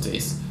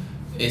quantities,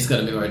 it's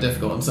going to be very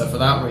difficult. And so for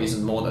that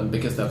reason, more than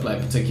because they're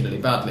playing particularly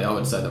badly, I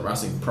would say that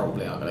Racing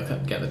probably are going to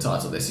get the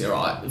title this year.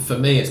 For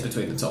me, it's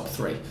between the top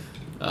 3.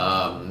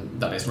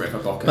 That is River,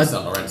 Boca and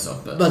San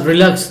Lorenzo. But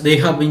relax, they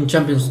have been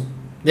champions.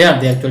 They are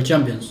the actual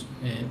champions.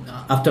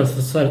 After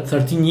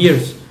 13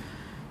 years,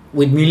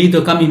 with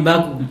Milito coming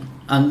back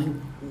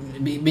and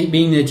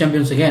being the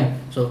champions again.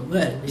 So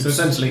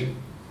essentially,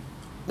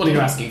 what are you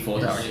asking for,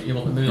 Darren? You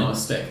want the moon on a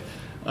stick.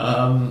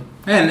 And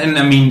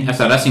I mean, as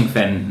a Racing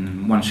fan,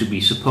 one should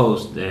be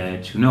supposed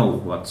to know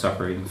what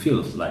suffering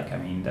feels like. I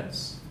mean,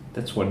 that's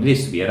what it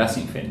is to be a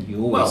Racing fan.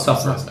 You always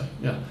suffer. Precisely,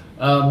 yeah.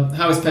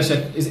 How is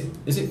Pescetieri?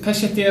 Is it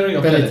Pescetieri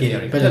or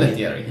Pelletieri?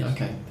 Pelletieri.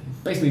 Okay.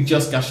 Basically,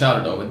 just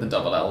Gallardo with the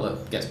double L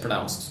that gets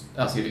pronounced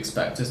as you'd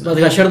expect, isn't it? But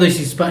Gallardo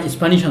is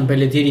Spanish and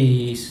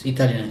Pelletieri is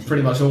Italian.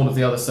 Pretty much all of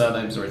the other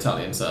surnames are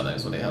Italian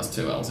surnames when he has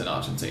 2 L's in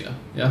Argentina.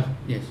 Yeah.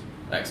 Yes.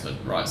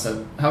 Excellent. Right.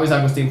 So, how is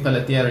Agustin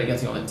Pelletieri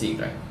getting on in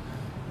Tigre?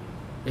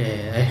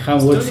 I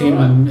have watched him.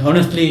 Right.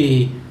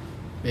 Honestly,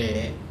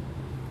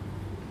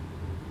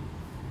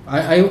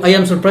 I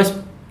am surprised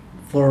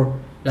for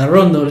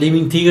Larrondo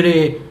leaving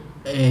Tigre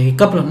a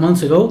couple of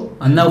months ago,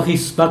 and now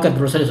he's back at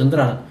Rosario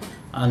Central.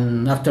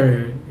 And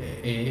after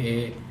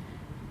a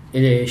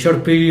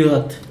short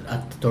period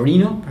at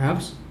Torino,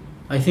 perhaps,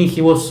 I think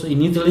he was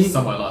in Italy.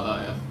 Somewhere like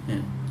that,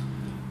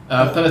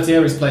 yeah.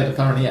 Pelletieri's played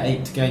apparently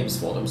 8 games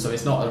for them, so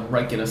he's not a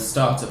regular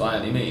starter by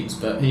any means,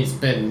 but he's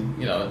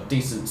been, a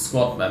decent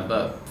squad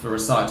member for a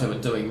side who are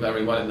doing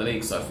very well in the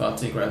league so far.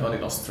 Tigre have only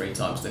lost 3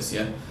 times this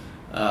year,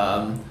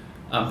 and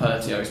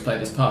Pelletieri's played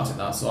his part in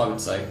that, so I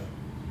would say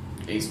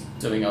he's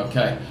doing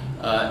okay.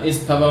 Is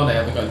Pavone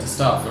ever going to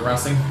start for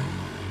Racing?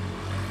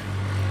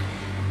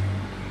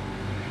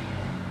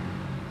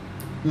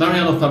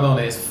 Mariano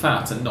Pavone is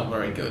fat and not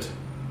very good.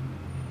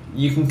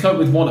 You can cope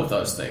with one of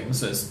those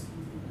things, as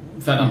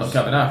Fernando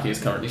Cavenaghi is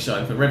currently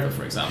showing for River,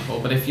 for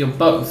example. But if you're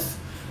both,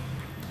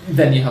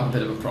 then you have a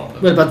bit of a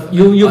problem. Well, but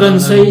you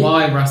can say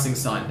why Racing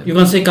signed him. You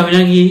can say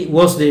Cavenaghi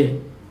was the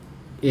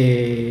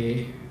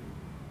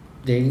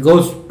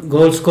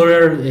goal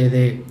scorer,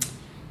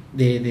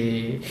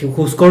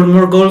 who scored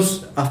more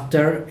goals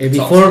after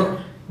before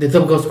the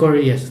top goal scorer.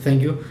 Yes,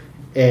 thank you.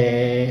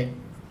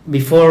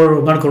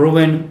 Before Marco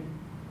Ruben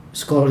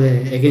scored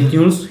against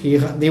Newell's,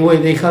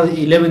 they had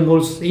 11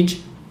 goals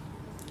each,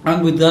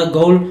 and with that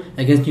goal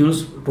against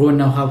Newell's, Ruben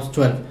now has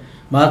 12.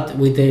 But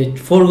with the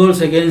 4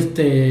 goals against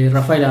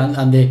Rafael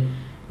and the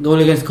goal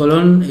against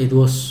Colón, it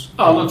was.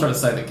 I'm not trying to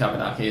say that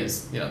Cavenaghi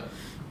is, the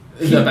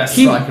best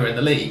striker in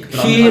the league.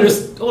 But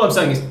all I'm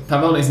saying is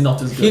Pavone is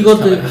not as good.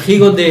 He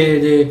got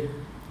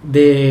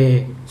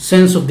the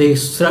sense of the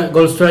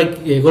goal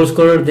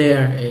scorer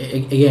there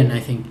again. I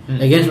think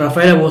against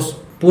Rafaela was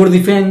poor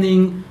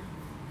defending,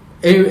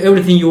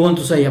 everything you want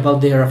to say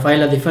about the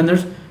Rafaela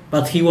defenders,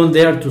 but he went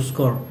there to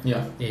score.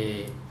 Yeah.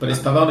 But is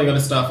Pavone going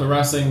to start for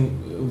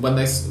Racing when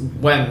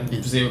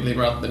presumably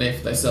rather than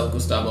if they sell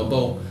Gustavo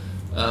Bou?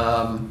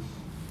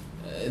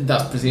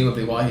 That's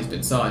presumably why he's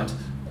been signed.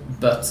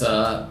 But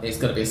it's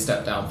going to be a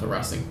step down for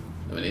Racing.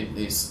 I mean,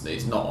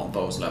 he's not on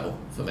Bou's level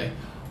for me.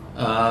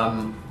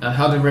 And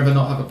how did River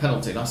not have a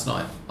penalty last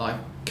night? I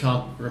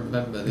can't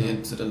remember the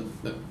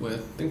incident that we're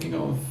thinking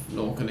of,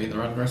 nor can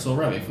either Andres or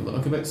Remy from the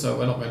look of it, so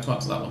we're not going to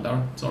answer that one,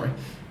 Darren. Sorry.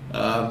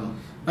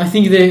 I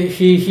think that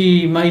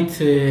he might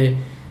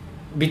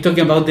be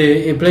talking about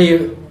a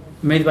player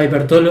made by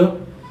Bertolo,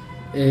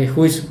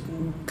 who has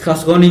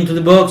gone into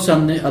the box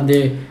and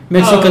the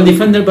Mexican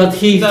defender, but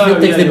he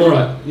takes the ball.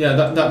 Right. Yeah,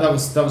 that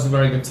was a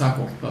very good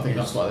tackle. I think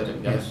that's why they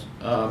didn't get it.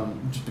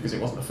 Just because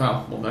it wasn't a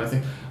foul more than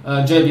anything.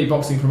 JB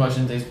Boxing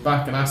Promotions is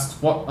back and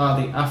asks, what are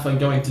the AFA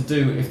going to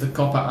do if the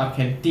Copa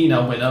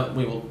Argentina winner,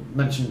 we will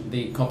mention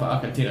the Copa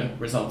Argentina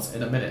results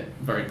in a minute,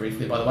 very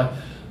briefly by the way,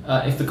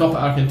 if the Copa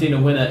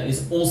Argentina winner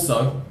is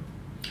also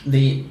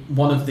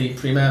one of the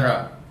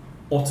Primera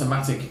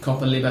automatic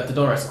Copa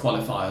Libertadores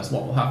qualifiers,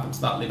 what will happen to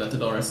that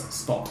Libertadores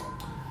spot?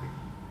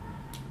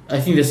 I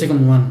think the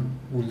second one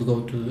will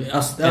go to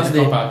as the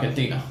Copa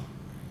Argentina.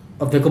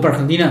 Of the Copa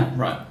Argentina?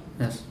 Right.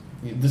 Yes.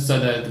 So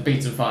the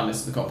beaten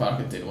finalists of the Copa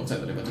Argentina will take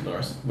the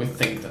Libertadores. We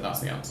think that's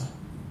the answer.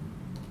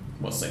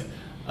 We'll see.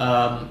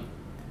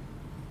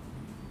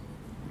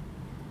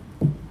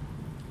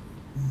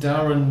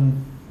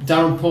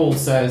 Darren Paul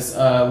says,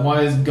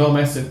 why is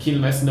Gomez of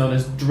Quilmes known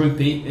as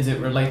Droopy? Is it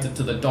related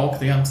to the dog?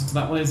 The answer to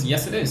that one is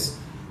yes, it is.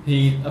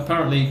 He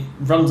apparently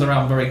runs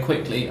around very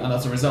quickly, and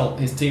as a result,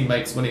 his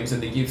teammates, when he was in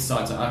the youth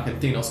sides at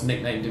Argentinos,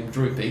 nicknamed him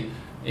Droopy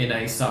in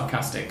a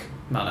sarcastic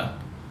manner.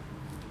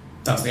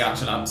 That's the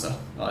actual answer.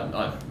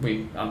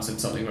 We answered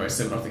something very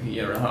similar, I think, a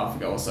year and a half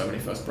ago or so when he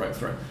first broke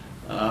through.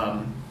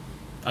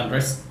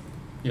 Andres,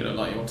 you look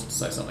like you wanted to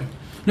say something.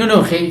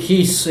 No,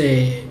 he's...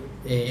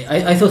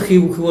 I thought he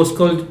was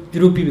called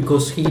Droopy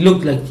because he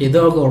looked like a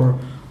dog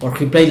or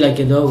he played like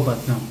a dog,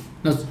 but no,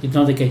 it's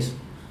not the case.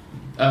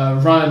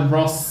 Ryan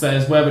Ross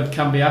says, where would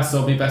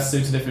Cambiasso be best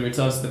suited if he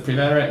returns to the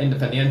Primera,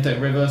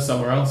 Independiente, River,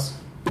 somewhere else?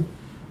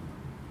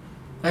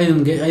 I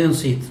don't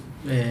see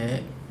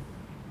it.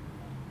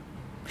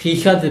 He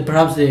had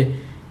perhaps the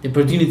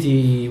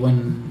opportunity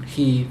when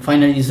he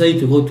finally decided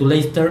to go to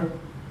Leicester.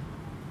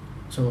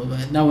 So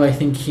now I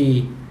think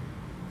he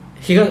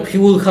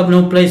will have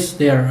no place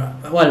there.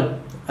 Well,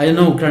 I don't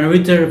know.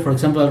 Craneviter, for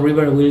example, at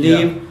River will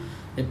leave.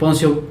 Yeah.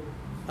 Poncio,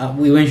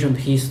 we mentioned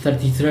he's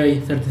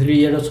 33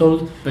 years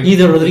old.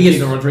 Guido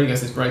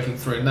Rodriguez is breaking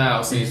through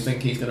now, so you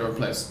think he's going to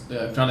replace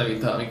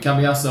Craneviter. I mean,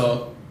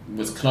 Cambiasso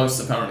was close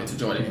apparently to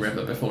joining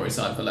River before he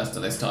signed for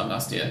Leicester this time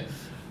last year.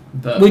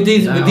 But with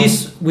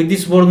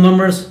these board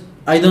members,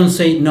 I don't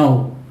say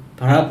no.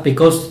 Perhaps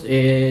because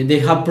they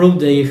have proved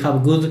they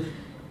have good.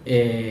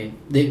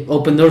 They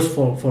open doors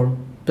for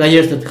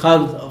players that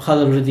had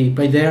already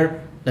played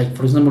there, like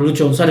for example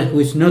Lucho Gonzalez, who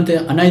is not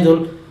an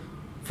idol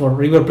for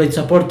River Plate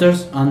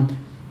supporters, and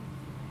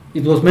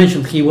it was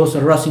mentioned he was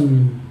a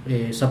Racing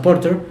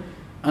supporter,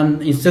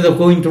 and instead of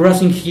going to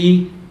Racing,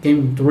 he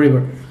came to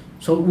River.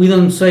 So we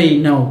don't say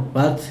no,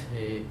 but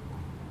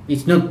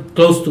it's not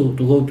close to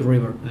go to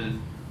River.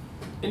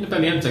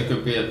 Independiente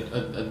could be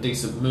a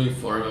decent move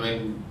for him. I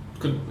mean,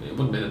 it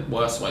wouldn't be the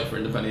worst way for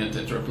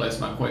Independiente to replace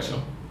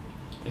Mancuello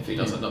if he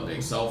does end up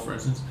being sold, for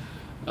instance.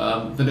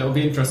 But it would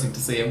be interesting to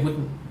see. It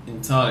wouldn't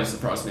entirely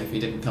surprise me if he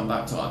didn't come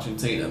back to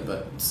Argentina,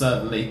 but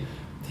certainly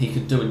he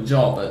could do a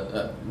job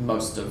at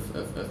most of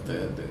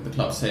the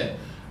clubs here.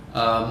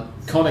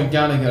 Conor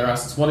Gallagher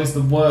asks, what is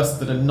the worst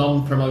that a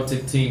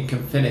non-promoted team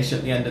can finish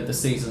at the end of the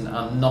season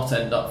and not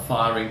end up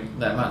firing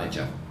their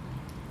manager?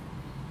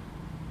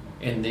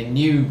 In the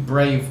new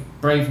brave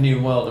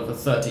new world of a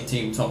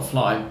 30-team top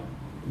flight,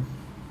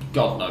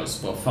 God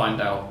knows, we'll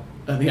find out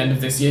at the end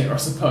of this year, I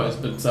suppose.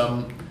 But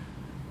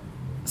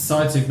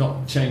sides who've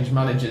not changed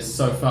managers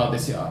so far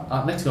this year,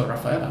 Atletico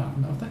Rafaela,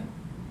 have they?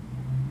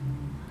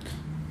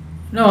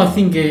 No, I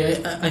think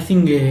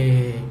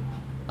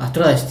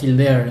Astrada is still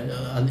there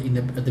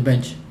at the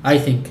bench. I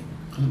think.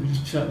 Let me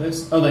just check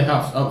this. Oh, they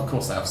have. Oh, of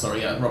course they have. Sorry,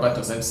 yeah.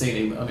 Roberto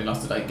Sensini only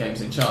lasted 8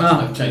 games in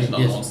charge. They've changed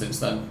another one since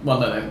then. Well,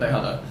 no, they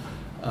had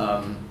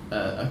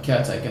a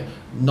caretaker.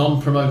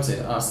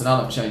 Non-promoted,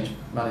 Arsenal have changed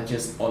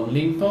managers.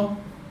 Olimpo.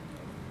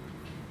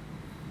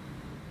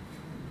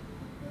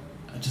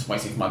 I'm just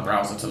waiting for my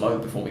browser to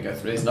load before we go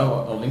through this.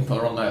 No, Olimpo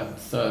are on their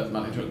third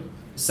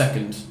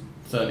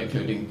third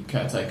including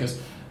caretakers.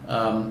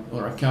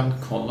 Huracan,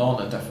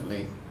 Colón are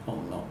definitely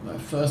on their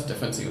first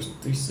defence.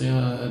 These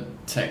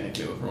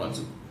technically were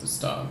promoted to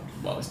start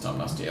this time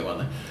last year,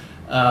 weren't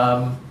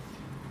they?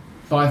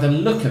 By the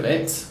look of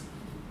it,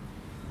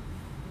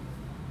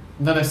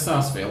 Vélez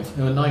Sarsfield,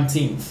 who are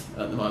 19th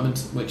at the moment,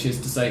 which is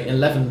to say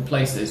 11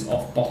 places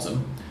off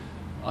bottom,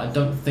 I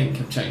don't think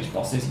have changed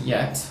bosses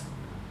yet.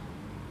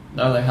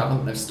 No, they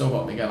haven't. They've still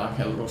got Miguel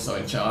Ángel Russo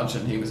in charge,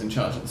 and he was in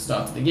charge at the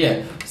start of the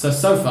year. So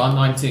far,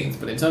 19th.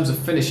 But in terms of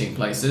finishing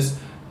places,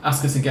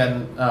 ask us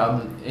again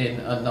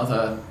in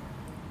another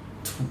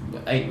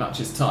 8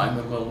 matches' time,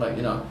 and we'll let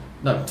you know.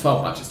 No,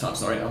 12 matches' time,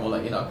 sorry, and we'll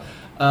let you know.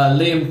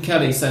 Liam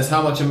Kelly says,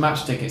 how much are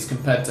match tickets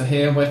compared to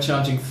here? We're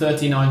charging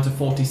 £39 to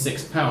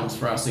 £46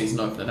 for our season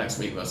opener next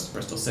week versus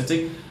Bristol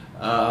City.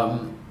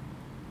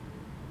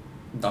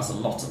 That's a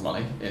lot of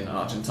money in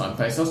Argentine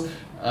pesos.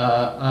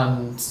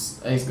 And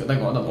they've got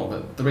another one,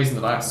 but the reason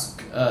that I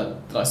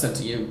said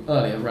to you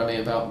earlier, Remy,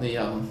 about the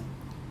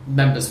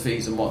members'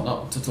 fees and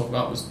whatnot to talk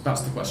about,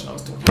 that's the question I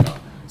was talking about.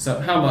 So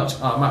how much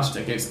are match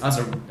tickets, as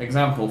an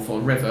example for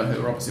River,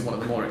 who are obviously one of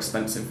the more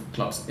expensive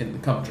clubs in the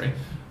country?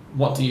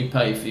 What do you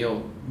pay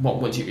for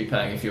what would you be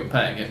paying if you were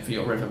paying it for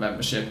your River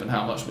membership, and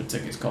how much would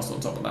tickets cost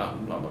on top of that,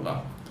 and blah blah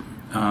blah?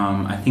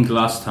 I think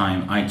last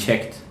time I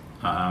checked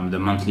the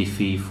monthly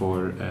fee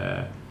for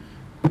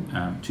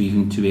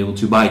to be able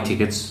to buy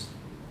tickets,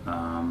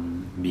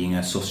 being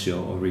a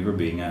socio of River,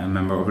 being a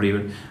member of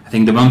River, I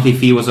think the monthly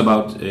fee was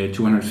about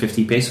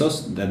 250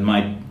 pesos. That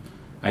might,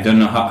 I don't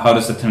know how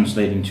does that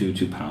translate into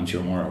pounds.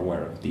 You're more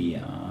aware of the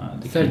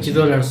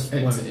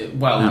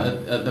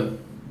 $30.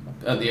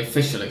 At the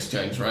official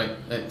exchange rate,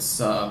 it's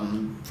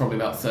probably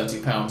about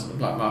 £30. At the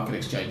black market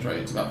exchange rate,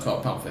 it's about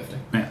 £12.50.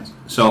 Yeah.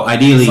 So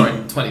ideally,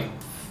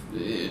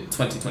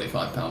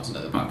 £25, and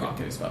at the black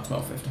market it's about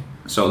 £12.50.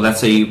 So let's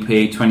say you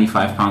pay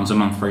 £25 a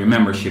month for your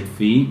membership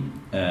fee,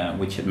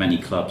 which at many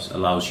clubs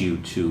allows you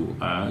to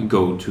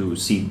go to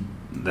see,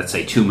 let's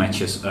say, 2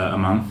 matches a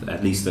month,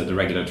 at least the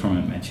regular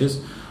tournament matches.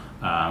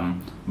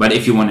 But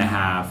if you want to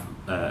have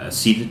a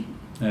seated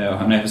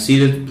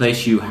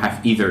place, you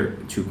have either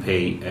to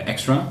pay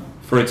extra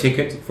for a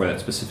ticket for that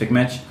specific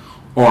match,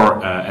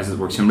 or as it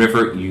works in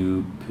River,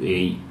 you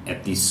pay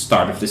at the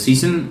start of the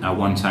season a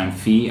one-time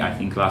fee. I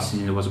think last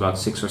season it was about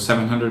 600 or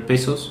 700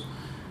 pesos.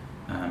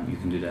 You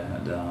can do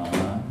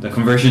the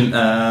conversion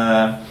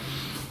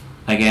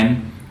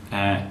again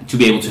to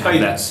be able to have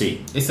that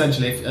seat.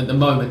 Essentially, at the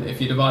moment,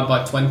 if you divide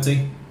by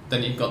 20,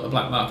 then you've got the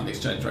black market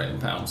exchange rate in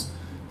pounds.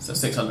 So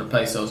 600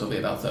 pesos will be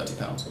about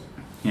 £30.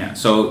 Yeah,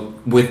 so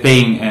with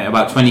paying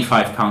about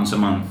 £25 a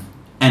month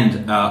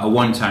and a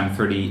one-time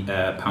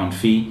 £30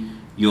 fee,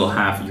 you'll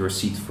have your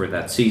seat for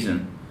that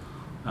season.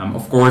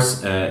 Of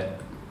course,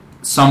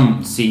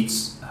 some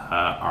seats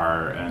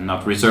are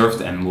not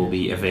reserved and will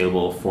be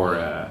available for...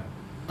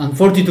 and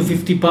 40 to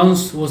 50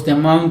 pounds was the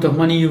amount of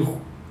money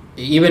you,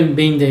 even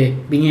being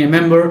a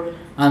member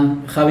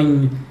and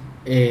having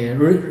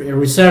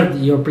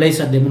reserved your place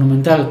at the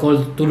Monumental,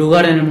 called Tu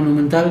Lugar en el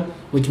Monumental,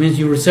 which means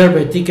you reserve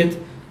a ticket,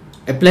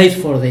 a place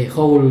for the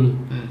whole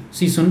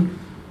season,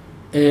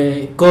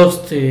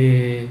 cost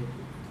 50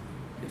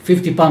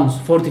 pounds.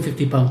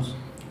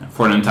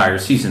 For an entire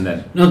season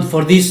then? Not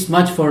for this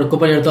match, for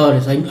Copa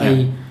Libertadores.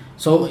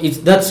 So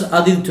that's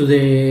added to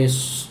the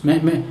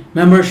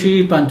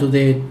membership and to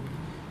the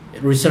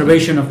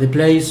reservation of the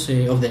place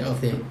of the.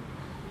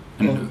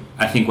 And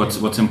I think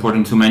what's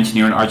important to mention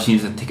here in Argentina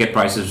is that ticket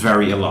prices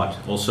vary a lot.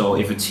 Also,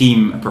 if a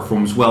team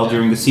performs well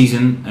during the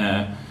season,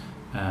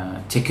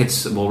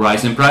 tickets will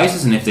rise in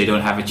prices, and if they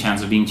don't have a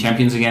chance of being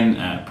champions again,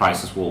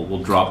 prices will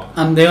drop.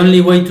 And the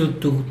only way to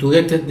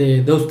get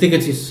those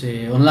tickets is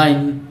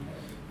online,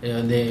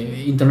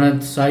 the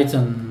internet sites,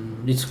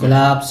 and it's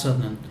collapsed.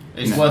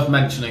 It's worth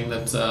mentioning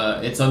that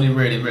it's only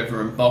really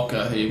River and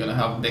Boca who you're going to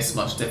have this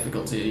much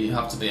difficulty. You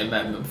have to be a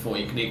member before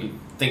you can even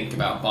think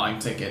about buying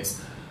tickets.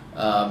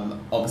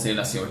 Obviously,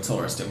 unless you're a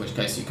tourist, in which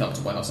case you come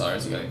to Buenos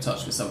Aires, you get in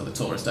touch with some of the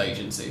tourist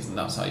agencies, and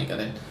that's how you get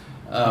in.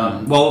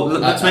 Well,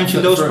 let's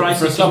mention those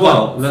prices as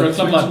well. For a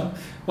club like,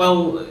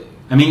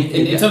 I mean,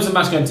 in terms of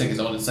match-going tickets,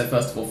 I wanted to say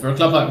first of all, for a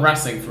club like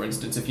Racing, for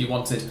instance, if you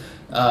wanted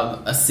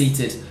a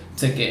seated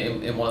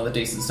ticket in one of the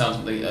decent stands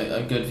with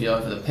a good view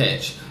over the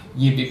pitch,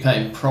 you'd be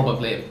paying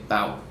probably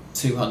about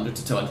 200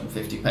 to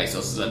 250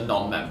 pesos as a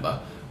non-member,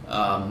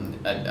 and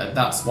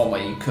that's one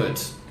way you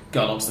could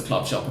go onto the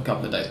club shop a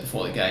couple of days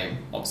before the game,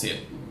 obviously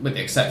with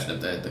the exception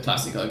of the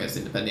Clásico against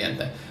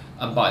Independiente,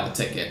 and buy the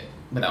ticket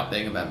without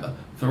being a member.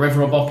 For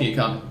River or Boca, you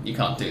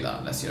can't do that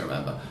unless you're a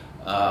member.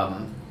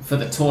 For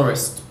the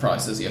tourist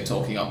prices, you're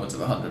talking upwards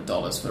of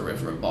 $100 for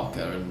River and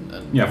Boca, and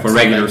for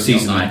regular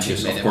season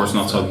matches. Of course,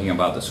 not talking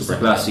about the Super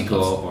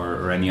Clásico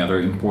or any other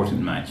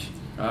important match.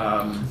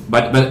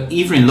 But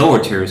even in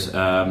lower tiers,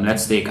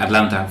 let's take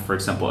Atlanta, for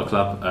example, a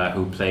club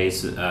who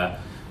plays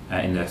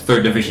in the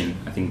third division.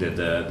 I think that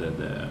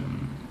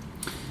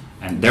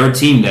and they're a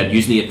team that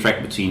usually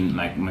attract between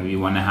like maybe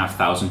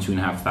 1,500,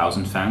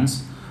 2,500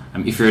 fans.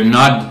 If you're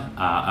not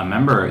a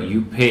member,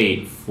 you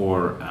pay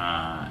for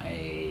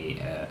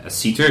a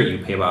seater. You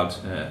pay about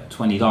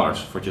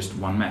 $20 for just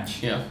one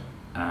match. Yeah.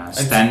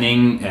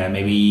 Standing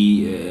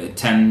maybe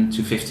 $10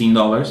 to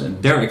 $15,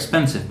 and they're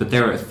expensive, but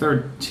they're a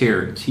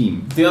third-tier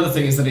team. The other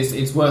thing is that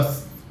it's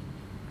worth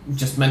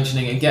just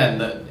mentioning again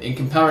that in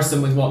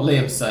comparison with what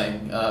Liam's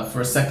saying,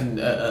 for a second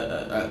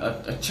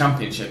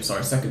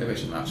second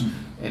division match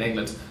in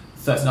England,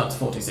 £39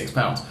 to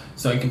 £46.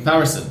 So in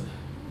comparison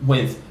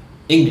with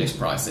English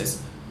prices,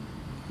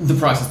 the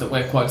prices that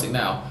we're quoting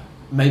now,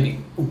 maybe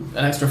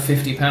an extra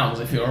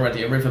 £50 if you're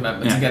already a River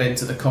member to get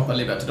into the Copa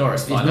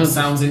Libertadores final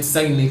sounds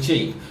insanely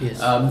cheap. Yes.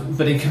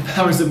 But in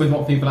comparison with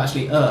what people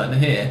actually earn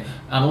here,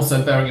 and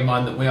also bearing in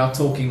mind that we are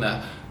talking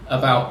there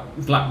about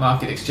black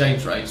market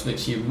exchange rates,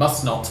 which you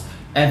must not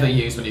ever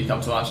use when you come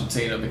to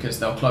Argentina because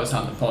they'll close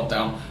hand the pod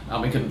down,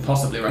 and we couldn't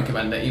possibly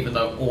recommend it, even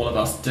though all of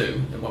us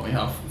do when we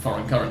have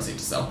foreign currency to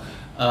sell.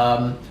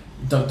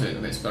 Don't do it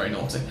if it's very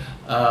naughty.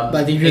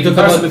 But if you in talk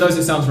comparison about with those,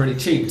 it sounds really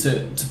cheap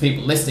to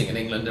people listening in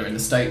England or in the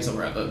States or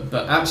wherever.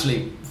 But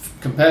actually,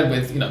 compared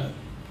with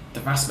the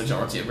vast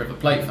majority of River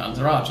Plate fans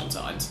are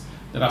Argentines.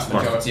 The vast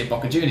majority of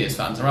Boca Juniors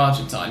fans are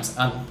Argentines,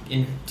 and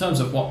in terms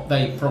of what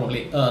they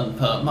probably earn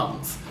per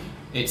month,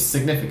 it's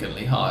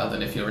significantly higher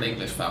than if you're an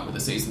English fan with a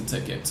season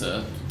ticket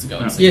to go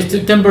and see. Yes,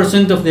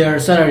 10% of their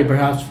salary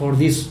perhaps for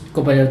this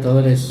Copa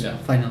Libertadores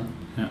final.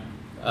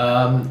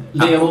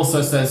 Liam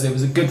also says it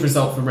was a good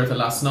result for River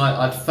last night.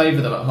 I'd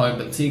favour them at home,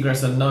 but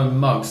Tigres are no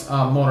mugs.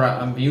 Are Mora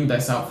and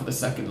Biundes out for the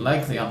second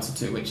leg? The answer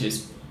to which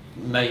is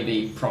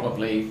maybe,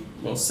 probably,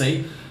 we'll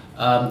see.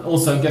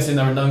 Also, guessing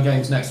there are no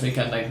games next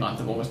weekend, 8th,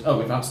 9th of August. Oh,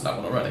 we've answered that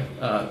one already.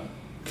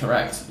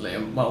 Correct,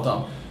 Liam. Well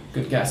done.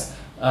 Good guess.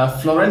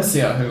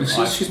 Florencia, who...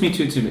 Excuse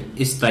me,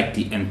 it's like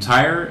the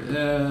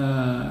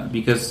entire...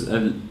 because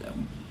a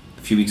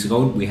few weeks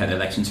ago we had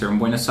elections here in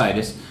Buenos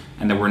Aires,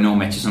 and there were no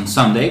matches on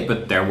Sunday,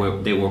 but they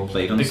were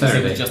played on because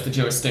Saturday. It was just the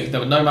jurisdiction.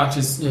 There were no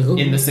matches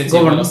in the city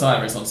of Buenos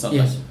Aires on Sunday.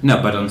 Yes.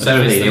 No, but on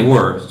Saturday they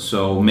were.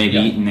 So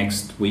maybe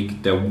next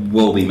week there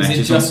will be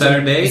matches on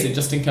Saturday. Is it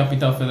just in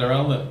Capital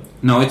Federal that...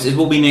 No, it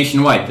will be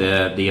nationwide,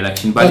 the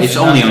election, but it's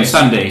only on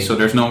Sunday, so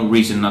there's no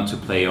reason not to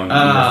play on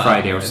either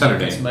Friday or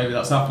Saturday. Maybe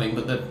that's happening,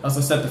 but as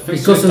I said, the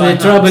fixture because of the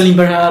traveling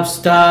perhaps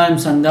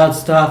times and that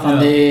stuff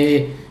and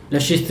the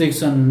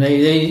logistics and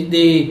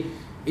they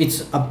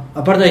it's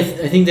apart. I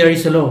think there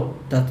is a law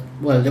that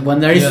when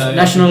there is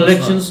national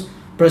elections,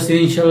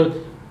 presidential,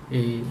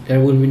 there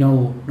will be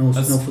no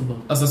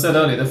football. As I said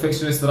earlier, the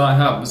fixture list that I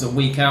have was a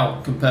week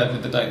out compared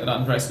with the date that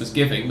Andres was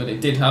giving, but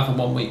it did have a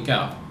 1 week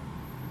gap,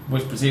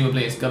 which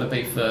presumably is going to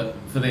be for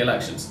the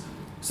elections.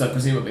 So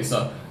presumably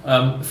so.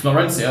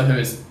 Florencia, who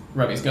is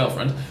Remi's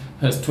girlfriend,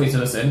 has tweeted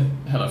us in,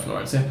 hello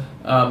Florencia,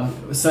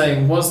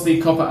 saying, was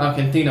the Copa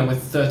Argentina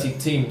with 30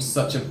 teams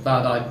such a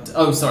bad idea?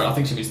 Oh, sorry, I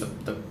think she means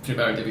the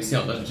Primera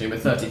División, doesn't she?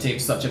 With 30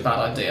 teams, such a bad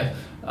idea.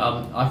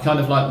 I kind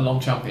of like the long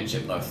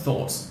championship, though.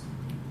 Thoughts?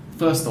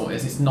 First thought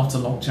is it's not a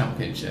long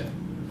championship.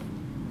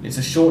 It's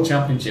a short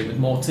championship with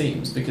more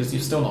teams because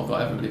you've still not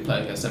got everybody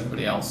playing against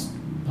everybody else,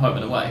 home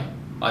and away.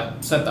 I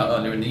said that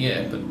earlier in the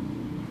year, but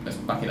let's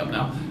back it up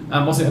now.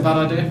 And was it a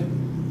bad idea?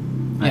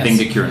 I think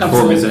the current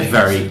form is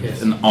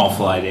an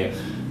awful idea.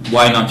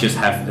 Why not just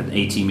have an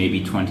 18,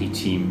 maybe 20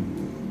 team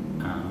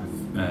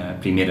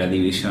Primera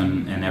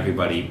División and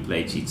everybody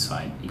plays each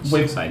side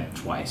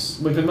twice?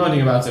 We've been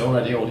moaning about it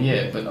already all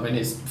year, but I mean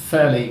it's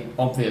fairly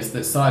obvious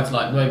that sides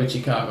like Nueva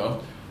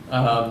Chicago,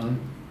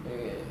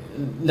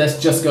 let's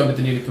just go with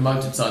the newly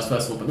promoted sides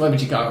first of all, but Nueva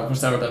Chicago,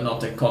 Crucero del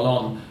Norte,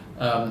 Colón,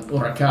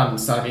 Huracán,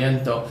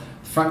 Sarmiento,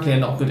 frankly are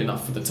not good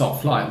enough for the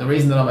top flight. The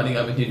reason that I'm only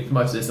going with newly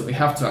promoted is that we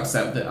have to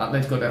accept that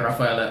Atletico de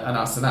Rafaela and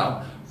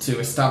Arsenal, two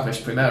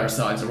established Primera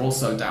sides, are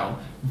also down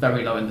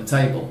very low in the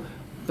table.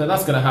 But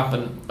that's going to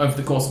happen over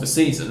the course of a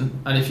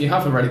season, and if you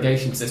have a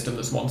relegation system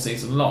that's one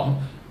season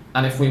long,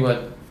 and if we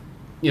were,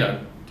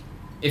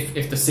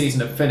 if the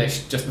season had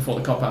finished just before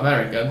the Copa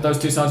America, those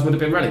two sides would have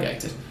been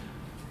relegated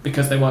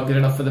because they weren't good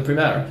enough for the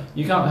Primera.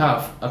 You can't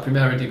have a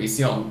Primera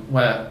División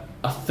where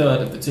a third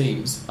of the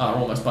teams are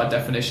almost by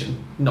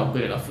definition not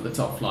good enough for the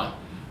top flight.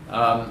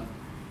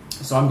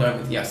 So I'm going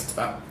with yes to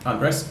that.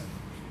 Andres?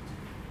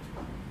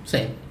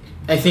 Same.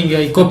 I think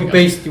I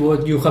copy-paste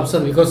what you have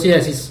said because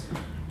yes, it's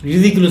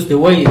ridiculous the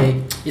way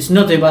it's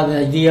not a bad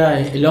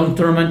idea, a long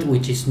tournament,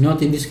 which is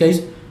not in this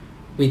case,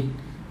 a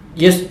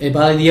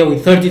bad idea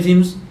with 30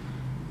 teams,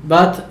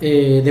 but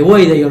the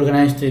way they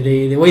organized,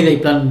 the way they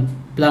planned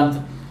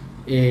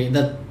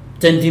that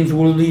 10 teams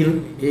will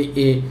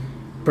be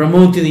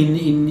promoted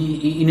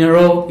in a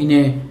row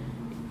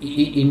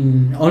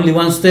in only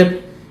one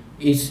step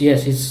it's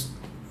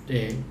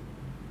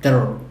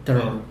terror.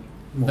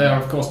 They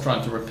are of course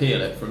trying to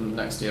repeal it from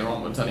next year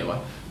onwards anyway,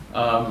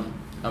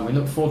 and we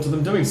look forward to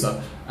them doing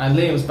so. And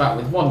Liam's back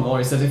with one more.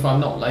 He says, if I'm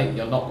not late,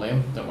 you're not,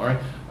 Liam, don't worry.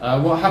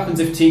 What happens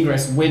if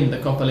Tigres win the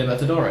Copa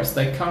Libertadores?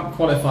 They can't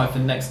qualify for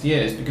next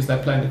year's because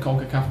they're playing the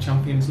CONCACAF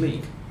Champions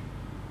League.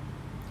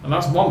 And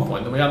that's one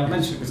point that we haven't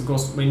mentioned because, of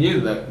course, we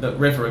knew that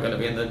River are going to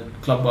be in the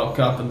Club World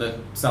Cup and the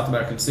South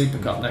American Super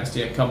Cup next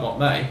year, come what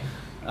may.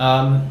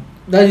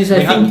 That is,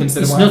 I think, it's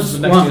not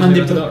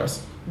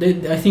 100%.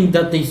 I think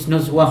that is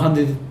not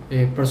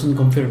 100%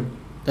 confirmed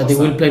that they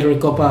will play the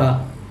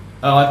Copa.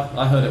 Oh,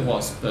 I heard it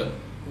was, but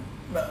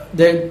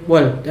there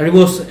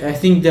was. I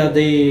think that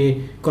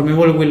the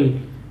CONMEBOL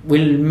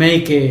will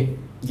make a.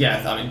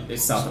 Yeah, I mean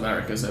it's South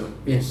America, so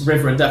yes.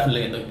 River are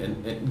definitely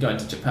in going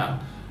to Japan.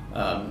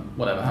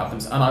 Whatever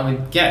happens, and I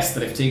would guess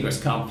that if Tigres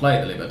can't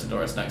play the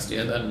Libertadores next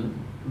year,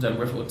 then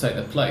River will take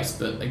their place.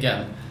 But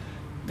again,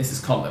 this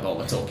is CONMEBOL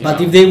we're talking But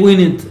about. if they win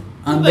it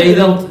and maybe they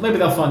don't, maybe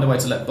they'll find a way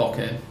to let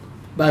Boca in.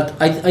 but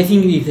I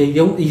think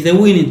if they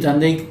win it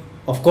and they,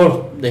 of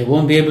course, they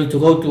won't be able to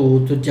go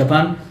to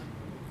Japan.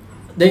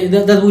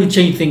 That will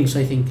change things,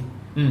 I think.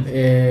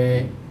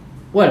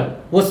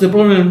 Well, what's the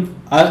problem?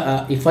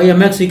 If I am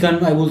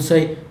Mexican, I will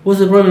say, what's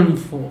the problem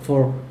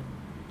for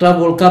Club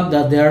World Cup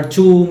that there are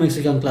two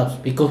Mexican clubs?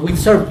 Because we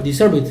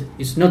deserve it.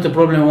 It's not a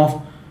problem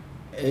of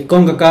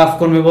CONCACAF,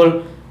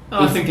 CONMEBOL.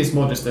 I think it's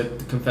more just that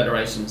the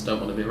confederations don't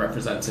want to be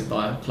represented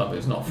by a club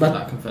who's not from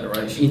that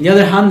confederation. In the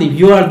other hand, if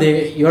you are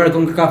a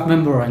CONCACAF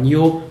member and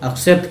you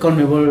accept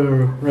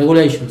CONMEBOL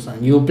regulations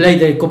and you play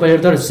the Copa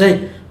Libertadores,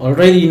 say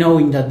already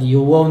knowing that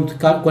you won't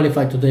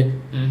qualify to the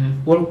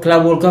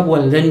Club World Cup,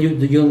 well, then you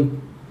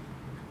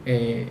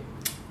don't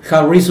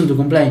have reason to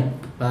complain.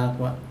 But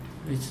well,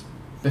 it's.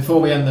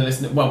 Before we end the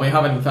list, well, we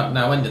haven't in fact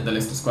now ended the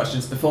list of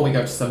questions. Before we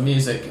go to some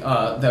music,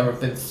 there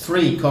have been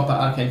 3 Copa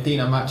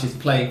Argentina matches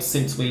played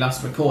since we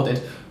last recorded.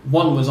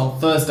 One was on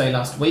Thursday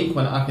last week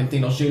when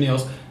Argentinos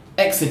Juniors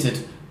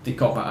exited the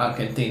Copa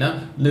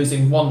Argentina,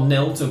 losing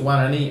 1-0 to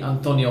Guarani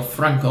Antonio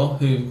Franco,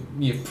 who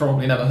you've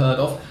probably never heard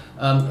of.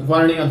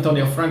 Guarani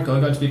Antonio Franco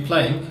are going to be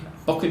playing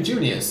Boca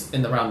Juniors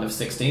in the round of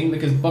 16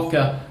 because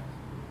Boca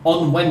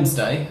on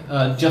Wednesday,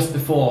 just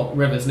before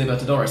Rivers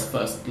Libertadores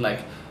first leg,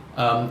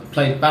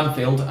 played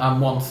Banfield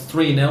and won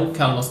 3-0,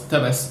 Carlos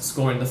Tevez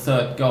scoring the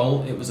 3rd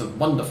goal. It was a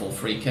wonderful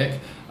free kick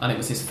and it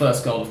was his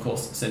first goal, of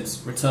course,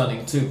 since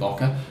returning to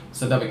Boca.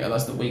 So there we go,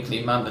 that's the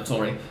weekly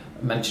mandatory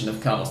mention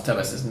of Carlos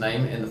Tevez's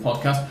name in the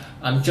podcast.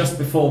 And just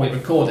before we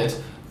recorded,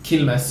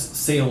 Quilmes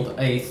sealed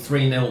a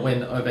 3-0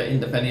 win over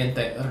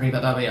Independiente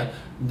Rivadavia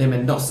de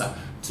Mendoza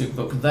to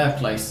book their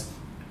place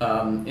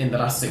in the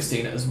last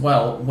 16 as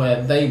well,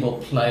 where they will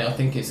play, I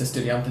think it's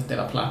Estudiantes de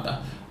La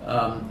Plata.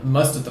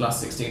 Most of the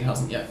last 16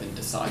 hasn't yet been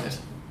decided,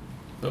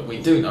 but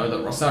we do know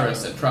that Rosario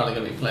Central are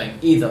going to be playing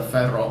either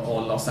Ferro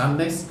or Los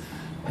Andes.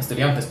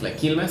 Estudiantes play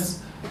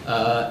Quilmes.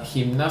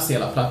 Gimnasia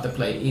La Plata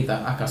play either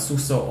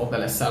Acasuso or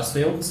Vélez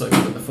Sarsfield, so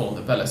given the form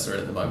that Vélez are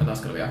in at the moment,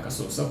 that's going to be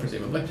Acasuso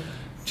presumably.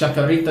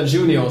 Chacarita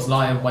Juniors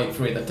lie in wait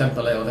for either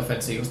Temperley or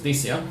Defensa y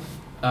Justicia,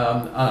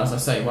 and as I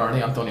say,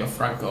 Guarani Antonio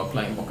Franco are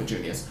playing Boca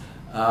Juniors.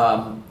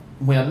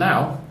 We are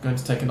now going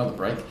to take another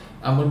break,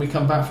 and when we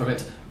come back from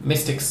it,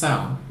 Mystic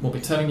Sam will be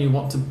telling you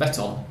what to bet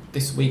on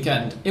this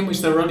weekend, in which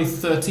there are only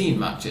 13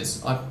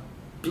 matches.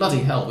 Bloody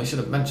hell, we should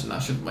have mentioned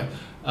that, shouldn't we?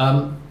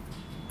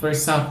 Very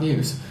sad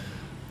news.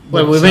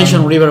 Well, we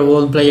mentioned River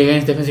won't play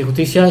against Defensa y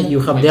Justicia. You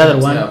have the other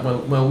one. Yeah,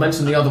 we'll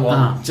mention the other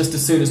one just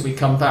as soon as we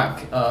come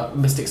back.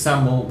 Mystic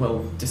Sam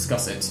will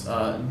discuss it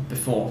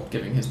before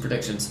giving his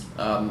predictions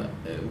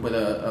with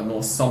a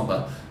more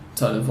sombre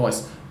tone of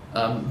voice.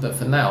 But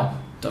for now,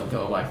 don't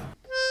go away.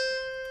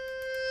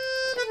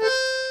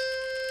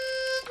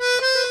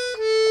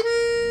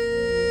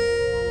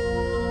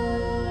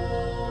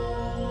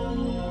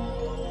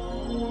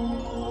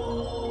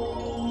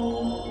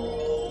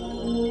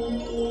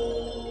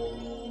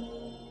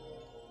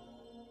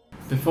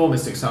 Before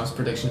Mystic Sam's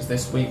predictions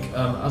this week,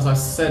 as I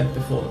said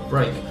before the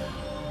break,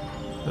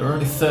 there are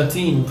only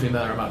 13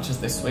 Primera matches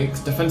this week.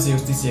 Defensa y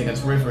Justicia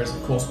against River is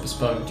of course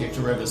postponed due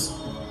to River's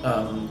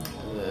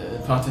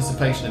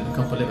participation in the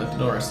Copa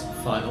Libertadores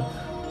final.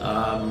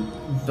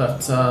 But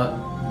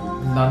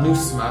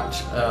Lanús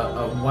match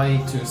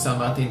away to San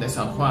Martín de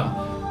San Juan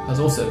has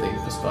also been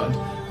postponed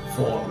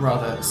for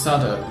rather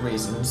sadder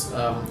reasons.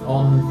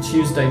 On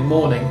Tuesday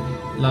morning,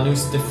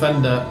 Lanús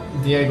defender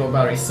Diego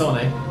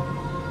Barrisone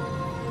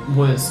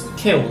was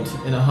killed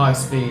in a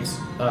high-speed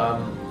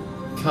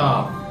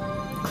car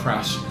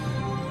crash,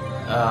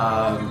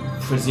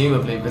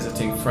 presumably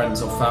visiting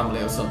friends or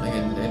family or something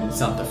in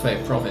Santa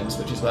Fe province,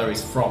 which is where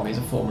he's from. He's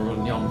a former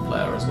Union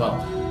player as well.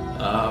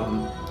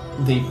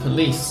 The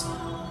police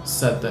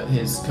said that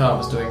his car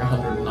was doing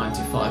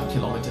 195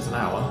 kilometers an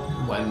hour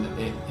when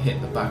it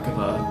hit the back of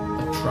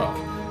a truck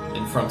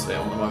in front of it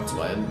on the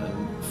motorway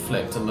and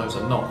flipped, and those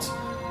are not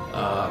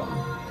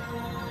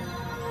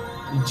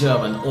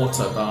German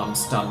Autobahn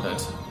standard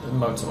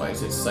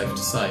motorways, it's safe to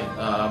say.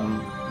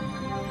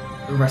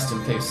 Rest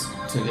in peace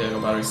to Diego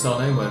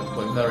Barrisone.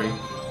 We're very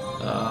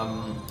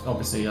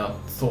obviously our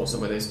thoughts are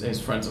with his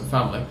friends and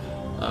family.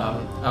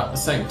 At the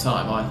same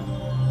time,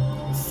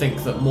 I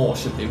think that more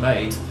should be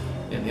made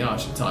in the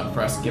Argentine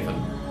press, given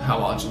how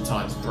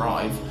Argentines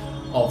drive,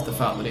 of the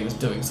fact that he was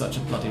doing such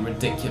a bloody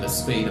ridiculous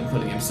speed and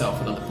putting himself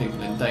and other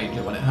people in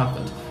danger when it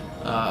happened.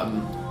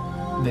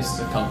 This is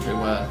a country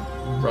where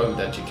road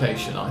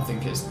education, I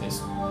think, is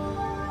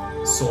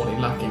sorely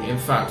lacking. In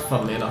fact,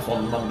 funnily enough,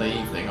 on Monday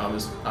evening I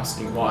was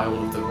asking why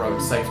all of the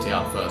road safety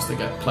adverts that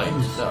get played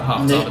at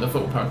half-time of the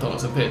football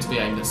paradox appear to be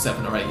aimed at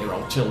 7 or 8 year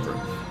old children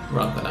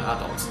rather than at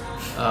adults.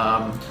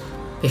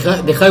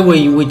 The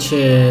highway in which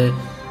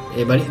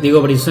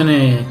Diego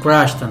Barrisone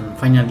crashed and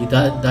finally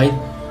died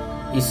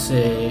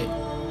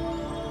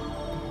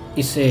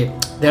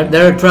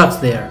there are trucks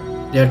there.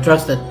 There are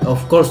trucks that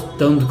of course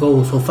don't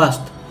go so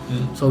fast.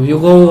 So you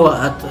go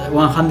at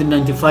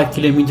 195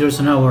 kilometers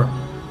an hour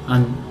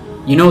and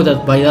you know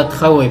that by that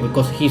highway,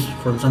 because he's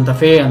from Santa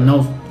Fe and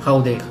knows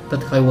how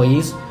that highway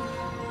is.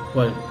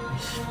 Well,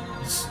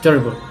 it's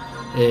terrible,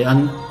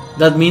 and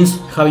that means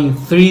having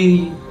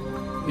 3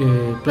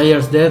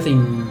 players dead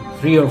in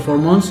 3 or 4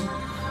 months.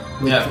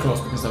 Yeah, of course,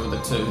 because they were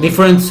the 2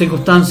 different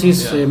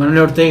circumstances. Yeah.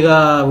 Manuel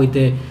Ortega with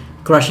the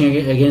crashing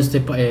against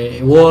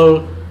the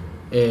wall,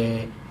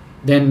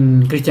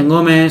 then Christian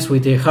Gomez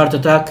with a heart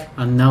attack,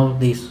 and now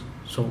this.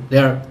 So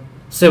there are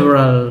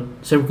several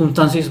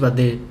circumstances, but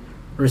the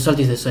result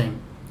is the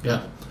same.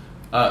 Yeah.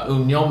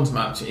 Union's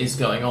match is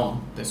going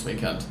on this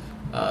weekend.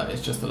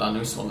 It's just the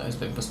Lanús one that has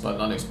been postponed.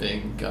 Lanús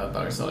being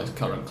Barry Soli's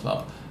current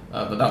club.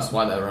 But that's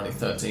why there are only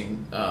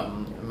 13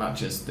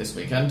 matches this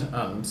weekend.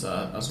 And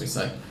as we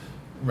say,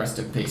 rest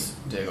in peace,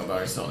 Diego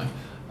Barisoni.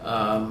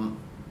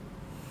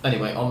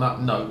 Anyway, on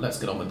that note, let's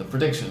get on with the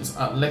predictions.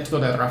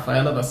 Atletico de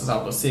Rafaela versus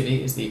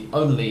Aldosivi is the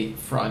only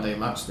Friday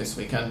match this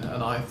weekend,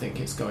 and I think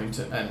it's going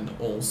to end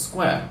all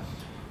square.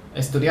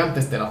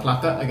 Estudiantes de La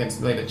Plata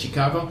against Loyola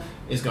Chicago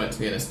is going to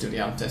be an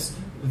Estudiantes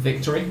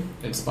victory,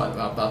 in spite of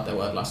how bad they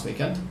were last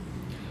weekend.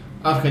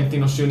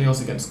 Argentinos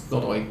Juniors against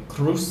Godoy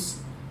Cruz,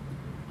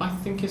 I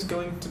think is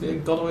going to be a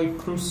Godoy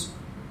Cruz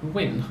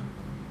win.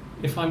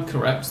 If I'm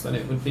correct, then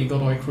it would be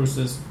Godoy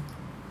Cruz's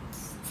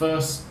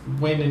first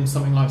win in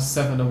something like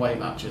 7 away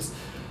matches.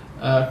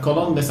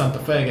 Colón de Santa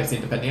Fe against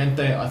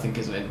Independiente, I think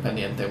is an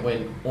Independiente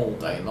win all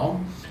day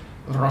long.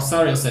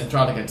 Rosario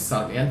Central against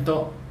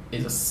Sarmiento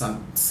is a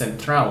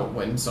Central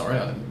win, sorry,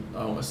 I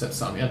almost said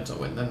Sarmiento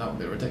win, then that would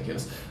be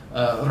ridiculous.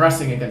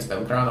 Racing against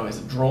Belgrano is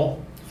a draw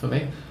for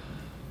me.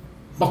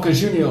 Boca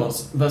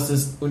Juniors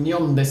versus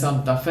Unión de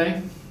Santa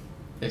Fe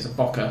is a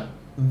Boca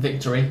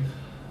victory.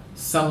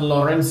 San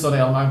Lorenzo de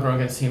Almagro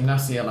against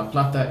Gimnasia La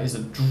Plata is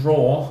a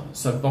draw,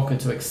 so Boca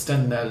to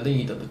extend their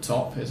lead at the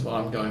top is what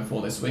I'm going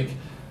for this week.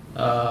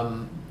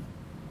 Olimpo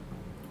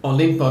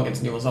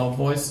against Newell's Old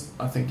Boys,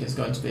 I think is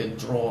going to be a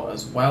draw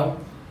as well.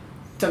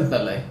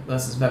 Temperley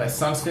versus Vélez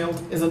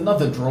Sarsfield is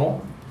another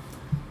draw.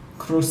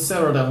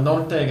 Crucero del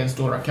Norte against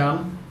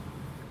Huracan.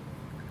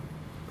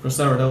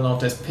 Crucero del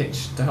Norte is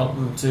pitched to help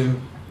them to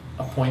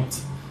a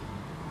point.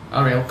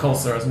 Ariel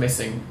Colser is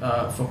missing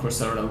for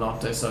Crucero del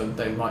Norte, so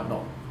they might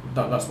not.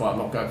 That's why I'm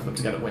not going for them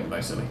to get a win,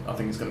 basically. I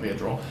think it's going to be a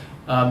draw.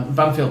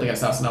 Banfield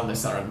against Arsenal de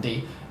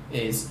Sarandí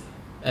is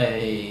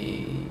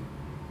a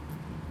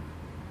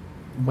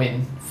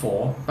win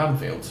for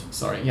Banfield.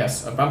 Sorry,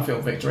 yes, a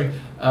Banfield victory.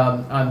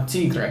 And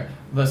Tigre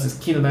versus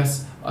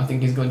Quilmes, I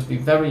think is going to be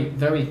very,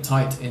 very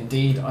tight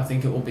indeed. I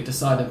think it will be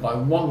decided by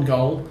 1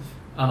 goal,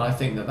 and I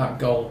think that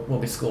goal will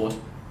be scored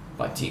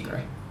by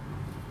Tigre.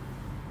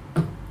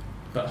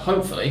 But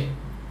hopefully,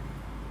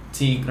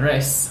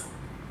 Tigres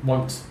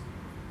won't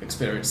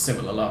experience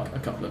similar luck a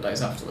couple of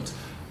days afterwards.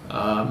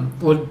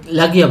 Well,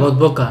 lucky about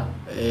Boca,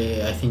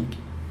 I think,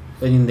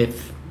 in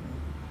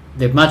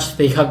the match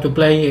they have to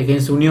play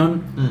against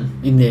Unión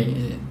in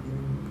the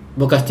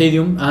Boca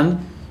Stadium,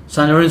 and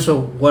San Lorenzo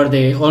were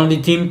the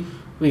only team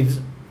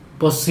with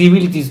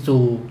possibilities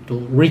to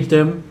reach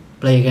them,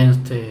 play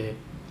against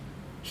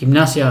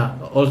Gimnasia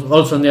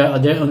also on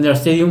their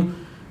stadium,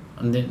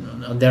 on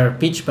their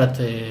pitch, but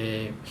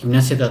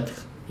Gimnasia that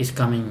is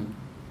coming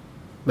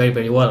very,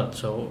 very well.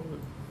 So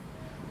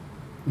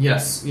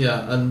yes,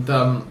 yeah, and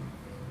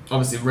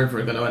obviously River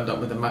are going to end up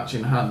with a match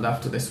in hand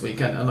after this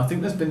weekend, and I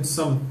think there's been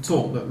some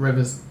talk that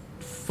River's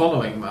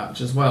following match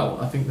as well,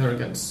 I think they're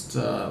against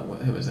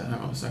who is it? Hang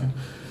on a second.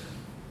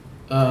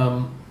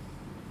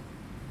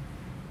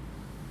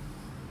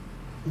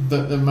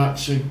 The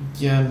match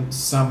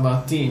against San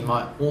Martin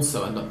might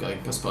also end up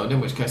getting postponed,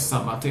 in which case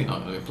San Martin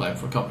aren't going to be playing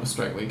for a couple of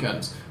straight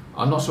weekends.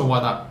 I'm not sure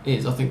why that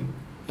is. I think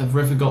have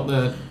River got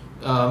the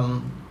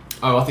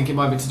I think it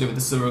might be to do with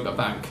the Suruga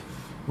Bank.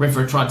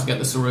 River are trying to get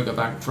the Suruga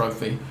Bank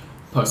trophy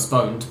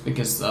postponed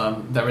because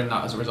they're in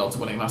that as a result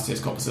of winning last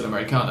year's Copa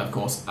Sudamericana, of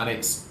course, and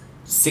it's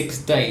 6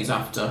 days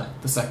after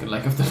the second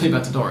leg of the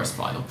Libertadores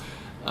final.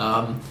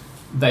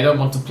 They don't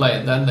want to play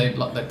it then. They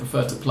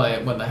prefer to play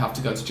it when they have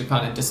to go to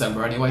Japan in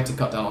December anyway, to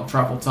cut down on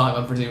travel time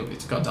and presumably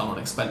to cut down on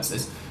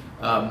expenses.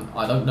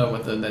 I don't know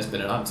whether there's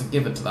been an answer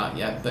given to that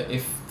yet, but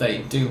if they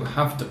do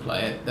have to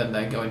play it, then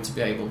they're going to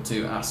be able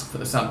to ask for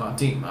the San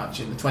Martin match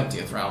in the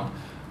 20th round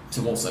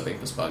to also be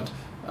postponed.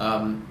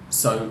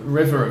 So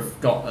River have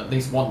got at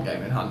least 1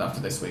 game in hand after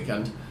this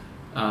weekend,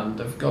 and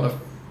they've got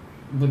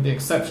with the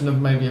exception of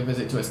maybe a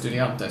visit to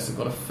Estudiantes, have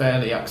got a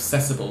fairly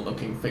accessible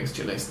looking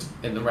fixture list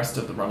in the rest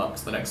of the run up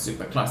to the next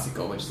Super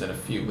Clásico, which is in a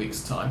few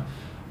weeks' time.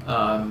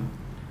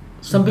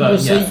 Some people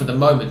say, for the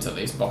moment at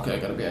least, Boca are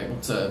going to be able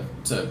to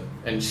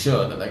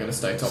ensure that they're going to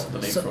stay top of the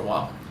league for a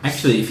while.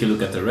 Actually, if you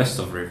look at the rest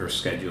of River's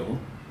schedule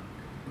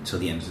until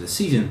the end of the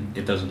season,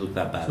 it doesn't look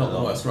that bad It's not at the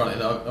all. worst running.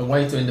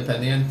 Away to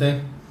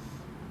Independiente,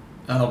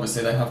 and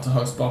obviously they have to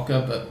host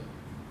Boca, but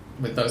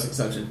with those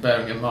exceptions,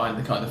 bearing in mind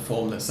the kind of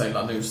form that, say,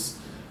 Lanús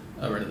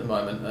are in at the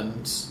moment,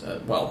 and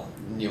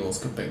Newell's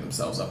could pick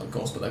themselves up, of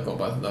course, but they've got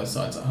both of those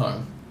sides at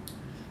home.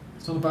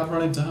 It's not a bad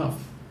running to have.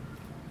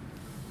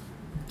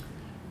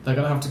 They're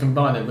going to have to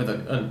combine it with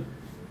a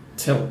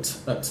tilt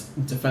at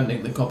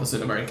defending the Copa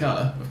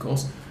Sudamericana, of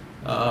course,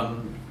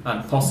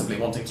 and possibly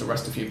wanting to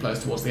rest a few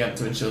players towards the end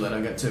to ensure they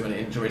don't get too many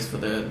injuries for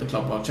the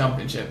Club World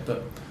Championship.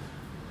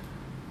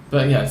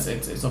 But yeah,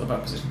 it's not a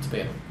bad position to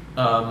be in.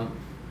 Don't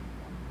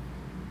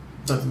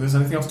think there's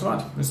anything else to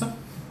add, is there?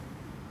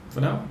 For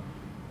now?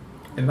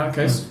 In that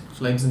case,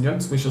 ladies and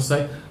gents, we shall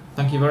say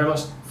thank you very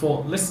much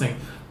for listening.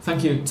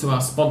 Thank you to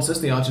our sponsors,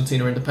 the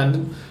Argentina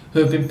Independent, who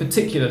have been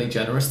particularly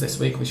generous this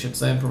week, we should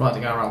say, in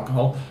providing our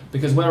alcohol,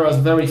 because whereas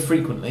very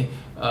frequently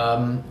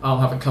I'll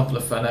have a couple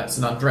of Fernets,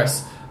 and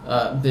Andres,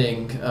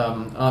 being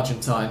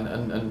Argentine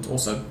and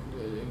also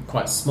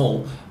quite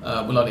small,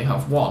 will only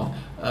have one.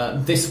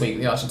 This week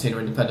the Argentina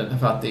Independent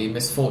have had the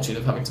misfortune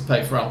of having to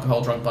pay for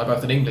alcohol drunk by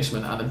both an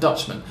Englishman and a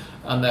Dutchman,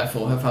 and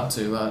therefore have had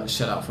to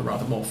shell out for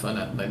rather more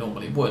Fernet than they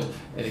normally would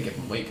in a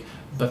given week.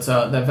 But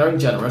they're very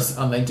generous,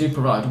 and they do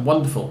provide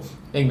wonderful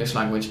English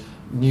language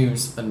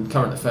news and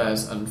current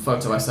affairs and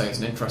photo essays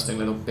and interesting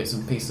little bits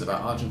and pieces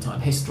about Argentine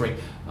history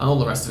and all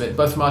the rest of it,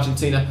 both from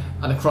Argentina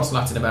and across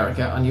Latin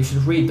America, and you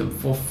should read them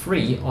for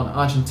free on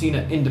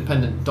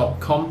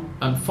argentinaindependent.com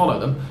and follow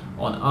them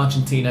on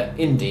Argentina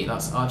Indy,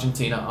 that's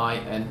Argentina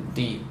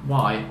INDY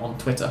on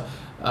Twitter.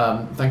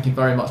 Thank you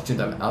very much to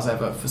them as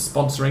ever for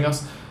sponsoring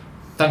us.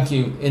 Thank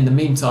you in the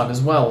meantime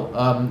as well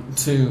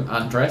to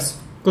Andres.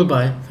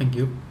 Goodbye, thank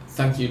you.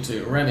 Thank you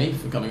to Remy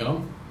for coming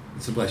along.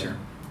 It's a pleasure.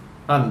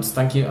 And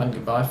thank you and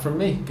goodbye from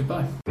me.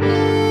 Goodbye.